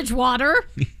 cabbage water.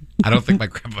 I don't think my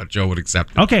Grandpa Joe would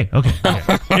accept it. Okay.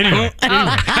 Anyway.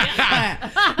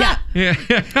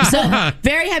 So,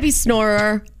 very heavy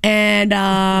snorer. And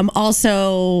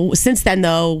also, since then,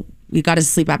 though, we got a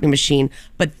sleep apnea machine.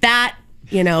 But that,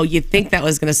 you'd think that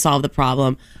was going to solve the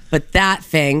problem. But that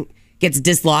thing gets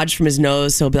dislodged from his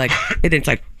nose. So he'll be like, and it's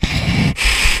like,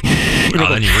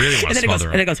 Then you really want to smother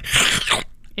and him. it goes,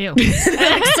 Ew. and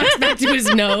it sucks back to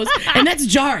his nose. And that's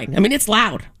jarring. I mean, it's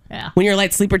loud. Yeah. When you're a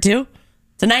light sleeper, too,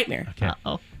 it's a nightmare.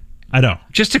 Uh-oh. I know.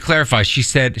 Just to clarify, she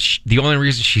said the only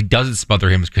reason she doesn't smother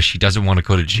him is because she doesn't want to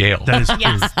go to jail. That is true.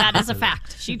 Yes, that is a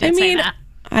fact. She did I say mean, that.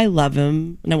 I love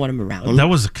him and I want him around. That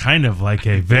was kind of like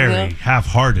a very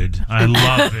half-hearted. I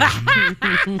love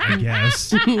him. I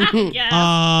guess.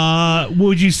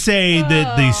 Would you say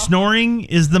that the snoring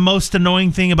is the most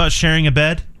annoying thing about sharing a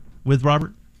bed with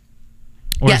Robert?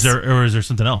 Or Yes. is there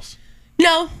something else?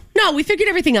 No, we figured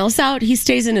everything else out. He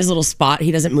stays in his little spot.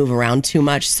 He doesn't move around too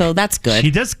much, so that's good. He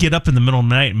does get up in the middle of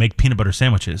the night and make peanut butter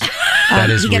sandwiches. That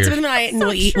is He gets weird. up in the night and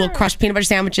we'll crush peanut butter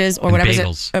sandwiches or whatever.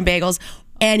 bagels. Or bagels.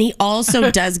 And he also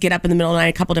does get up in the middle of the night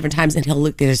a couple different times and he'll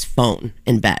look at his phone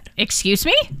in bed Excuse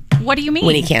me? What do you mean?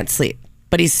 when he can't sleep.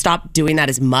 But he's stopped doing that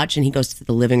as much and he goes to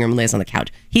the living room and lays on the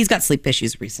couch. He's got sleep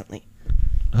issues recently.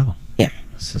 Oh, Yeah.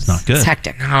 this is not good. It's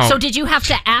hectic. So did you have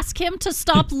to ask him to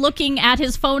stop looking at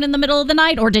his phone in the middle of the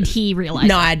night, or did he realize?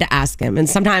 No, I had to ask him. And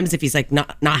sometimes if he's like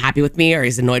not happy with me or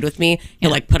he's annoyed with me,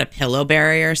 he'll like put a pillow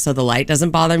barrier so the light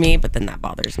doesn't bother me, but then that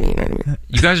bothers me. You know what I mean?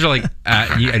 You guys are like,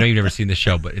 I know you've never seen this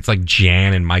show, but it's like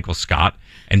Jan and Michael Scott.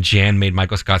 And Jan made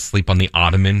Michael Scott sleep on the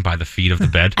ottoman by the feet of the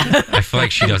bed. I feel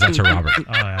like she does that to Robert. Oh,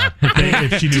 yeah.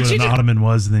 If she knew what an ottoman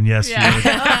was, then yes. She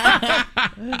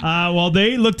would. Well,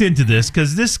 they looked into this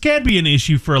because this can be an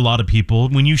issue for a lot of people.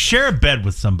 When you share a bed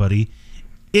with somebody,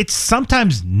 it's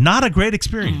sometimes not a great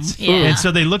experience. Yeah. And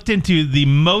so they looked into the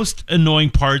most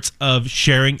annoying parts of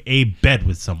sharing a bed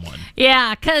with someone.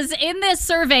 Yeah, because in this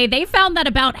survey, they found that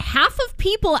about half of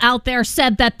people out there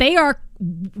said that they are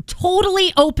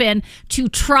totally open to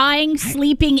trying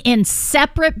sleeping in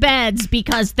separate beds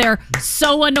because they're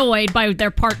so annoyed by their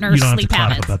You partner's don't have to sleep clap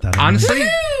habits. about that. Honestly,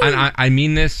 and I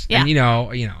mean this, Yeah. and you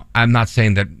know, I'm not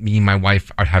saying that me and my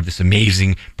wife have this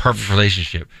amazing, perfect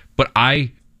relationship, but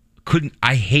I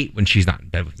hate when she's not in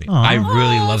bed with me. I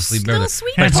really love sleeping still with her.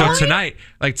 sweet And so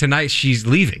boy. tonight she's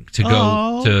leaving to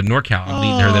go to NorCal. I'm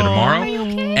leaving her there tomorrow,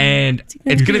 and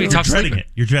it's gonna be tough You're dreading sleeping. it.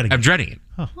 You're dreading I'm it. dreading it.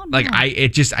 Like I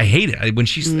hate it when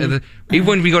she's even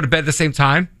when we go to bed at the same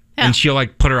time, Yeah. and she'll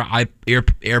like put her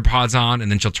AirPods on, and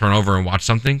then she'll turn over and watch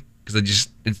something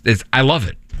because I love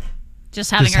it. Just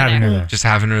having Just her having there. her there. Just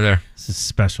having her there. This is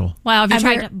special. Wow, have you Ever-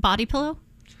 tried a body pillow?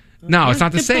 No, it's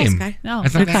not the Good pills, same. guy. No,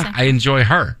 It's not okay. that. I enjoy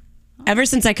her. Ever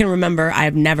since I can remember,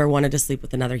 I've never wanted to sleep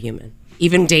with another human.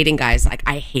 Even dating guys, like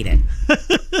I hate it.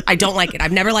 I don't like it.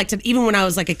 I've never liked it. Even when I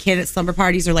was like a kid at slumber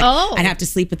parties, or like I'd have to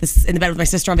sleep in the bed with my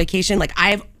sister on vacation. Like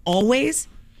I've always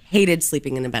hated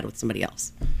sleeping in a bed with somebody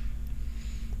else.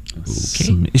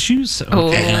 Some issues?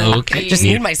 Okay. I just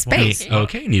need my space.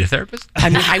 Okay. Need a therapist? I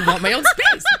mean, I want my own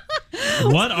space.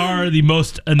 What are the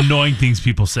most annoying things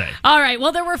people say? All right.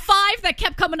 Well, there were 5 that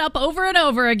kept coming up over and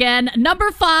over again.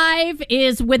 Number 5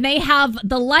 is when they have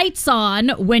the lights on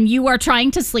when you are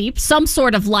trying to sleep, some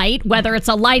sort of light, whether it's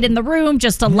a light in the room,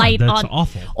 just a light that's on,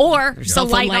 awful. or the cell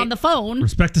phone light light. on the phone.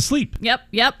 Respect to sleep.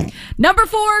 Yep. Number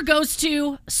 4 goes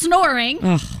to snoring.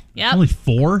 Yep. Only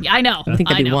 4? I know. I think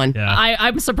that'd be know. one. Yeah.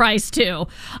 I'm surprised too.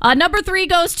 Number 3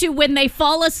 goes to when they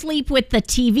fall asleep with the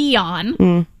TV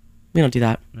on. We don't do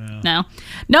that. No.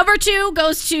 Number 2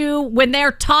 goes to when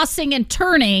they're tossing and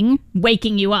turning,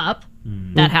 waking you up.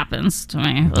 That happens to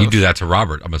me. You do that to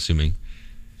Robert, I'm assuming,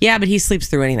 Yeah, but he sleeps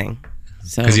through anything.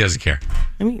 So because he doesn't care.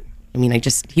 I mean,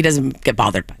 he doesn't get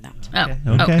bothered by that.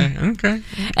 Oh. Okay. Okay.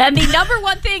 And the number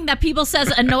 1 thing that people says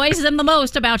annoys them the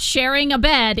most about sharing a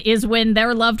bed is when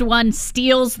their loved one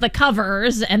steals the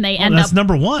covers and they end That's up.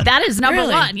 number 1. That is number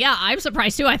Really? 1. Yeah, I'm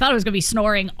surprised too. I thought it was going to be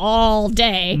snoring all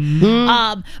day.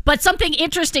 But something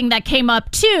interesting that came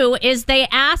up too is they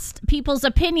asked people's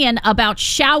opinion about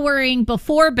showering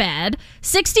before bed.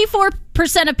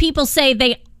 64% of people say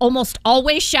they almost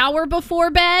always shower before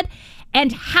bed.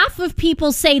 And half of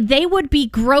people say they would be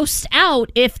grossed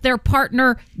out if their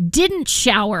partner didn't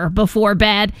shower before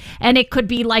bed, and it could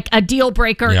be like a deal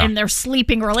breaker Yeah. in their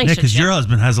sleeping Yeah, relationship. because your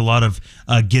husband has a lot of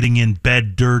getting in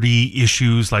bed dirty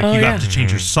issues. Like you yeah. have to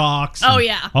change your socks. Oh, and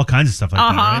yeah. all kinds of stuff like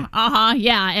that, right?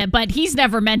 Yeah. But he's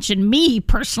never mentioned me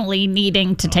personally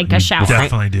needing to take a shower.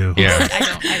 Definitely do. Yeah.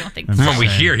 I don't think From so. what we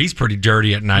hear, he's pretty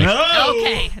dirty at night.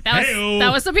 Okay,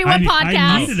 that was the P1 I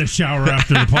podcast. needed a shower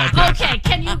after the podcast. Okay,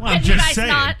 can you I'm guys just saying.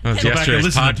 not? That was Go back and yesterday's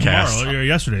listen to podcast. tomorrow or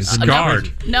yesterday's.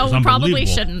 Guard. No, It's we probably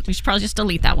unbelievable. shouldn't. We should probably just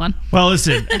delete that one. Well,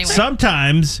 listen,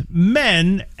 sometimes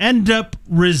men end up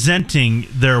resenting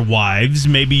their wives.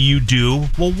 Maybe you do.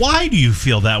 Well, why do you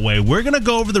feel that way? We're going to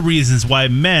go over the reasons why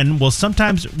men will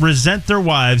sometimes resent their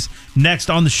wives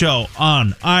next on the show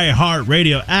on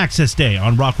iHeartRadio Access Day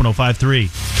on Rock 105.3.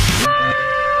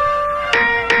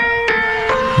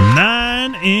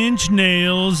 9-inch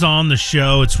nails on the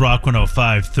show. It's Rock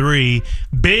 105.3.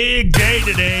 Big day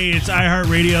today. It's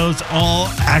iHeartRadio's All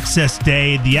Access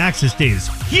Day. The Access Day is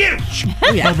huge.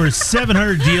 Over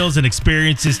 700 deals and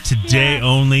experiences today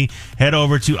only. Head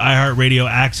over to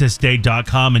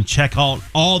iHeartRadioAccessDay.com and check out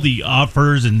all the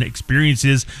offers and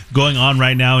experiences going on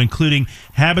right now, including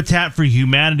Habitat for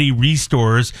Humanity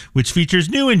Restores, which features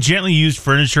new and gently used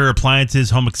furniture, appliances,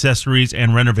 home accessories,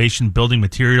 and renovation building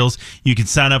materials. You can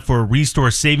sign up for Restore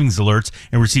Savings Alerts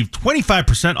and receive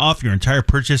 25% off your entire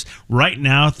purchase right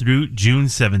now through June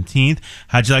 17th.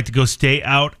 How'd you like to go stay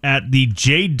out at the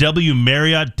JW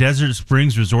Marriott Desert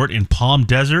Springs Resort in Palm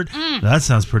Desert? That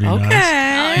sounds pretty nice. You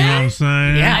know what I'm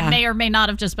saying? Yeah. I may or may not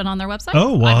have just been on their website.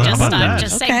 Oh, well, I'm how just, about I'm that?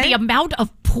 just saying the amount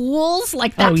of pools,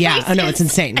 like that. Oh, yeah. place Oh, no, is it's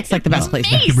insane. It's like the best place.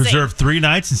 You can amazing. reserve 3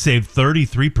 nights and save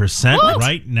 33%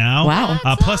 right now. Wow.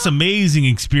 Plus amazing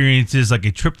experiences like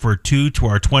a trip for 2 to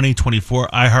our 2024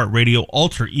 iHeartRadio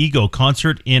Alter Ego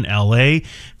concert in LA.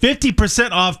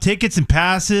 50% off tickets and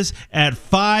passes at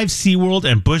 5 SeaWorld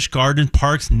and Busch Garden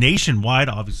parks nationwide,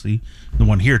 obviously the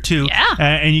one here too. Yeah.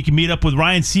 And you can meet up with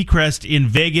Ryan Seacrest in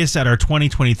Vegas at our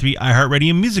 2023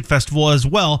 iHeartRadio Music Festival as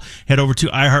well. Head over to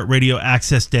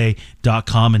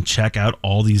iHeartRadioAccessDay.com and check out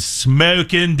all these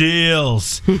smoking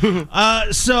deals.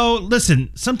 So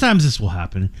listen, sometimes this will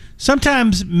happen.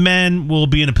 Sometimes men will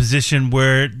be in a position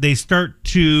where they start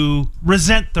to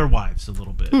resent their wives a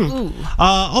little bit.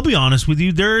 I'll be honest with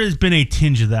you, there has been a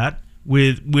tinge of that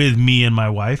with me and my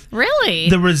wife. Really?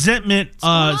 The resentment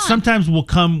sometimes will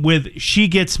come with she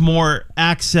gets more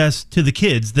access to the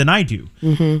kids than I do.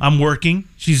 I'm working.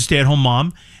 She's a stay-at-home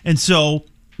mom. And so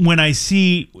when I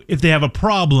see if they have a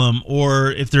problem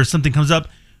or if there's something comes up,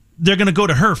 they're going to go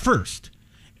to her first.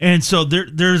 And so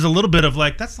there's a little bit of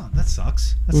like, that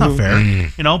sucks. That's not fair.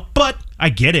 You know, but I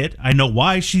get it. I know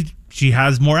why she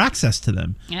has more access to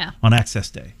them on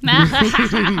Access Day.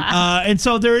 And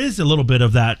so there is a little bit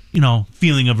of that, you know,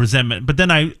 feeling of resentment. But then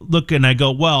I look and I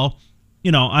go, well,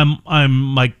 you know,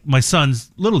 I'm like my son's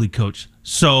Little League coach.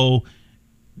 So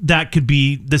that could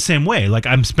be the same way. Like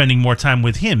I'm spending more time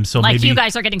with him. So like maybe you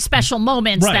guys are getting special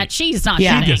moments that she's not she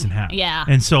getting. doesn't have. Yeah.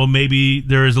 And so maybe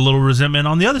there is a little resentment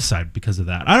on the other side because of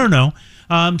that. I don't know.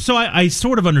 So I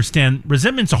sort of understand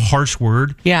resentment's a harsh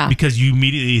word. Yeah. Because you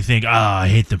immediately think, I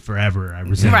hate them forever. I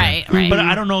resent them. Right. But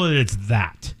I don't know that it's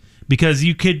that. Because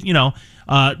you could, you know,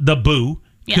 the boo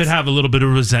could have a little bit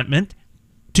of resentment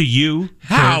to you.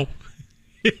 How?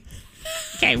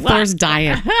 Okay, what? Thor's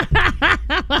dying.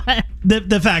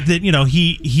 The fact that, you know,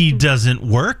 he doesn't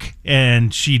work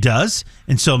and she does.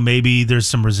 And so maybe there's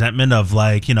some resentment of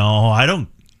like, you know, I don't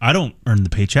earn the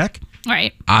paycheck.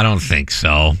 Right. I don't think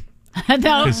so.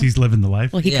 No. Because he's living the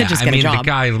life. Well, he could just get a job. The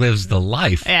guy lives the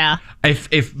life. Yeah.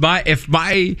 If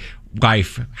my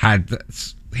wife had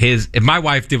if my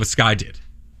wife did what Sky did,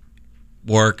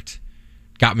 worked,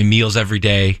 got me meals every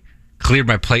day, cleared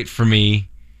my plate for me,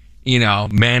 you know,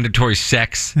 mandatory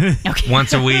sex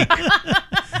once a week.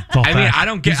 I mean, I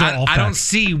don't get. I don't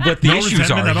see what the issues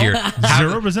are here.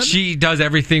 Zero resentment. She does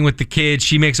everything with the kids.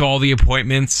 She makes all the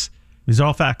appointments. These are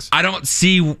all facts. I don't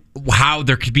see how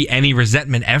there could be any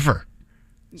resentment ever.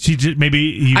 She just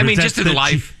maybe. I mean, just in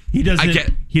life, he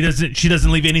doesn't. He doesn't. She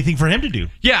doesn't leave anything for him to do.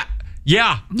 Yeah.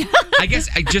 I guess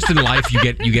just in life you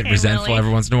get resentful really?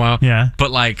 every once in a while. Yeah.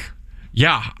 But like,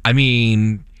 yeah. I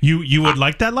mean, you would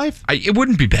like that life? It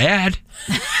wouldn't be bad.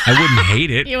 I wouldn't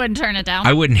hate it. You wouldn't turn it down?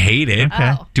 I wouldn't hate it.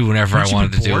 Okay. Do whatever Wouldn't I you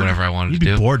wanted be to do. bored? Whatever I wanted You'd to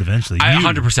do. be bored eventually.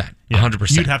 100%.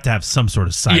 100%. You'd have to have some sort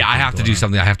of side. Yeah, I have to do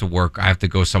something. I have to work. I have to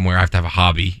go somewhere. I have to have a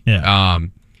hobby. Yeah.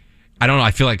 I don't know.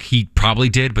 I feel like he probably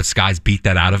did, but Sky's beat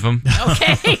that out of him.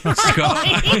 Okay. So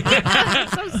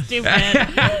stupid.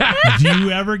 Do you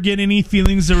ever get any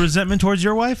feelings of resentment towards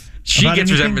your wife? She About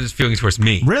gets anything? resentment feelings towards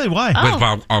me. Really? Why?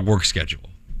 With our work schedule.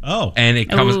 Oh. And it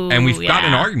comes, and we've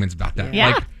gotten yeah. arguments about that.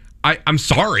 Yeah. Like, I'm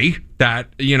sorry that,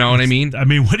 you know what I mean? I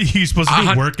mean, what are you supposed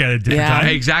to do? Work at a different time?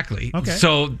 Exactly. Okay.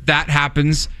 So that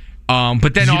happens.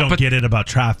 But then you don't get it about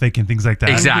traffic and things like that.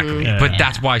 Exactly. Yeah. But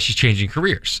that's why she's changing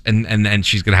careers, and then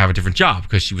she's going to have a different job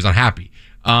because she was unhappy.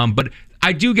 But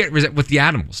I do get resent with the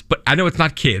animals, but I know it's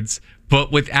not kids. But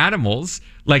with animals,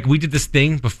 like we did this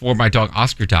thing before my dog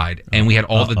Oscar died, and we had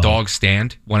all the dogs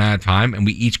stand one at a time, and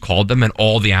we each called them, and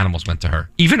all the animals went to her.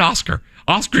 Even Oscar.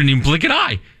 Oscar didn't even blink an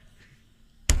eye.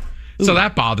 So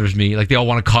that bothers me. Like they all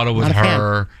want to cuddle with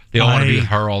her. They all want to be with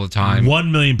her all the time.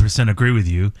 1,000,000% agree with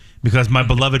you because my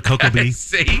beloved Coco Bee.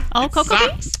 See? Oh, Coco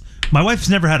Bee? My wife's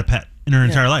never had a pet in her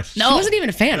entire life. No. She wasn't even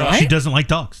a fan, right? She doesn't like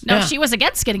dogs. No, she was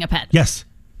against getting a pet. Yes.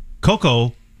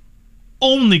 Coco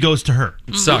only goes to her.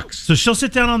 It sucks. So she'll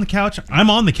sit down on the couch. I'm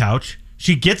on the couch.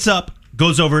 She gets up,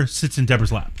 goes over, sits in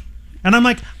Deborah's lap. And I'm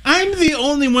like, I'm the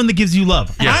only one that gives you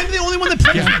love. Yeah. I'm the only one that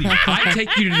plays with you. I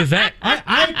take you to the vet.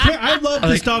 I love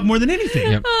this dog more than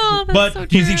anything. Yep. Oh, that's But so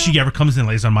do you true. think she ever comes and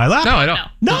lays on my lap? No, I don't.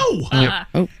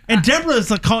 No. And Deborah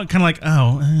is like kind of like,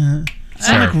 I'm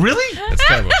like, really? That's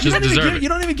terrible. She You doesn't deserve it.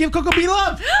 don't even give Coco Bee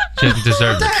love. She doesn't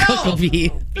deserve it. Coco Bee.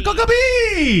 Coco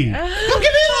Bee! Go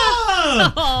give me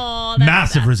love! Oh, that's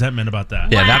Massive resentment about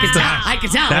that. Yeah, Wow. that's the I can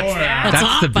tell. that's the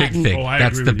hot big button. thing. Oh, I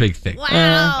That's agree the with you. big thing. Oh,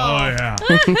 wow.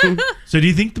 yeah. So do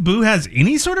you think the Boo has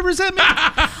any sort of resentment?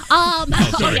 Yeah, back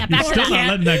to Still not that.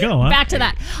 letting that go, huh? Back to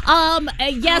that.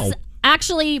 Yes,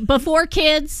 actually, before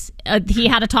kids, he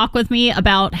had a talk with me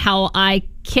about how I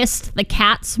kissed the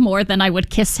cats more than I would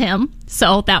kiss him.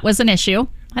 So that was an issue.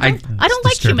 I don't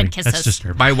like human kisses. That's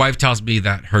disturbing. My wife tells me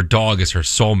that her dog is her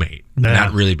soulmate. And Yeah.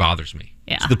 that really bothers me.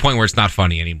 Yeah. To the point where it's not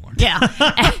funny anymore. Yeah.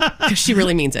 She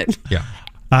really means it. Yeah.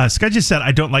 Sky just said,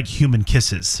 I don't like human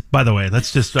kisses. By the way,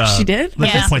 let's just... She did?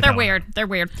 Let's Yeah, just point they're that weird. They're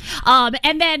weird.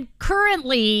 And then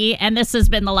currently, and this has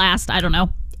been the last,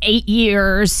 8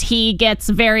 years, he gets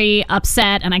very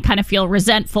upset, and I kind of feel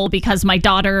resentful because my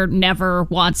daughter never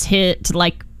wants to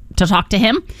talk to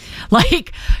him.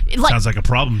 Like Sounds like a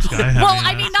problem, Sky. well,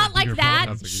 I mean, not like that.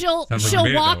 Sounds like She'll you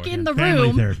made it walk that way. in the Family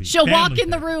room. therapy. She'll walk Family in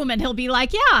the therapy. room, and he'll be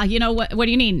like, "Yeah, what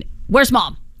do you need? Where's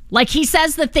mom?" Like he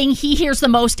says, the thing he hears the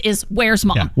most is, "Where's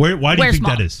mom?" Yeah. Why do you Where's think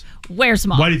mom? that is? Where's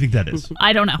mom? Why do you think that is?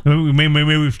 I don't know.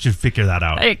 Maybe we should figure that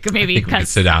out. Maybe I think we could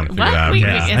sit down and figure what? it out.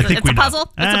 Yeah, I think it's we a know. puzzle.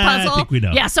 It's a puzzle. I think we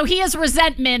know. Yeah, so he has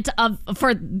resentment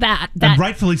for that. And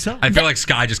rightfully so. I feel like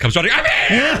Sky just comes running. I'm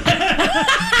here!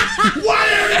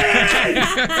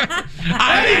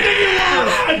 Anything you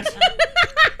want!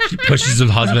 She pushes her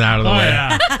husband out of the Oh, way.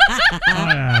 yeah. Oh,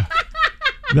 yeah.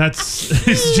 That's...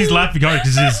 She's laughing hard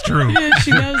because it's true.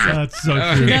 She knows it. That's so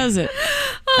true. She knows it.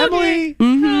 Emily, do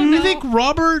you think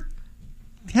Robert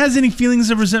has any feelings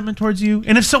of resentment towards you?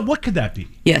 And if so, what could that be?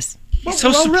 Yes. He's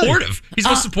so Well, really? supportive. He's the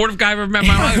most supportive guy I've ever met in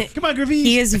my life. Come on, Griffies.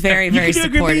 He is very, very You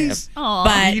can do it, supportive. Griffies. Aw.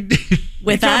 But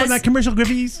with Come on, us, that commercial,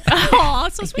 Griffies. Oh,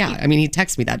 so sweet. yeah, I mean, he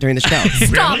texts me that during the show.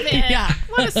 Stop it. Yeah.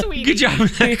 What a sweet. Good job.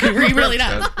 He really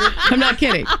does. I'm not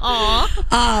kidding.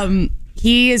 Aw.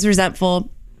 He is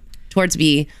resentful towards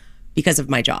me because of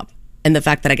my job and the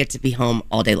fact that I get to be home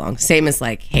all day long. Same as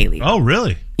like Haley. Oh,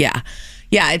 really? Yeah.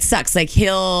 Yeah, it sucks. Like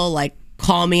he'll like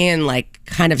call me and like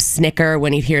kind of snicker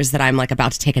when he hears that I'm like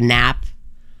about to take a nap.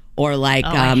 Or like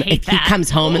I hate if he that. comes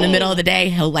home in the middle of the day,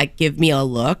 he'll like give me a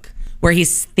look where he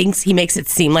thinks he makes it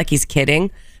seem like he's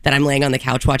kidding that I'm laying on the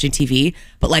couch watching TV.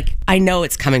 But like I know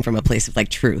it's coming from a place of like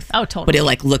truth. Oh, totally. But he'll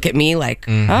like look at me like,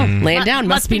 oh, laying down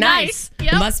must be nice.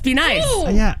 Yep. Must be nice.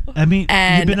 Ooh. Yeah. I mean,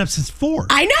 And- you've been up since 4.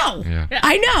 I know. Yeah.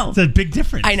 I know. It's a big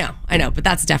difference. I know. But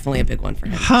that's definitely a big one for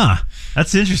him. Huh.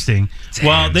 That's interesting.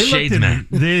 Well, they shades, looked man.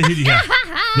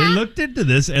 they looked into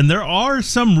this, and there are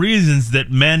some reasons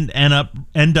that men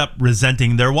end up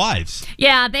resenting their wives.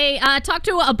 Yeah, they talked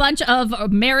to a bunch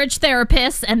of marriage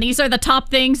therapists, and these are the top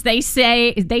things they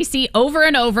say they see over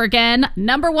and over again.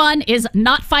 Number one is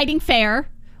not fighting fair.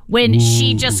 When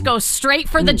she just goes straight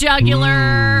for the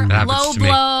jugular, That happens low to me.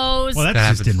 blows. Well, that's That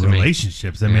just in happens to me.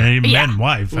 relationships. I mean, Yeah. man and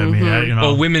wife. I mean,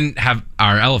 Well, women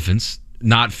are elephants,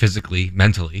 not physically,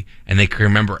 mentally, and they can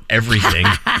remember everything.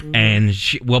 And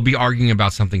we'll be arguing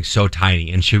about something so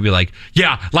tiny, and she'll be like,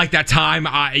 "Yeah, like that time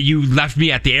you left me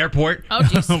at the airport Oh,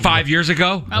 jeez. 5 years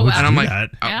ago." Oh, wow. And I'm do like, that?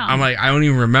 Yeah. I'm like, I don't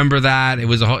even remember that. It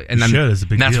was a whole, and then should. It's a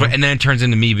big that's deal. what, and then it turns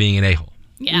into me being an a-hole.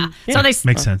 Yeah. So they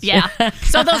makes sense. Yeah.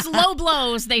 So those low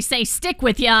blows, they say, stick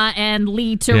with ya and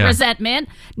lead to Yeah. resentment.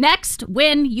 Next,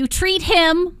 when you treat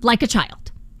him like a child.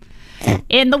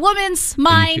 In the woman's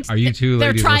mind, are you two they're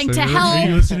ladies trying to listening to this? Are you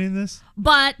help, listening to this?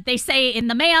 but they say in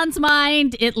the man's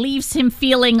mind, it leaves him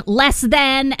feeling less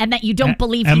than, and that you don't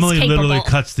believe Emily he's capable. literally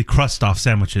cuts the crust off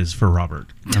sandwiches for Robert.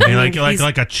 I mean,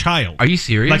 like a child. Are you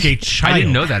serious? Like a child. I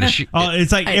didn't know that. Is she, Oh,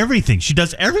 it's like everything. She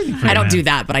does everything for I don't man. do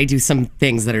that, but I do some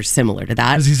things that are similar to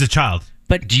that. Because he's a child.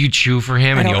 do you chew for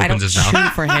him and he I opens don't his chew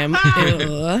mouth? for him.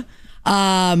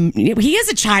 He is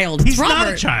a child. He's It's not a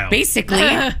Robert, child. basically.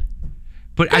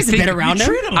 But I He's a think bit around You him.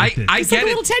 treat him like this. I He's like get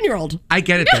a it. little 10-year-old. I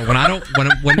get it though.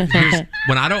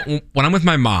 When I'm with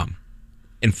my mom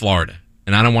in Florida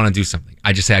and I don't want to do something,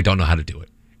 I just say I don't know how to do it,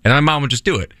 and my mom will just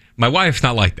do it. My wife's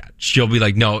not like that. She'll be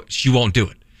like, no, she won't do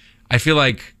it. I feel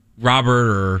like Robert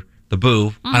or the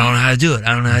Boo, I don't know how to do it.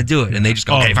 I don't know how to do it, and they just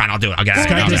go, okay, fine, I'll do it. I'll get it.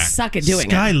 Sky They I'll just get it. suck at doing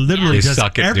Sky it. literally They does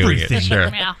suck at doing it, everything sure.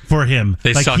 Yeah. for him.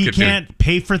 They like suck he at doing can't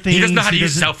pay for things. doesn't know how to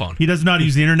use his doesn't- cell phone. He doesn't know how to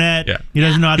use the internet. Yeah. He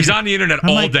doesn't know how to. He's on the internet I'm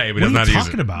all like, day, but what doesn't are you know how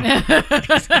talking to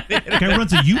use about? The guy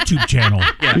runs a YouTube channel.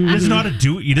 He doesn't know how to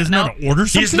do it. He doesn't know how to order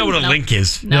something. He doesn't know what a link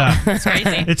is. No, Yeah. it's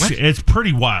crazy. It's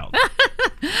pretty wild.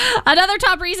 Another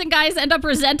top reason guys end up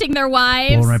resenting their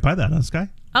wives. Going right by that, huh, Sky?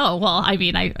 Oh, well, I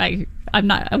mean, I'm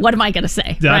not. What am I going to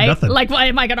say? Yeah, right? nothing. Like, what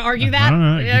am I going to argue that?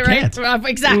 You can't.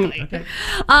 Exactly. Okay.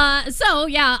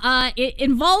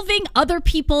 Involving other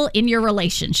people in your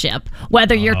relationship,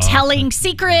 whether you're telling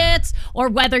secrets or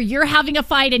whether you're having a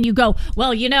fight and you go,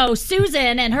 well,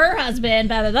 Susan and her husband,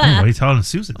 blah, blah, blah. Why are you telling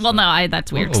Susan? Well, no,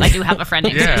 that's weird because I do have a friend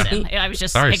named Susan. I was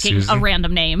just picking Susan. a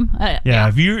random name.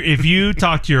 If you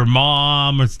talk to your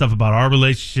mom or stuff about our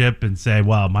relationship and say,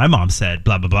 well, my mom said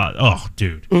blah, blah, blah. Oh,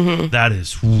 dude, that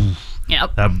is...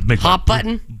 Yep. That makes Hot my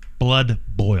button. blood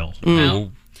boil.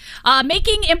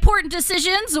 Making important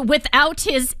decisions without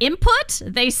his input.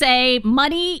 They say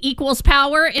money equals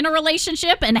power in a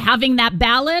relationship and having that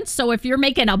balance. So if you're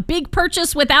making a big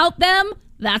purchase without them,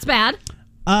 that's bad.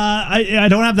 I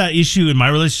don't have that issue in my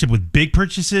relationship with big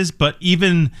purchases, but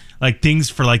even like things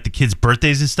for like the kids'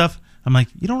 birthdays and stuff, I'm like,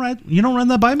 you don't run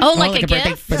that by me? Oh, like a birthday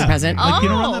gift? present. Like, you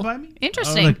don't run that by me?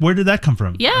 Interesting. Like, where did that come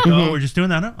from? Yeah. Oh, we're just doing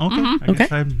that? Huh? Okay. I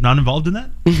guess I'm not involved in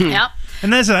that. Yep.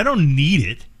 And then I said, I don't need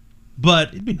it, but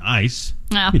it'd be nice.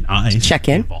 Yeah. It'd be nice. Check to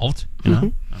be in. Involved, you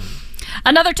know?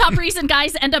 Another top reason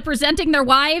guys end up resenting their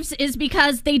wives is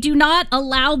because they do not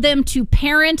allow them to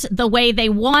parent the way they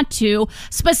want to,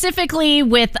 specifically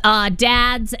with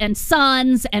dads and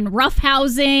sons and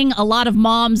roughhousing. A lot of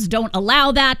moms don't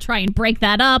allow that, try and break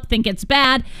that up, think it's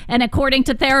bad. And according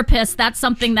to therapists, that's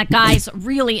something that guys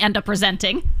really end up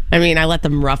resenting. I mean, I let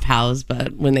them roughhouse,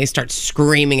 but when they start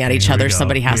screaming at each Here we other, go.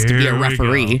 somebody has to be a Here we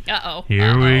referee. go. Uh-oh.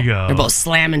 Here we go. They're both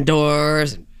slamming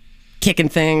doors, kicking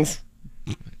things.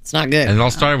 It's not good. And it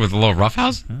all started with a little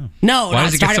roughhouse? No, Why not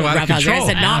does it get started so with out of roughhousing. I control?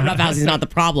 said not roughhousing is not the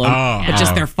problem, Oh. but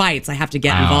just their fights I have to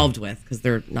get involved with because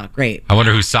they're not great. I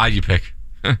wonder whose side you pick.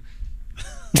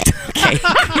 Okay.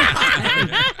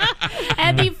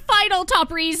 And the final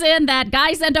top reason that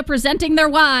guys end up resenting their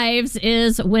wives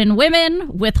is when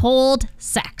women withhold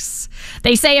sex.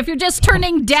 They say if you're just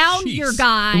turning down your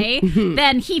guy,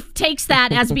 then he takes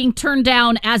that as being turned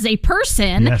down as a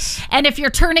person. Yes. And if you're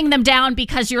turning them down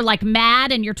because you're like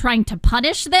mad and you're trying to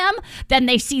punish them, then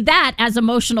they see that as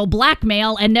emotional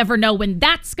blackmail and never know when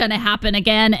that's going to happen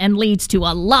again and leads to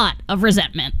a lot of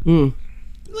resentment.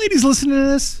 Ladies, listening to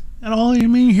this at all? I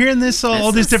mean, hearing this,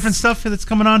 all this different stuff that's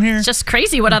coming on here? It's just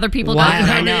crazy what other people do. Wild,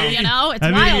 I know. It's I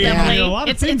mean, wild, yeah, Emily. a lot of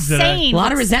It's things that insane. A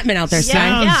lot of resentment out there, Sky.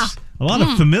 Sounds Yeah. a lot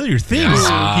of familiar things keep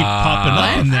popping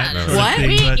up in that sort of What?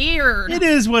 thing, but Weird. it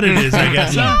is what it is, I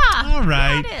guess. Yeah. All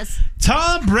right. Yeah, it is.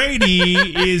 Tom Brady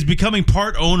is becoming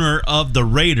part owner of the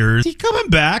Raiders. He coming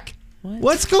back?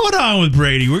 What's going on with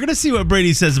Brady? We're going to see what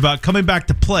Brady says about coming back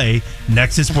to play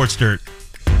next in Sports Dirt.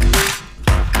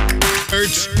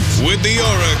 With the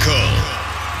Oracle.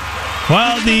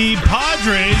 Well, the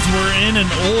Padres were in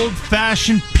an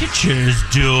old-fashioned pitcher's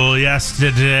duel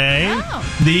yesterday.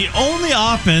 Oh. The only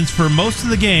offense for most of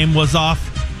the game was off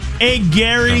a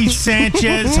Gary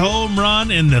Sanchez home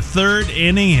run in the third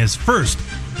inning, his first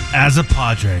as a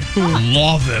Padre.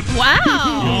 Love him. Wow.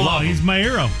 Oh, he's my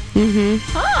hero.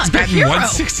 Huh, Batting hero.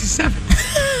 167.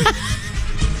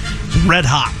 Red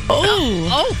hot.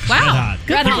 Oh, wow. hot.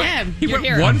 Red hot. him. He Your went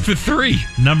hero. 1 for 3.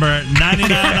 Number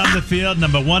 99 on the field,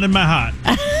 number 1 in my heart.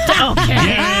 Okay.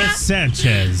 Gary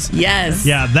Sanchez. Yes.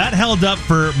 Yeah, that held up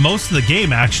for most of the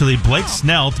game, actually. Blake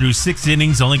Snell threw 6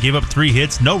 innings, only gave up 3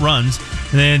 hits, no runs.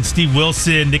 And then Steve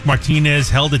Wilson, Nick Martinez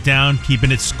held it down,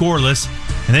 keeping it scoreless.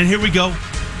 And then here we go.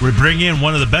 We bring in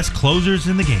one of the best closers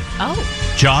in the game,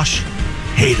 Oh. Josh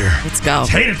Hader. Let's go.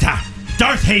 It's Hader time.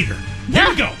 Darth Hader. Here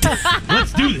we go.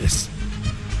 Let's do this.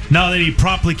 Now that he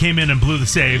promptly came in and blew the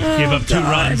save, gave up 2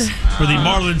 runs for the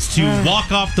Marlins to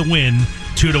walk off the win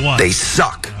 2-1. They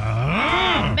suck.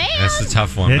 Man. That's a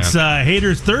tough one, It's man.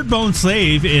 Hader's third bone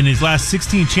save in his last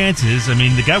 16 chances. I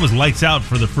mean, the guy was lights out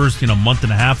for the first month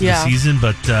and a half of Yeah. the season,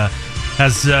 but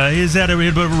he's had a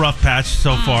bit of a rough patch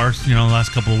so far. The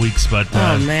last couple of weeks. But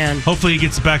Oh, man. hopefully he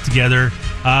gets it back together.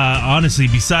 Honestly,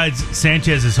 besides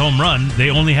Sanchez's home run, they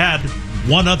only had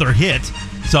one other hit,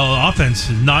 so offense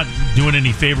is not doing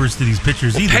any favors to these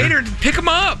pitchers either. Hader, pick him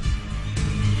up.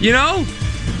 You know?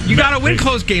 You got to win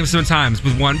close games sometimes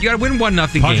with one. You got to win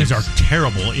 1-0 Padres games. are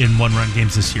terrible in one-run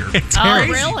games this year. It's Oh,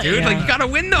 crazy, really? dude. Yeah. Like, you got to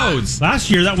win those.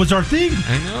 Last year, that was our thing.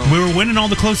 I know. We were winning all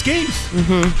the close games.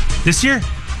 Mm-hmm. This year,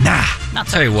 nah. Not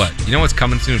Tell you what, you know what's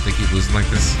coming soon if they keep losing like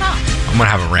this? I'm going to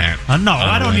have a rant. No,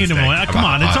 I don't need him. Wednesday Come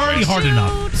on, about it's the already Padres. hard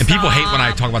enough. And people hate when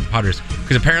I talk about the Padres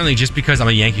because apparently just because I'm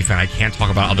a Yankee fan, I can't talk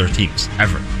about other teams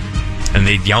ever. And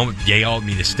they yell at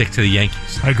me to stick to the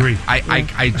Yankees. I agree.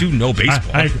 I do know baseball.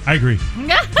 I agree. You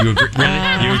agree?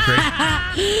 Really? You agree?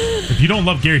 If you don't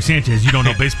love Gary Sanchez, you don't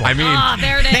know baseball. I mean, Oh,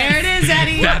 there it is. There it is,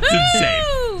 Eddie. that's insane.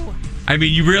 Woo! I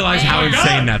mean, you realize how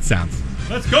insane that sounds.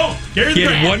 Let's go. Gary He the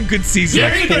had Great. one good season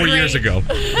Gary like the 4 Great. years ago.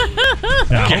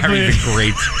 Yeah, Gary the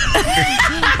Great.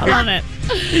 I love it.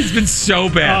 He's been so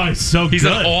bad. Oh, he's so He's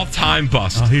good. an all-time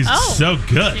bust. Oh, he's so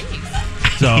good.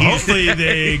 So hopefully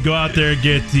they go out there,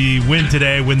 get the win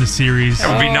today, win the series.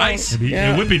 That would be nice.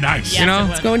 It would be nice. You know,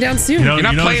 It's going down soon. you're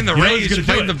not playing the you know Rays. who's You're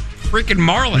gonna playing do the it. freaking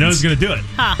Marlins. You know who's going to do it?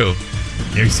 Who?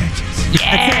 Gary Sanchez.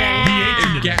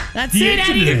 That's He it, aged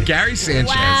Eddie. today. Gary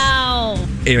Sanchez Wow.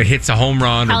 hits a home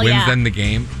run or Hell wins yeah. them the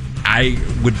game.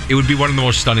 It would be one of the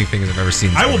most stunning things I've ever seen.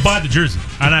 in I will sports. buy the jersey,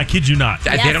 and I kid you not.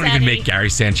 They Yes, don't even Eddie. make Gary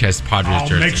Sanchez Padres I'll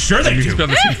jersey. make sure they He's do. been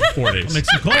on the team for 4 days. Make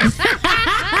some calls.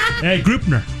 Hey,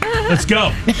 Grupner, let's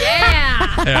go.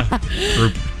 Yeah.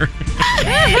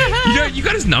 Yeah. you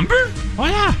got his number? Oh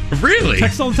yeah, Really?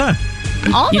 text all the time.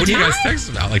 All the What do you time. guys text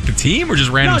about? Like the team or just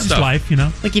random No, just stuff? life, you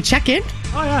know. Like you check in.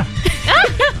 Oh yeah.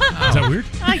 Is that weird?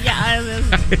 Yeah,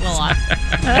 it's a little odd.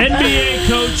 NBA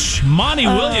coach Monty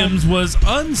Williams was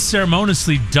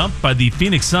unceremoniously dumped by the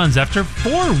Phoenix Suns after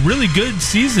 4 really good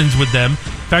seasons with them. In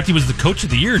fact, he was the coach of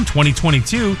the year in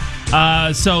 2022.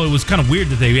 So it was kind of weird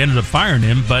that they ended up firing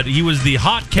him, but he was the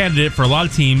hot candidate for a lot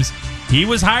of teams. He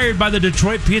was hired by the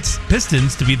Detroit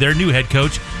Pistons to be their new head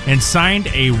coach and signed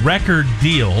a record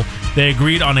deal. They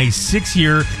agreed on a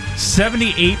 6-year,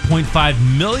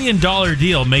 $78.5 million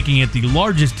deal, making it the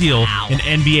largest deal in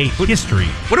NBA history.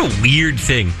 What a weird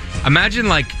thing. Imagine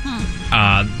like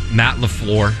Matt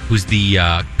LaFleur, who's the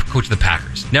coach of the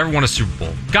Packers, never won a Super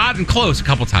Bowl. Gotten close a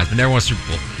couple times, but never won a Super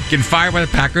Bowl. Getting fired by the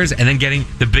Packers and then getting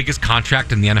the biggest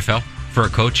contract in the NFL for a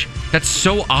coach. That's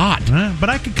so odd. But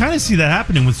I could kind of see that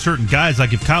happening with certain guys.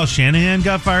 Like if Kyle Shanahan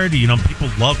got fired, you know, people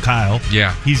love Kyle.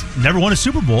 Yeah. He's never won a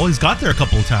Super Bowl. He's got there a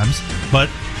couple of times, but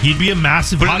he'd be a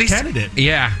massive But at hot least, candidate.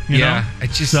 Yeah, You yeah. know?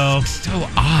 It's just So- so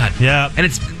odd. Yeah. And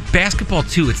it's basketball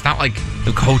too. It's not like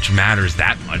the coach matters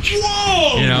that much.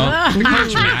 Whoa! You know? The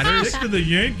coach matters. Stick to the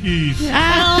Yankees.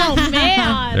 Oh,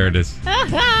 man. There it is.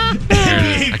 There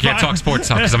it is. I can't talk sports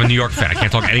talk because I'm a New York fan. I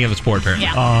can't talk any other sport apparently.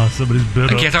 Yeah. Oh, somebody's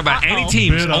bitter. I can't talk about any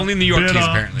teams, only New York teams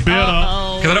apparently.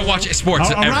 Because I don't watch sports.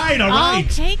 All ever. right.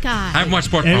 Okay, guys. I haven't watched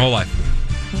sports my whole life.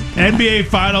 NBA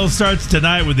Finals starts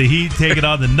tonight with the Heat taking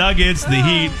on the Nuggets. The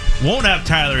Heat won't have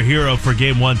Tyler Hero for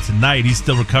Game 1 tonight. He's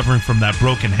still recovering from that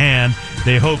broken hand.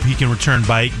 They hope he can return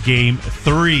by Game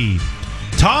 3.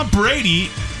 Tom Brady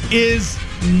is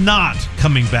not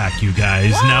coming back, you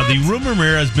guys. Now, the rumor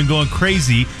mill has been going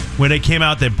crazy when it came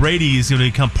out that Brady is going to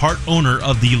become part owner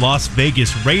of the Las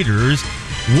Vegas Raiders.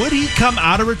 Would he come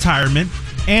out of retirement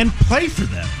and play for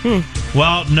them?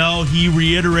 Well, no, he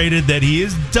reiterated that he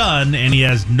is done and he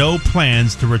has no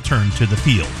plans to return to the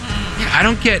field. Yeah, I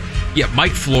don't get. Yeah,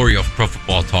 Mike Florio of Pro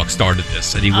Football Talk started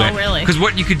this, and he went. really? Because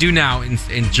what you could do now in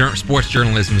sports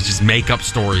journalism is just make up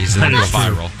stories and then go That is true.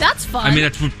 viral. That's fun. I mean,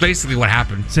 that's basically what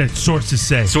happened. Said sources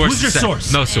say. Sources Who's your said-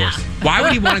 source? No source. Why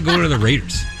would he want to go to the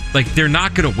Raiders? Like they're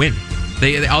not going to win.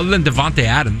 They other than Devontae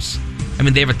Adams. I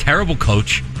mean, they have a terrible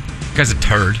coach. The guy's a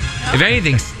turd. If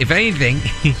anything, Stick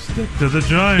to the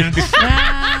Giants.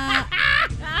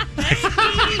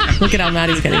 Look at how mad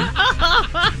he's getting.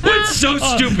 it's so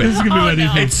stupid. This is gonna be what you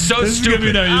think. It's so This is gonna be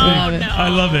stupid. what you think. I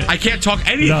love it. I can't talk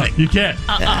No, anything. you can't.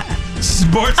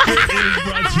 Sports Grid is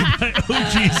brought to you by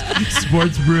OG's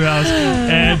Sports Brewhouse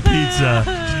and Pizza.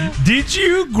 Did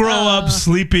you grow up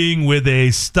sleeping with a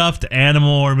stuffed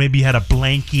animal or maybe you had a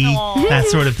blankie, that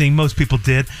sort of thing? Most people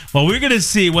did. Well, we're going to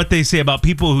see what they say about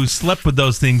people who slept with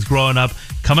those things growing up.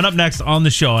 Coming up next on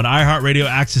the show on iHeartRadio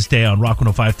Access Day on Rock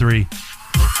 105.3.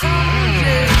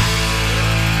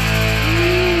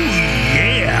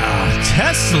 Yeah,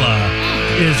 Tesla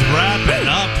is wrapping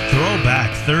up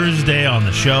Throwback Thursday on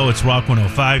the show. It's Rock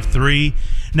 105.3.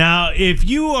 Now, if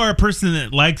you are a person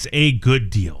that likes a good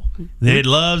deal, that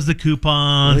loves the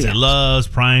coupons, it loves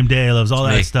Prime Day, loves all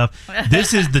that me. stuff,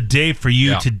 this is the day for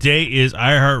you. Yeah. Today is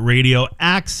iHeartRadio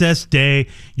Access Day.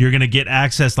 You're going to get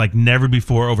access like never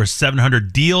before. Over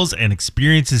 700 deals and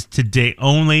experiences today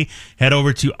only. Head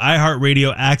over to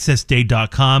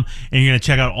iHeartRadioAccessDay.com and you're going to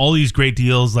check out all these great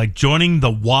deals like joining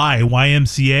the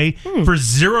YMCA for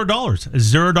 $0. A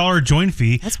 $0 join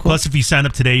fee. That's cool. Plus, if you sign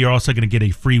up today, you're also going to get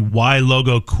a free Y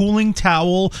logo cooling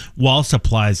towel while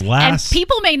supplies and last.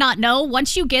 people may not know,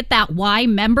 once you get that Y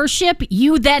membership,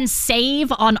 you then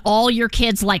save on all your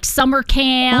kids like summer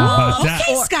camp. How about that?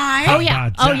 Okay, Sky. How Oh yeah,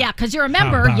 about that? because you're a How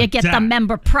member, about you get that? the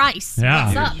member price. Yeah.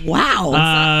 What's up?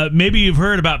 Wow. Maybe you've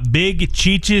heard about Big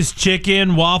Cheech's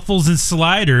Chicken, Waffles, and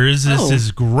Sliders. This Oh. is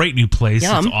a great new place.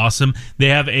 Yum. It's awesome. They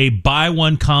have a buy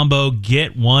one combo,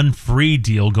 get one free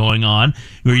deal going on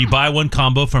where you buy one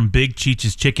combo from Big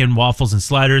Cheech's Chicken, Waffles, and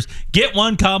Sliders. Get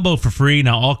one combo for free.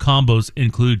 Now, all combos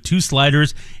include 2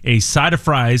 sliders a side of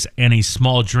fries, and a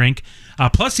small drink.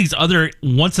 Plus these other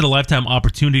once-in-a-lifetime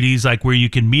opportunities like where you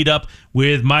can meet up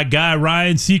with my guy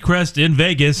Ryan Seacrest in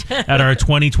Vegas at our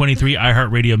 2023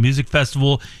 iHeartRadio Music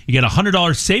Festival. You get a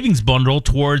 $100 savings bundle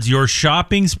towards your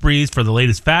shopping sprees for the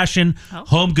latest fashion,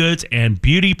 home goods, and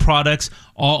beauty products,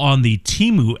 all on the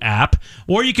Temu app.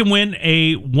 Or you can win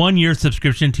a 1-year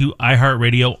subscription to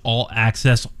iHeartRadio All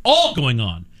Access, all going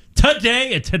on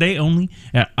today and today only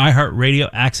at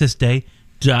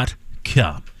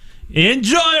iHeartRadioAccessDay.com.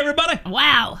 Enjoy, everybody.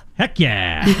 Wow. Heck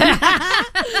yeah.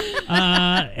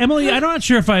 Emily, I'm not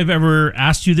sure if I've ever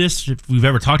asked you this, if we've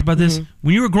ever talked about this.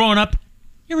 When you were growing up,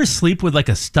 you ever sleep with like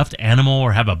a stuffed animal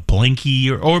or have a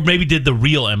blankie? Or maybe did the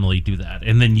real Emily do that?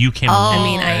 And then you came along? I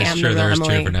mean, I am the real There's Emily.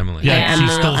 two different Emily. Yeah, I am she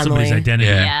the stole real somebody's Emily. identity.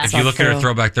 Yeah. If you look at her true.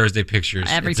 Throwback Thursday pictures,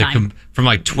 Every it's time. from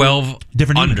like 12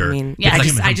 Different under. human. I mean, yeah,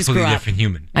 it's I just grew completely up. different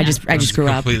human. I just grew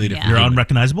up. Completely different. You're human.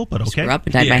 unrecognizable, but okay. Grew up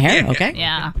and dyed my hair. Okay.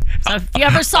 Yeah. So if you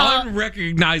ever saw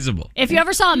Unrecognizable.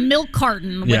 a milk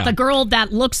carton with Yeah. the girl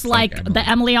that looks like Emily. the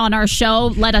Emily on our show,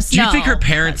 let us Do know. you think her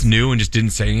parents knew and just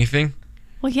didn't say anything?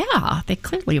 Well, yeah, they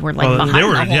clearly were like Well, behind they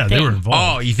were, the whole yeah, thing. they were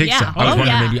involved. Oh, you think so? Yeah. I was Oh,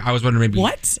 wondering yeah. maybe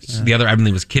What? the other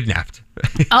Emily was kidnapped.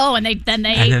 Oh, and then And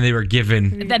they then they were given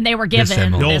given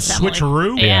Emily. The old this Emily.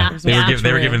 switcheroo? Yeah, They were yeah. given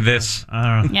they were given this.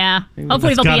 I don't know. Yeah.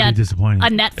 Hopefully That's there'll gotta be be disappointing. a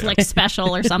Netflix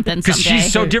special or something Because someday.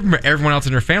 she's so different from everyone else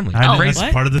in her family. I know, Crazy.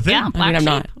 that's part of the thing. Yeah, black I'm sheep.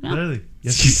 not. Yeah. Really?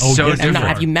 Yes, She's oh, so yes, I'm different. not.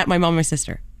 Have you met my mom and my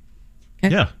sister?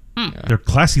 Yeah. Hmm. They're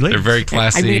classy ladies. They're very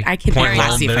classy. I mean, I can be Point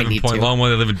classy Loma, if they I live in need Point to. Loma.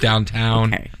 They live in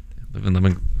downtown. Okay. They live in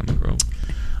Lemon Grove.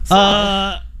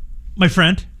 My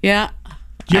friend, Yeah.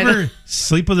 do you I ever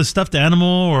sleep with a stuffed animal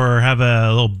or have a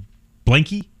little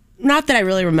blankie? Not that I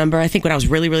really remember. I think when I was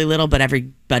really, really little, but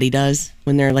everybody does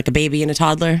when they're like a baby and a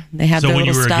toddler. They have So their when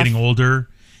you little were stuff. getting older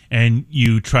and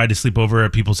you tried to sleep over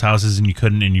at people's houses and you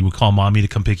couldn't and you would call mommy to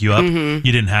come pick you up, you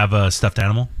didn't have a stuffed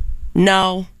animal?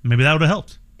 No, Maybe that would have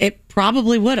helped. it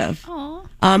probably would have.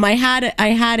 I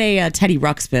had a Teddy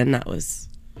Ruxpin that was.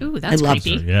 Ooh, that's I loved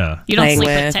creepy. Yeah. You don't Playing sleep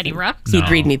with with- Teddy Rucks? He'd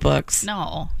read me books.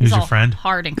 No. He was He's your all friend?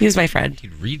 Hard and He was my friend.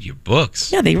 He'd read your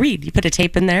books. Yeah, they read. You put a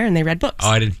tape in there and they read books. Oh,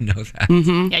 I didn't know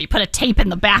that. Yeah, you put a tape in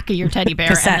the back of your teddy bear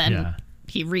Cassette. and then Yeah.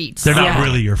 he reads. They're not Yeah.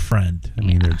 really your friend. I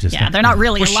mean, they're just. Yeah, they're not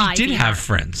really Well, alive. she did either. have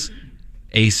friends.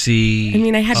 AC. I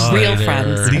mean, I had real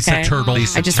friends. Lisa okay? Turtle.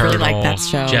 Lisa I just really like that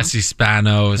Turtle, show. Jesse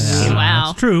Spanos. Yeah, Wow.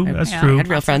 That's true. That's Yeah. I true. had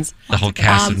real friends. The whole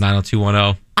cast of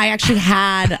 90210. I actually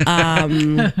had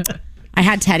I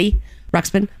had Teddy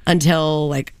Ruxpin until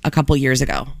like a couple years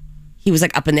ago. He was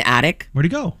like up in the attic. Where'd he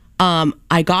go?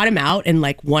 I got him out and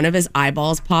like one of his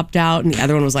eyeballs popped out and the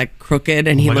other one was like crooked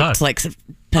and he my looked God. like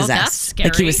possessed.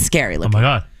 Like he was scary Oh looking. my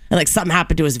God. And like something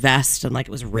happened to his vest and like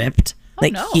it was ripped.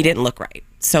 Like no. he didn't look right.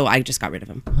 So I just got rid of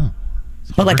him.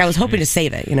 But like I was hoping to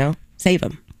save it, save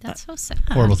him. That's so sad.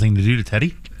 Horrible thing to do to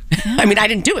Teddy. I mean, I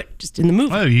didn't do it, just in the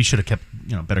movie. Oh, you should have kept,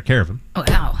 better care of him. Oh,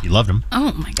 wow. You loved him.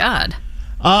 Oh, my God.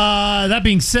 That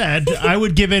being said, I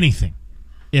would give anything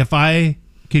if I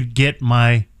could get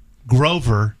my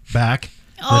Grover back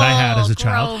that I had as a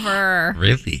child. Grover.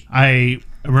 Really? I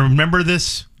remember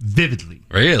this vividly.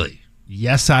 Really?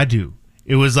 Yes, I do.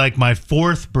 It was like my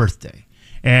 4th birthday,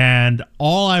 and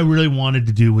all I really wanted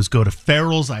to do was go to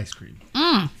Farrell's Ice Cream.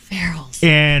 Farrell's.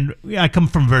 And I come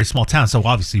from a very small town, so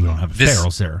obviously we don't have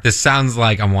Farrell's there. This sounds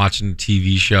like I'm watching a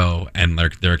TV show and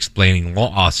they're explaining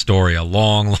a story a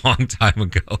long, long time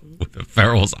ago with the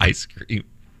Farrell's ice cream.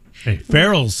 Hey,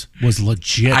 Farrell's was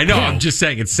legit. I know. I'm just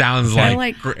saying. It sounds Okay.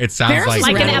 like it sounds Farrell's like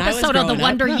Like an When I was episode of The growing up,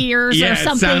 Wonder yeah. Years yeah. or It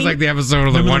something. sounds like the episode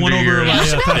of the Remember Wonder the one over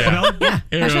Years. by,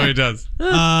 It really does.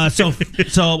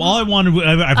 So all I wanted,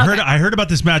 I heard about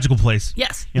this magical place.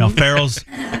 Yes. Farrell's,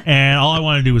 and all I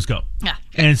wanted to do was go. Yeah.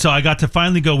 And so I got to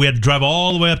finally go. We had to drive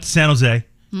all the way up to San Jose,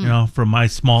 from my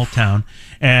small town,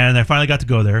 and I finally got to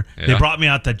go there. They Yeah. brought me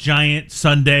out the giant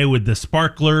sundae with the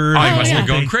sparklers. Oh, you and must have the been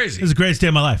going thing. crazy. It was the greatest day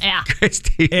of my life. Yeah.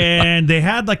 And they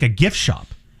had like a gift shop,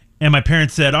 and my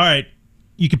parents said, "All right,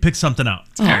 you can pick something out."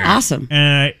 Oh, awesome.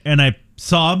 And I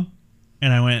saw them,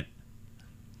 and I went,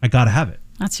 "I gotta have it."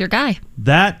 That's your guy.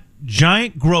 That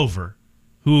giant Grover,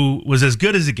 who was as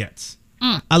good as it gets.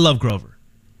 I love Grover.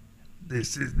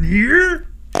 This is near,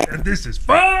 and this is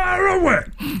far away.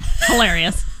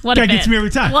 Hilarious. What a Guy bit. gets me every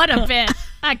time. What a bit.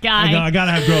 That guy. I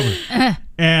gotta have Grover.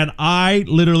 And I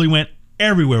literally went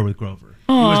everywhere with Grover.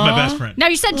 He was my best friend. Now,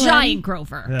 you said Giant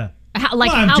Grover. Yeah. Well,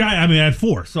 I'm giant. I mean, I had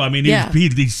 4, so I mean,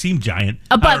 he seemed giant.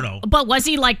 I don't know. But was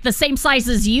he like the same size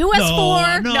as you as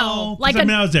 4? No. Like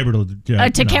I was able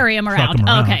to carry him around.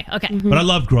 Okay. But I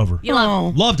loved Grover. You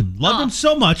loved him. Loved him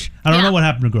so much. I don't know what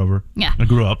happened to Grover. Yeah. I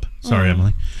grew up. Sorry,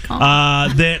 Emily.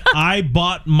 That I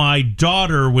bought my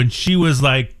daughter when she was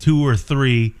like 2 or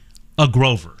 3 a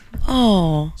Grover.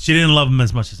 Oh. She didn't love him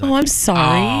as much as I did. Oh, I'm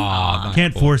sorry.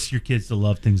 Can't force your kids to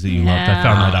love things that you loved. I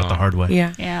found that out the hard way.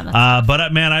 Yeah.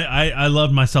 But man, I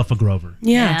loved myself a Grover.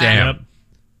 Yeah. Damn. Yep.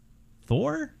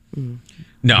 Thor?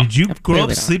 No. Did you grow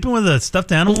up sleeping with a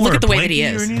stuffed animal? Look or at the a way that he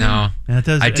blankie or is. anything? No. Yeah, it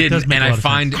does, I it does didn't, make and a I lot of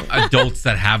find sense. adults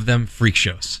that have them freak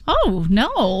shows. Oh,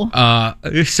 no.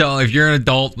 So if you're an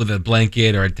adult with a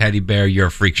blanket or a teddy bear, you're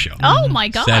a freak show. Oh, my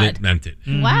God. Said it, meant it.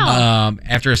 Wow.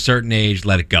 After a certain age,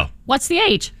 let it go. What's the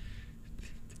age?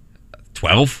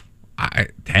 12?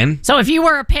 10? So if you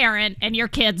were a parent and your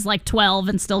kid's like 12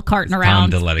 and still carting around,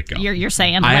 Time to let it go. You're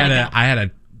saying I let it go.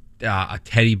 had a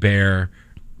teddy bear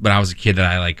when I was a kid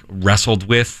that I like wrestled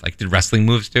with, like did wrestling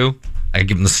moves too. I could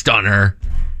give him the stunner,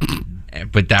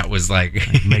 but that was like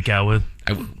make out with.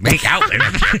 I would make out with.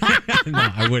 No,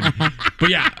 I wouldn't. But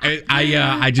yeah,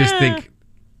 I just think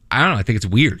I don't know. I think it's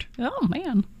weird. Oh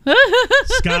man.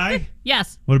 Sky?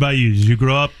 Yes. What about you? Did you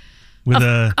grow up with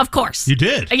a? Of course. You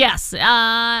did? Yes. 2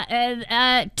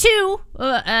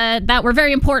 that were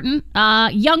very important.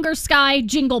 Younger Sky,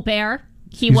 Jingle Bear.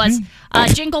 He was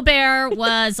Jingle Bear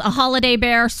was a holiday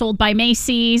bear sold by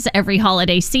Macy's every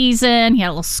holiday season. He had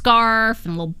a little scarf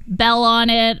and a little bell on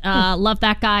it. Loved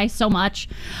that guy so much.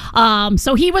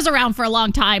 So he was around for a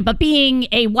long time. But being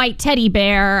a white teddy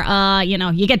bear,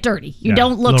 you get dirty. You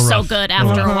don't look so rough. good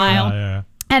after a while. Yeah.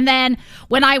 And then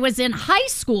when I was in high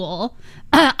school,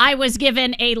 I was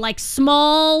given a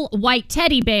small white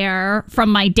teddy bear from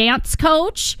my dance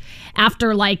coach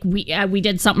after we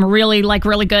did something really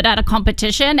good at a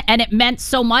competition, and it meant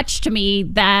so much to me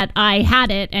that I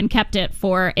had it and kept it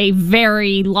for a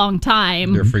very long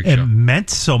time. You're a freak It show. meant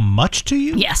so much to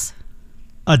you? Yes.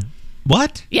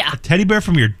 What? Yeah. A teddy bear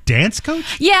from your dance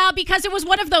coach? Yeah, because it was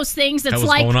one of those things that's That was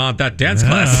like going on at that dance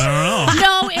class. I don't know.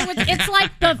 No, it's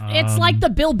like the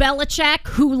Bill Belichick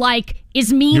who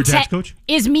is mean Your to dance coach?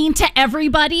 is mean to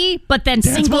everybody, but then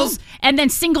singles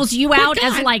you out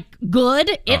as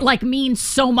good. It means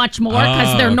so much more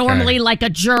because they're okay. normally a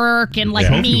jerk and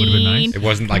Trophy would've been mean. nice. It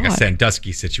wasn't like a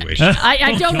Sandusky situation.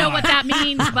 I don't know what that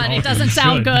means, but it doesn't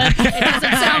sound good. It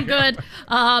doesn't sound good.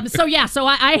 So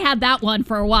I had that one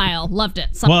for a while. Loved it.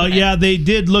 Well, yeah, they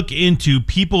did look into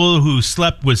people who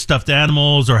slept with stuffed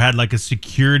animals or had a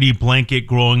security blanket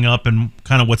growing up and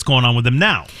kind of what's going on with them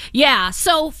now. Yeah,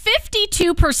 so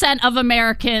 52% of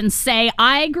Americans say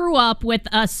I grew up with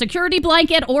a security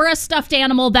blanket or a stuffed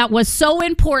animal that was so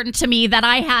important to me that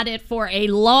I had it for a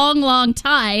long, long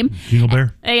time. Jingle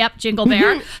Bear? Yep, Jingle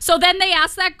Bear. So then they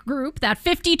asked that group, that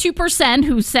 52%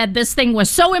 who said this thing was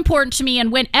so important to me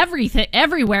and went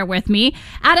everywhere with me.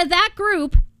 Out of that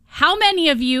group, how many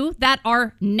of you that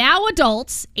are now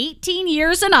adults, 18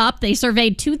 years and up, they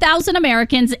surveyed 2,000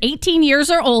 Americans, 18 years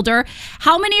or older,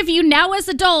 how many of you now as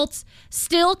adults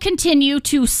still continue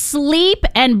to sleep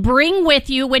and bring with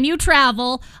you when you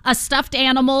travel a stuffed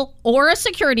animal or a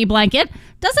security blanket?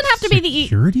 Doesn't have to be the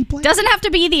security blanket? Doesn't have to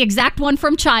be the exact one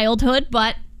from childhood,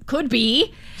 but could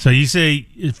be. So you say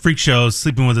freak shows,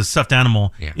 sleeping with a stuffed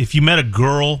animal. Yeah. If you met a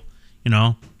girl,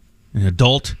 an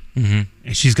adult, and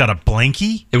she's got a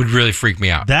blankie, It would really freak me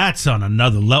out. that's on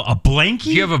another level. A blankie?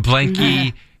 Do you have a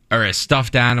blankie or a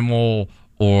stuffed animal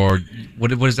or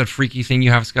what is that freaky thing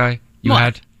you have, Sky?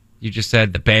 You just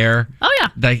said the bear. Oh yeah.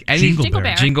 Like any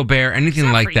Jingle Bear. anything It's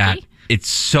not like that. freaky. It's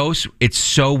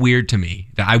so weird to me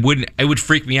that it would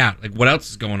freak me out. Like what else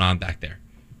is going on back there?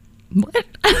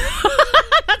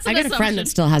 That's I an got a friend assumption. that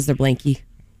still has their blankie.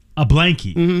 A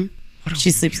blankie.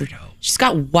 She sleeps with. She's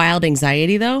got wild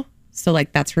anxiety though, so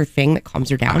that's her thing that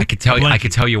calms her down. I could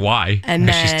tell you why. And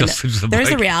she then still sleeps with a there's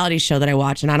a blanket. reality show that I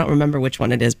watch, and I don't remember which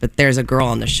one it is, but there's a girl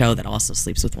on the show that also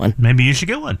sleeps with one. Maybe you should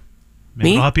get one.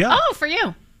 Maybe Me? I'll help you out. Oh, for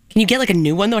you. Can you get a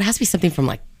new one though? It has to be something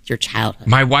from your childhood.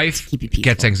 My wife keep you peaceful.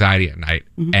 gets anxiety at night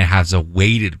and has a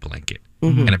weighted blanket.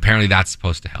 And apparently that's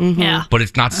supposed to help. Yeah. But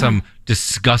it's not some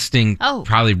disgusting, Oh,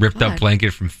 probably ripped up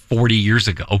blanket from 40 years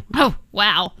ago. Oh,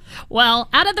 wow. Well,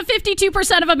 out of the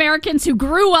 52% of Americans who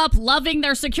grew up loving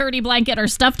their security blanket or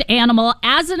stuffed animal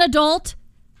as an adult,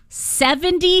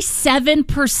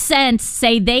 77%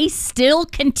 say they still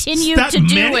continue That to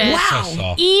do many? it. Wow. So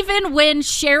soft. Even when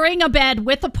sharing a bed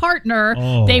with a partner,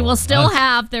 they will still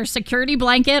have their security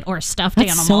blanket or stuffed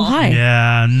That's animal. so high.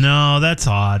 Yeah, no, that's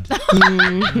odd.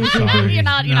 I'm sorry. You're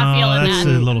not feeling that's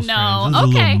that. a little No. strange. That's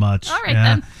Okay. a little much. All right, Yeah.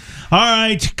 then. All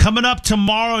right, coming up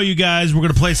tomorrow, you guys, we're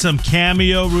going to play some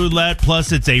Cameo Roulette.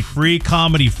 Plus, it's a free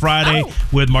Comedy Friday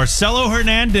with Marcelo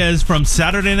Hernandez from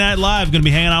Saturday Night Live. Going to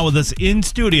be hanging out with us in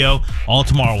studio all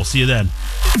tomorrow. We'll see you then.